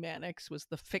character. Eddie Mannix was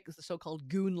the so-called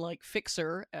goon-like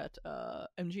fixer at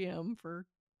MGM for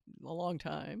a long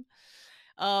time.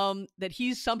 That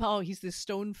he's this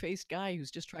stone-faced guy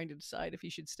who's just trying to decide if he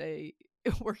should stay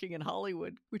working in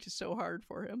Hollywood, which is so hard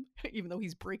for him, even though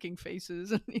he's breaking faces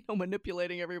and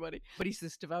manipulating everybody. But he's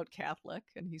this devout Catholic,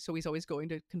 and he's always going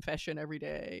to confession every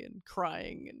day and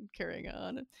crying and carrying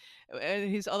on. And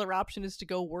his other option is to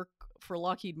go work for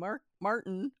Lockheed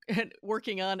Martin and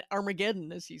working on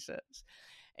Armageddon, as he says.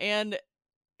 And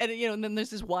then there's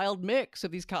this wild mix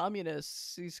of these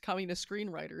communist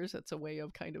screenwriters. That's a way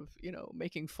of kind of,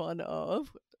 making fun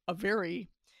of a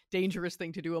very dangerous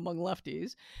thing to do among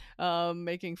lefties,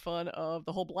 making fun of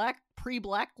the whole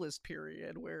pre-blacklist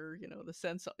period, where, the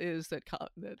sense is that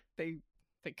they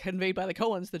conveyed by the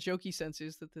Coens, the jokey sense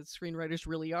is that the screenwriters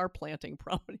really are planting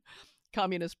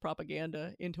communist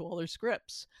propaganda into all their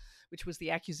scripts, which was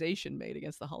the accusation made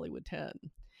against the Hollywood 10.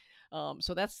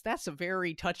 So that's a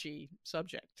very touchy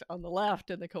subject on the left,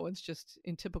 and the Coens, just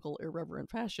in typical irreverent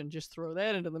fashion, just throw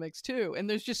that into the mix too. And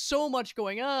there's just so much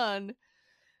going on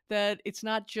that it's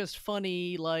not just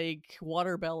funny like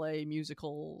water ballet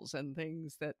musicals and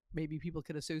things that maybe people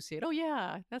could associate. Oh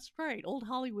yeah, that's right, old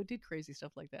Hollywood did crazy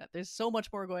stuff like that. There's so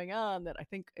much more going on that I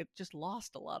think it just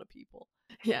lost a lot of people.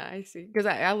 Yeah, I see. Because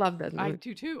I love that movie. I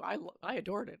do too. I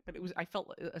adored it, but I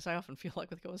felt, as I often feel like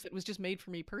with Ghost, it was just made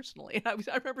for me personally. And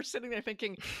I remember sitting there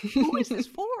thinking, who is this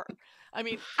for? I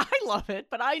mean, I love it,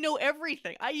 but I know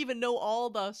everything. I even know all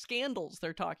the scandals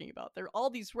they're talking about. There are all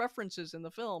these references in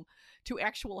the film to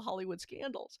actual Hollywood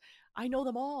scandals. I know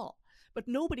them all. but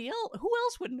nobody else, who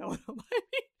else would know them? I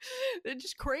mean, they're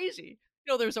just crazy.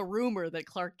 There's a rumor that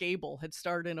Clark Gable had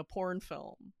starred in a porn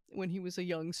film when he was a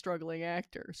young, struggling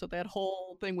actor. So that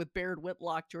whole thing with Baird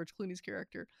Whitlock, George Clooney's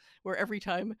character, where every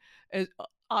time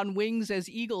On Wings as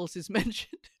Eagles is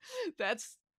mentioned,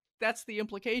 that's the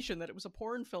implication, that it was a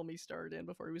porn film he starred in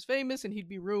before he was famous, and he'd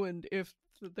be ruined if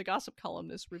the gossip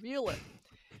columnists reveal it.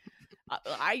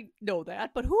 I know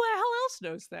that, but who the hell else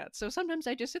knows that? So sometimes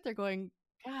I just sit there going,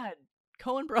 God,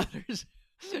 Coen brothers,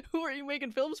 who are you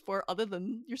making films for other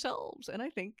than yourselves? And I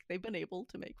think they've been able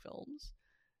to make films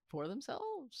for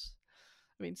themselves.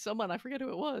 I mean, someone, I forget who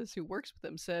it was, who works with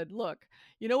them said, look,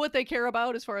 you know what they care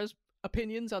about as far as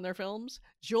opinions on their films?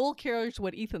 Joel cares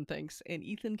what Ethan thinks, and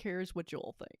Ethan cares what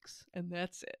Joel thinks. And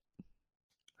that's it.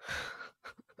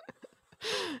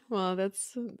 Well,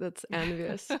 that's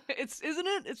envious. Isn't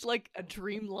it? It's like a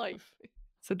dream life.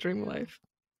 It's a dream life.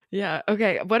 Yeah.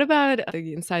 Okay. What about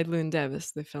the Inside Llewyn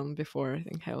Davis, the film before, I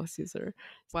think, Hail Caesar?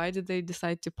 Why did they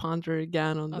decide to ponder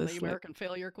again on this? The American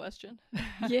failure question?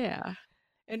 Yeah.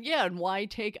 And why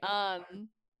take on,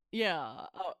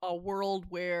 a world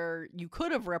where you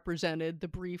could have represented the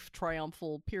brief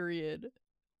triumphal period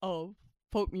of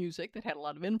folk music that had a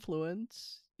lot of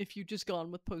influence if you'd just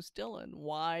gone with post Dylan?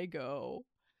 Why go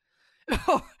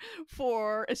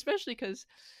for, especially because,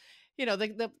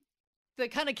 the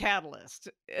kind of catalyst,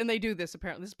 and they do this,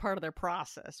 apparently, this is part of their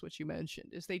process, which you mentioned,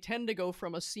 is they tend to go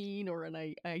from a scene or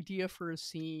an idea for a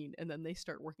scene, and then they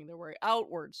start working their way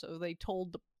outward. So they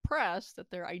told the press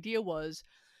that their idea was,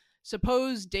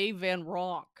 suppose Dave Van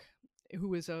Ronk,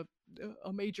 who is a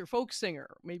major folk singer,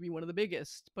 maybe one of the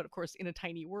biggest, but of course in a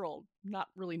tiny world, not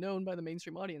really known by the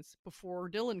mainstream audience, before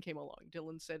Dylan came along.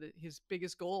 Dylan said his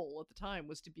biggest goal at the time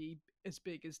was to be as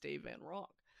big as Dave Van Ronk.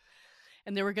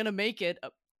 And they were going to make it,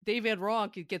 Dave Van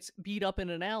Ronk gets beat up in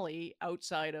an alley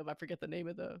outside of, I forget the name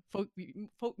of the folk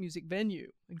music venue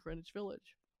in Greenwich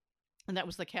Village. And that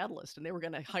was the catalyst. And they were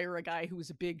going to hire a guy who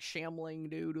was a big shambling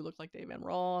dude who looked like Dave Van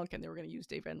Ronk, and they were going to use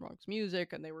Dave Van Ronk's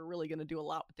music, and they were really going to do a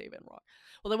lot with Dave Van Ronk.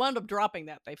 Well, they wound up dropping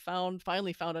that. They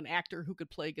finally found an actor who could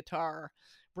play guitar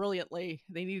brilliantly.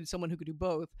 They needed someone who could do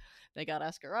both. They got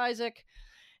Oscar Isaac,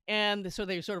 and so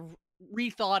they sort of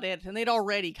rethought it, and they'd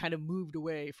already kind of moved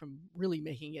away from really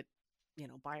making it,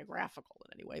 biographical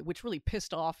in any way, which really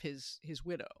pissed off his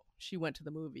widow. She went to the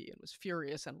movie and was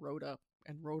furious and wrote a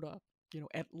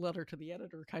letter to the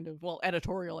editor, kind of,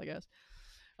 editorial, I guess,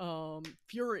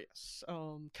 furious,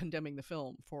 condemning the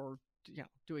film for,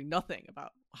 doing nothing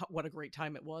about what a great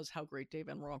time it was, how great Dave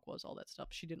Van Ronk was, all that stuff.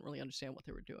 She didn't really understand what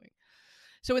they were doing.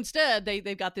 So instead,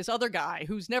 they've got this other guy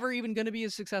who's never even going to be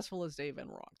as successful as Dave Van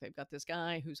Ronk. They've got this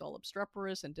guy who's all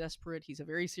obstreperous and desperate. He's a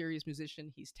very serious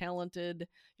musician. He's talented.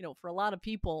 For a lot of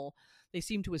people, they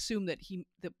seem to assume that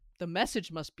the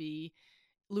message must be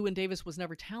Llewyn Davis was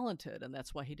never talented, and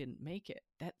that's why he didn't make it.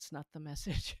 That's not the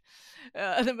message.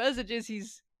 The message is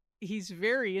he's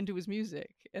very into his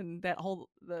music, and that whole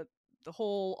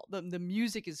the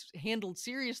music is handled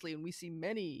seriously, and we see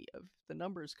many of the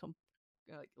numbers come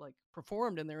like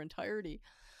performed in their entirety,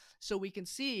 so we can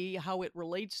see how it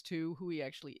relates to who he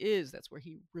actually is. That's where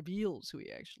he reveals who he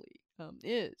actually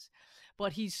is.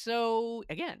 But he's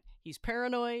he's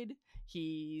paranoid.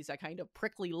 He's a kind of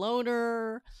prickly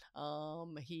loner.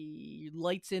 He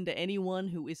lights into anyone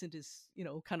who isn't as,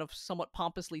 kind of somewhat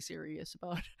pompously serious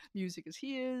about music as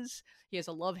he is. He has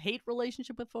a love-hate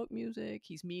relationship with folk music.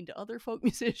 He's mean to other folk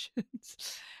musicians.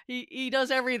 He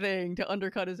does everything to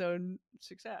undercut his own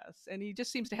success. And he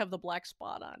just seems to have the black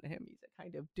spot on him. He's a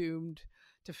kind of doomed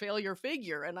to failure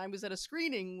figure. And I was at a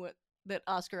screening that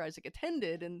Oscar Isaac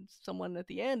attended, and someone at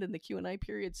the end in the Q&A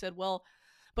period said, well,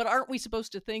 but aren't we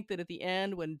supposed to think that at the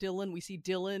end, when we see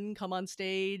Dylan come on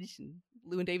stage and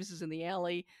Llewyn Davis is in the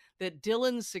alley, that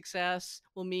Dylan's success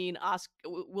will mean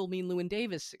Llewyn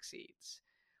Davis succeeds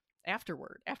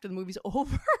afterward, after the movie's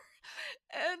over?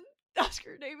 And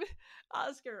Oscar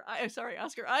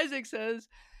Isaac says,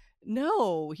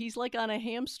 no, he's like on a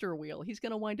hamster wheel. He's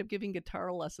going to wind up giving guitar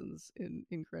lessons in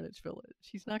Greenwich Village.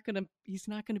 He's not going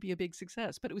to be a big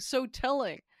success. But it was so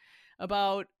telling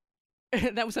about.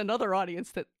 That was another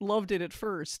audience that loved it at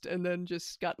first and then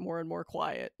just got more and more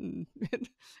quiet and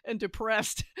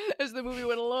depressed as the movie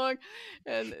went along.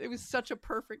 And it was such a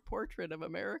perfect portrait of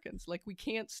Americans. Like, we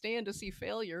can't stand to see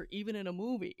failure, even in a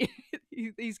movie.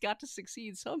 He's got to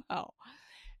succeed somehow.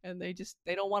 And they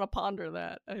don't want to ponder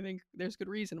that. I think there's good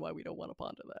reason why we don't want to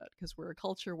ponder that, because we're a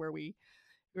culture where we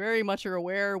very much are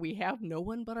aware we have no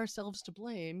one but ourselves to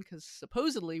blame, because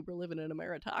supposedly we're living in a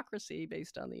meritocracy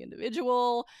based on the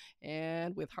individual,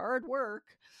 and with hard work,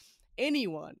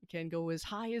 anyone can go as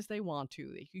high as they want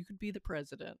to. You could be the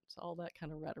president. It's all that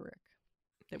kind of rhetoric.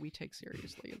 that we take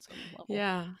seriously in some level.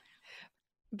 Yeah.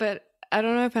 But I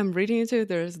don't know if I'm reading into it.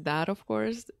 There's that, of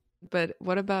course. But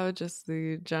what about just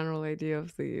the general idea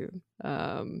of the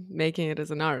making it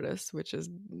as an artist, which is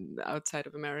outside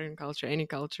of American culture, any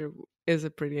culture is a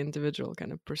pretty individual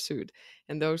kind of pursuit.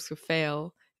 And those who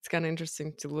fail, it's kind of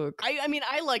interesting to look. I mean,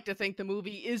 I like to think the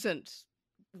movie isn't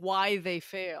why they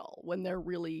fail when they're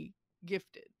really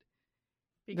gifted.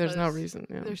 There's no Because reason.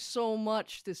 Yeah. there's so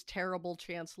much this terrible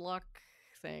chance luck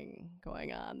thing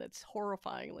going on that's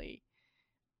horrifyingly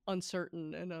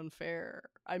uncertain and unfair.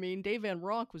 I mean, Dave Van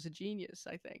Ronk was a genius,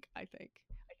 I think they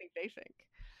think.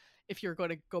 If you're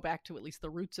going to go back to at least the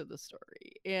roots of the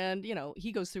story. And, you know,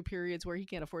 he goes through periods where he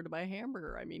can't afford to buy a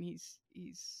hamburger. I mean,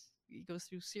 he goes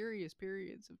through serious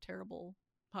periods of terrible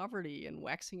poverty and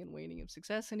waxing and waning of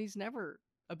success, and he's never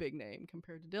a big name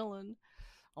compared to Dylan.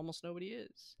 Almost nobody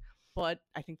is. But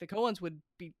I think the Coens would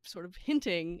be sort of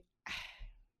hinting,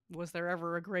 was there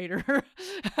ever a greater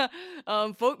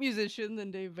folk musician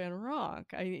than Dave Van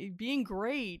Ronk? Being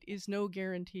great is no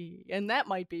guarantee, and that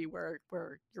might be where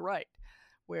you're right,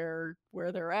 where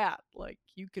they're at. Like,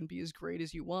 you can be as great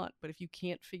as you want, but if you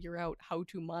can't figure out how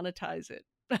to monetize it,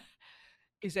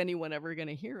 is anyone ever going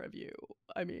to hear of you?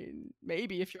 I mean,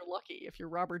 maybe if you're lucky, if you're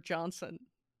Robert Johnson,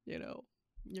 you know,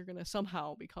 you're going to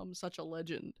somehow become such a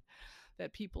legend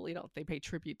that people, you know, they pay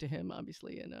tribute to him,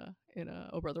 obviously, in a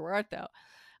Oh Brother Where Art Thou.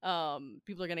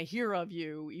 People are going to hear of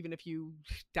you even if you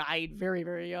died very,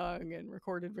 very young and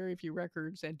recorded very few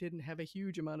records and didn't have a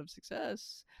huge amount of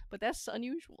success. But that's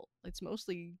unusual. It's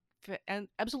mostly and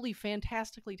absolutely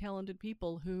fantastically talented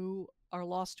people who are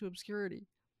lost to obscurity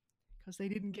because they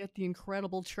didn't get the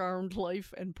incredible charmed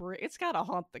life and it's got to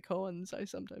haunt the Coens, I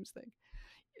sometimes think.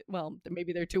 Well,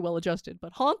 maybe they're too well adjusted,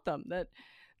 but haunt them that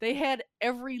they had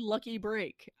every lucky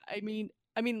break. I mean,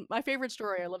 my favorite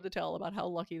story I love to tell about how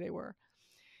lucky they were.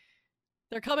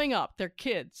 They're coming up. They're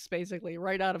kids, basically,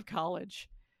 right out of college.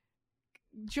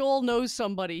 Joel knows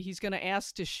somebody he's going to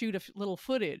ask to shoot a little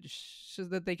footage so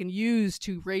that they can use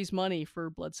to raise money for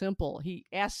Blood Simple. He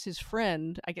asks his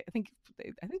friend, I think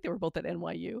they were both at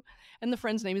NYU, and the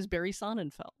friend's name is Barry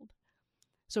Sonnenfeld.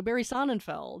 So Barry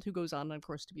Sonnenfeld, who goes on, of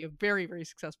course, to be a very, very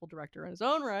successful director in his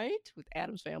own right, with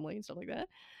Addams Family and stuff like that,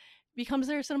 becomes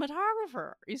their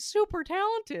cinematographer. He's super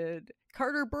talented.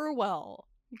 Carter Burwell,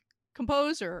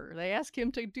 composer. They ask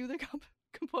him to do the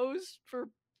compose for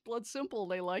Blood Simple.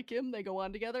 They like him. They go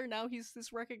on together. Now he's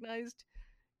this recognized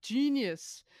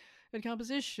genius in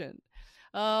composition.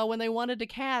 When they wanted to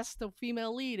cast the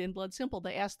female lead in Blood Simple,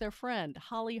 they asked their friend,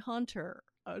 Holly Hunter,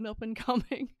 an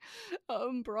up-and-coming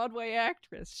Broadway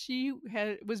actress. She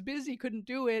was busy, couldn't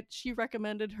do it. She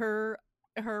recommended her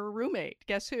roommate.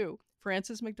 Guess who?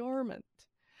 Frances McDormand.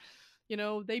 You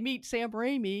know, they meet Sam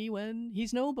Raimi when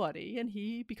he's nobody, and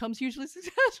he becomes hugely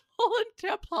successful, and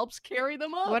Depp helps carry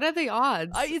them up. What are the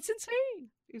odds? It's insane.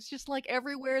 It's just like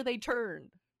everywhere they turn.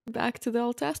 Back to the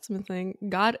Old Testament thing.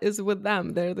 God is with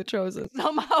them. They're the chosen.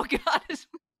 Somehow God is...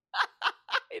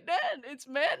 It's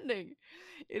maddening.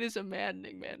 It is a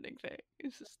maddening thing.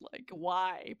 It's just like,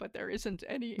 why? But there isn't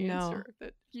any answer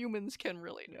that humans can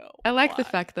really know. I like the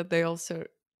fact that they also,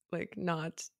 like,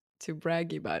 not too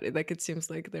braggy about it. Like, it seems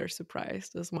like they're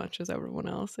surprised as much as everyone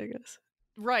else, I guess.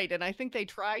 Right, and I think they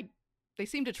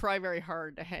seem to try very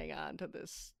hard to hang on to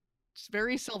this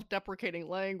very self-deprecating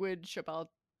language about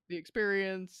the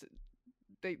experience.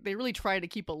 They really try to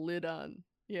keep a lid on,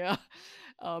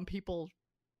 people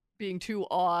being too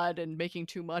odd and making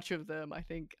too much of them. I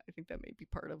think that may be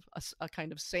part of a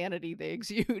kind of sanity they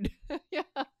exude. Yeah.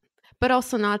 But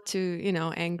also not to, you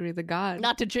know, angry the god.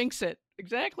 Not to jinx it.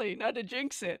 Exactly. Not to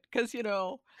jinx it. Because, you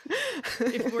know,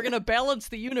 if we're going to balance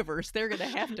the universe, they're going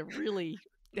to have to really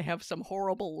have some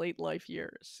horrible late life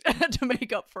years to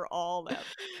make up for all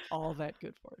that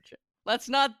good fortune. Let's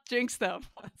not jinx them.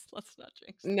 Let's not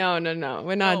jinx them. No.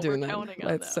 We're not doing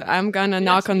that. I'm going to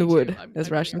knock on the wood, as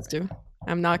Russians do.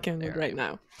 I'm knocking on it right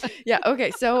now. Yeah. Okay.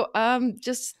 So,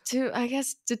 just to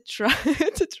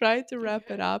try to wrap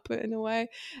it up in a way,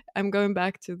 I'm going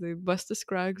back to the Buster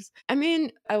Scruggs. I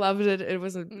mean, I loved it. It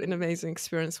was an amazing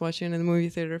experience watching it in the movie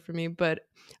theater for me. But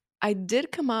I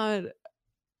did come out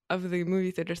of the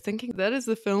movie theater thinking that is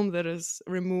the film that is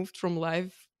removed from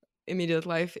immediate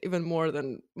life even more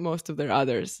than most of their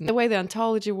others. The way the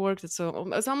anthology worked, it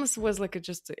almost was like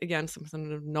again some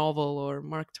sort of novel or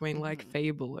Mark Twain like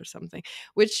fable or something,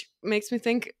 which makes me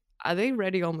think, are they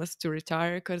ready almost to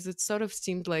retire? Because it sort of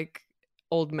seemed like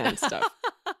old man stuff.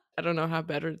 I don't know how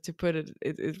better to put it.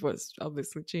 It was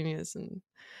obviously genius and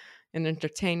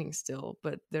entertaining still,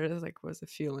 but there was a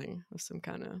feeling of some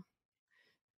kind of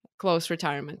close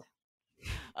retirement.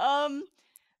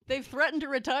 They've threatened to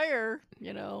retire.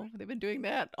 They've been doing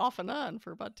that off and on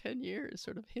for about 10 years,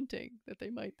 sort of hinting that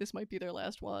this might be their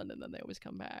last one, and then they always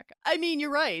come back. I mean,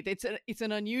 you're right. It's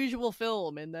an unusual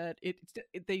film in that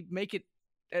they make it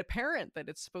apparent that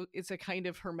it's a kind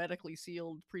of hermetically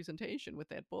sealed presentation with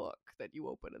that book that you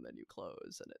open and then you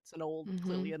close, and it's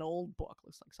clearly an old book.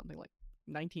 Looks like something like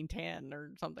 1910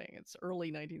 or something. It's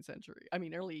early 19th century. I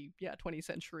mean, early 20th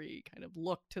century kind of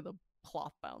look to the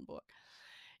cloth bound book.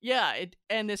 Yeah,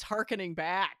 and this harkening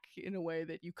back in a way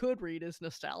that you could read as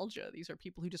nostalgia. These are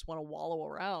people who just want to wallow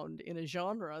around in a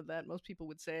genre that most people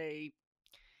would say,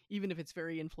 even if it's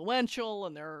very influential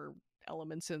and there are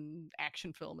elements in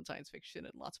action film and science fiction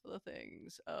and lots of other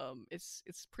things,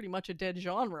 it's pretty much a dead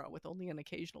genre with only an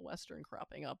occasional Western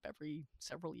cropping up every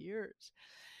several years.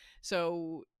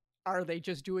 So are they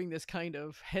just doing this kind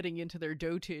of heading into their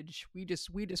dotage? We just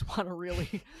want to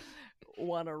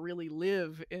really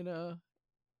live in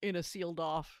a sealed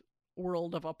off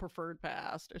world of a preferred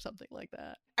past or something like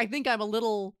that. I think I'm a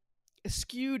little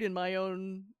skewed in my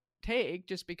own take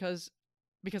just because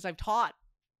I've taught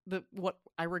what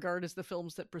I regard as the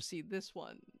films that precede this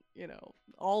one,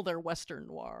 all their Western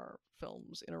noir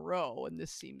films in a row, and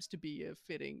this seems to be a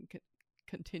fitting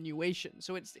continuation.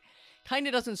 So it's kind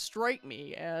of doesn't strike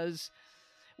me as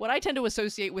what I tend to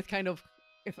associate with kind of,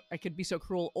 if I could be so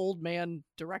cruel, old man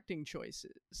directing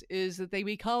choices, is that they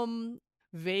become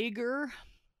vaguer,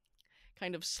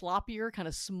 kind of sloppier, kind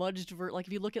of smudged. Like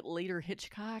if you look at later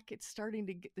Hitchcock, it's starting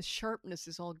to get, the sharpness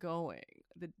is all going.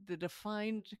 The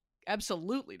defined,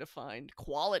 absolutely defined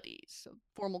qualities,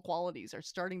 formal qualities, are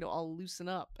starting to all loosen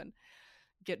up and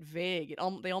get vague.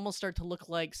 They almost start to look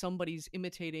like somebody's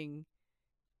imitating,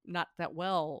 not that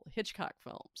well, Hitchcock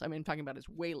films. I mean, I'm talking about his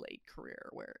way late career,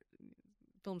 where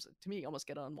films to me almost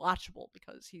get unwatchable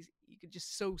because you could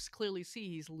just so clearly see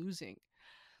he's losing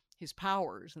his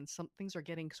powers, and some things are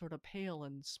getting sort of pale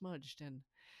and smudged and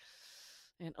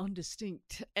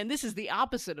undistinct. And this is the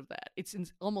opposite of that. It's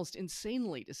almost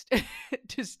insanely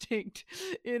distinct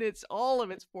in all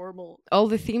of its formal. All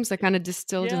the themes are kind of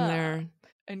distilled in there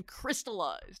and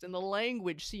crystallized, and the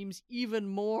language seems even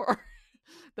more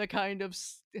the kind of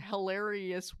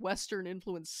hilarious Western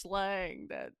influence slang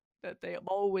that they have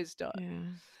always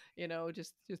done. Yeah.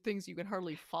 Just things you can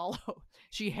hardly follow.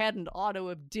 She hadn't ought to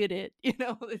have did it.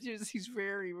 He's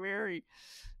very, very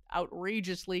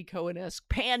outrageously Coen-esque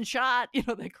pan shot.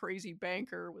 That crazy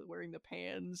banker with wearing the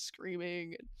pans,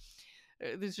 screaming.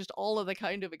 There's just all of the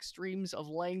kind of extremes of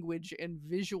language and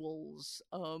visuals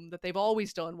that they've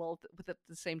always done well, but at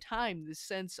the same time, this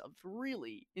sense of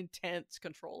really intense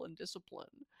control and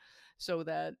discipline, so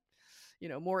that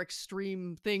more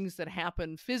extreme things that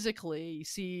happen physically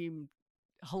seem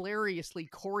hilariously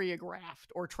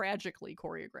choreographed or tragically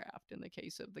choreographed in the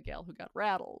case of The Gal Who Got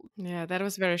Rattled. Yeah, that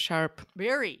was very sharp.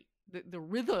 Very. The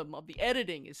rhythm of the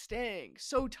editing is staying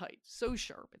so tight, so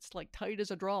sharp. It's like tight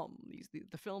as a drum,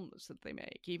 the films that they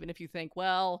make. Even if you think,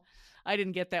 well, I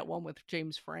didn't get that one with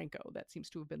James Franco. That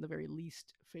seems to have been the very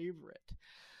least favorite.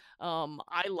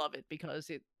 I love it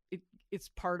because it's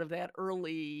part of that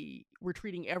early, we're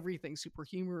treating everything super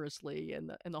humorously, and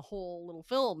the whole little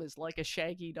film is like a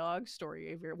Shaggy Dog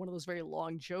story, one of those very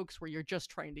long jokes where you're just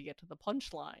trying to get to the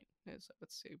punchline.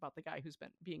 Let's see about the guy who's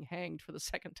been being hanged for the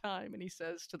second time, and he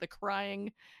says to the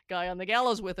crying guy on the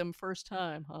gallows with him, "First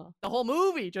time, huh?" The whole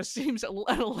movie just seems an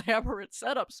elaborate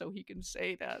setup so he can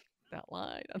say that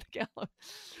line on the gallows.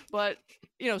 But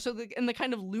so the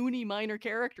kind of loony minor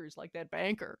characters like that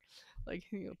banker, like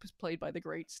played by the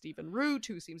great Stephen Root,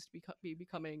 who seems to be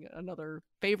becoming another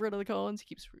favorite of the Coens.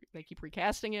 They keep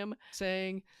recasting him,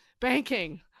 saying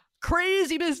banking,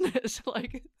 crazy business,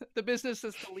 like the business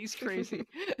that's the least crazy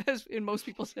as in most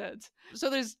people's heads. So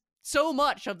there's so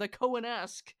much of the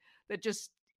Coen-esque that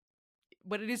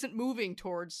but it isn't moving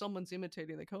towards someone's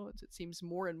imitating the Coens. It seems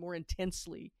more and more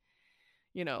intensely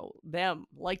them,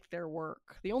 like their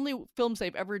work. The only films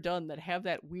they've ever done that have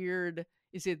that weird,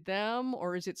 is it them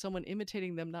or is it someone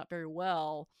imitating them not very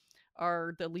well,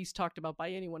 are the least talked about by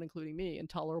anyone, including me,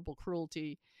 Intolerable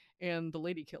Cruelty and The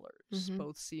Lady Killers. Mm-hmm.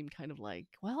 Both seem kind of like,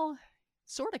 well,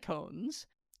 sort of Coens,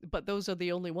 but those are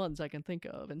the only ones I can think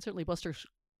of. And certainly Buster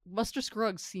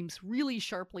Scruggs seems really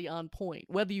sharply on point,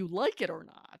 whether you like it or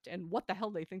not, and what the hell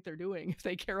they think they're doing if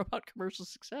they care about commercial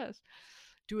success.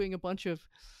 Doing a bunch of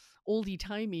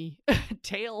oldie-timey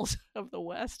tales of the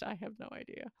West, I have no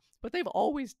idea. But they've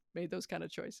always made those kind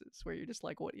of choices where you're just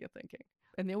like, what are you thinking?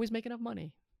 And they always make enough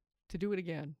money to do it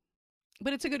again.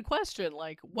 But it's a good question.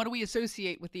 Like, what do we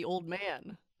associate with the old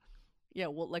man? Yeah,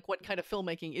 well, like, what kind of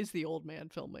filmmaking is the old man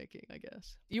filmmaking, I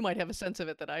guess? You might have a sense of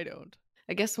it that I don't.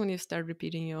 I guess when you start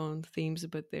repeating your own themes,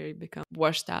 but they become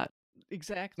washed out.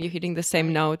 Exactly. You're hitting the same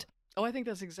Right. note. Oh, I think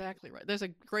that's exactly right. There's a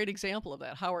great example of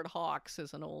that. Howard Hawks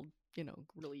is an old,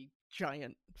 really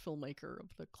giant filmmaker of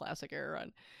the classic era,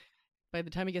 and by the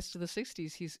time he gets to the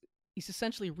 60s, he's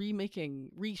essentially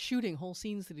reshooting whole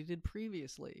scenes that he did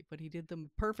previously, but he did them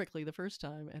perfectly the first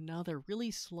time, and now they're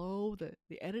really slow.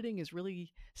 The editing is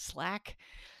really slack.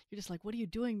 You're just like, what are you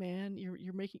doing, man?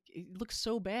 You're making it look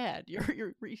so bad.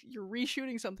 You're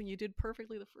reshooting something you did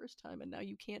perfectly the first time, and now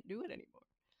you can't do it anymore.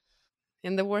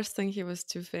 And the worst thing, he was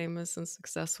too famous and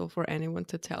successful for anyone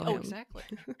to tell Oh, him exactly.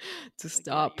 to Like,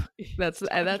 stop. it's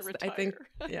time to I think,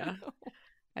 retire. yeah,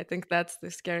 I think that's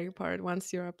the scary part.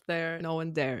 Once you're up there, no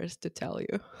one dares to tell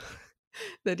you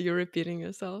that you're repeating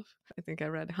yourself. I think I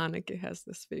read Haneke has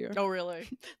this fear Oh, really?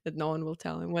 that no one will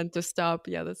tell him when to stop.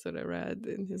 Yeah, that's what I read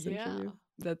in his Yeah. interview.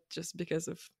 That just because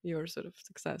of your sort of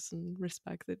success and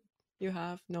respect that you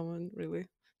have, no one really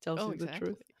tells Oh, you the exactly.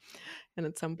 truth. And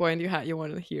at some point you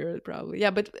want to hear it probably. Yeah,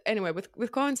 but anyway,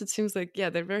 with Coens, it seems like, yeah,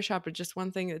 they're very sharp. But just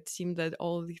one thing, it seemed that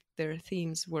their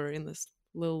themes were in this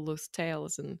little loose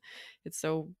tales, and it's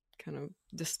so kind of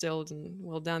distilled and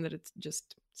well done that it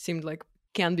just seemed like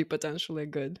can be potentially a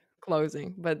good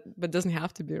closing, but doesn't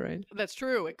have to be, right? That's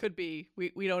true. It could be.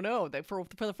 We don't know. That for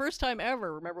the first time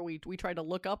ever, remember we tried to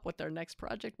look up what their next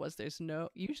project was.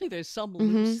 Usually there's some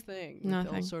loose thing that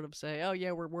they'll Nothing. sort of say, "Oh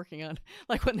yeah, we're working on,"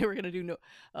 like when they were going to do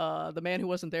The Man Who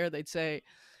Wasn't There, they'd say,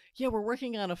 "Yeah, we're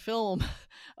working on a film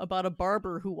about a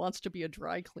barber who wants to be a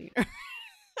dry cleaner."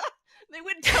 They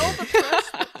wouldn't tell the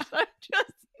press this.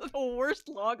 Just the worst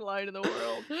log line in the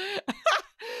world.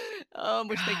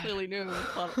 Which they clearly knew and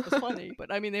thought it was funny.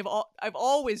 But I mean, I've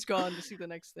always gone to see the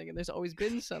next thing, and there's always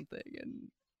been something, and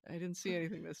I didn't see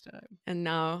anything this time. And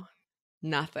now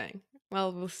nothing.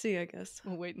 Well, we'll see, I guess.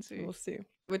 We'll wait and see. We'll see.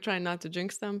 We try not to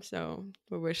jinx them, so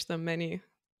we wish them many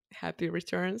happy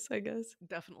returns, I guess.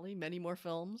 Definitely many more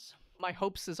films. My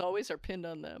hopes, as always, are pinned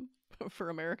on them for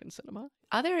American cinema.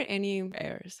 Are there any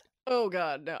heirs? Oh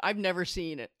God, no! I've never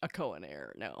seen a Coen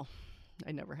heir. No,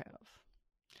 I never have.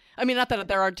 I mean, not that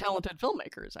there aren't talented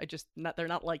filmmakers. They're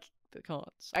not like the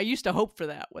Coens. I used to hope for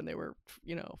that when they were,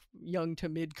 young to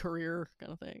mid-career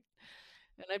kind of thing.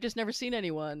 And I've just never seen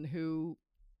anyone who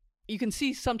you can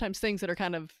see sometimes things that are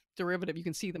kind of derivative. You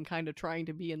can see them kind of trying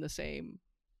to be in the same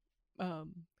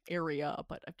area,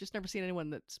 but I've just never seen anyone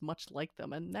that's much like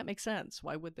them, and that makes sense.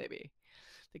 Why would they be?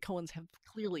 The Coens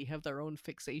clearly have their own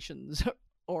fixations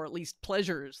or at least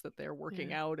pleasures that they're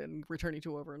working out and returning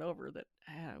to over and over that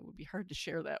it would be hard to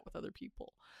share that with other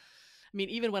people. I mean,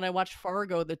 even when I watched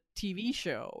Fargo, the TV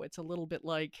show, it's a little bit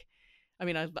like, I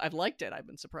mean, I've liked it. I've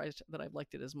been surprised that I've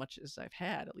liked it as much as I've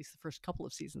had. At least the first couple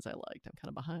of seasons I liked. I'm kind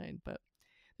of behind, but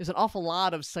there's an awful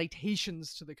lot of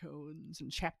citations to the Coens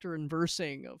and chapter and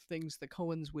versing of things the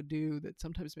Coens would do that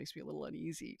sometimes makes me a little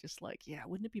uneasy. Just like, yeah,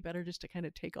 wouldn't it be better just to kind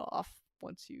of take off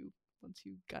once you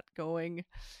got going,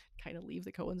 kind of leave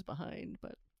the Coens behind?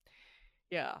 But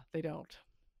yeah, they don't.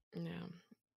 Yeah.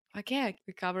 Okay,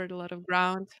 we covered a lot of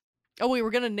ground. Oh, we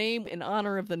were going to name, in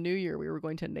honor of the new year, we were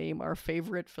going to name our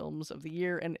favorite films of the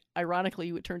year. And ironically,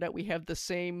 it turned out we have the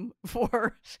same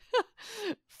four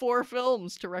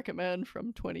films to recommend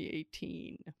from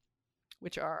 2018,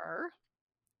 which are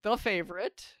The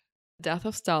Favorite, Death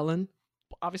of Stalin,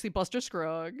 obviously Buster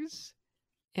Scruggs,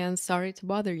 and Sorry to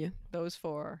Bother You. Those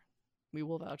four we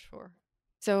will vouch for.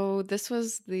 So this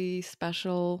was the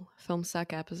special Film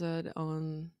Sack episode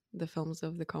on the films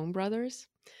of the Coen brothers.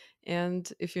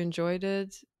 And if you enjoyed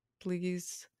it,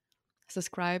 please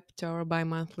subscribe to our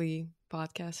bi-monthly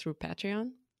podcast through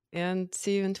Patreon, and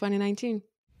see you in 2019.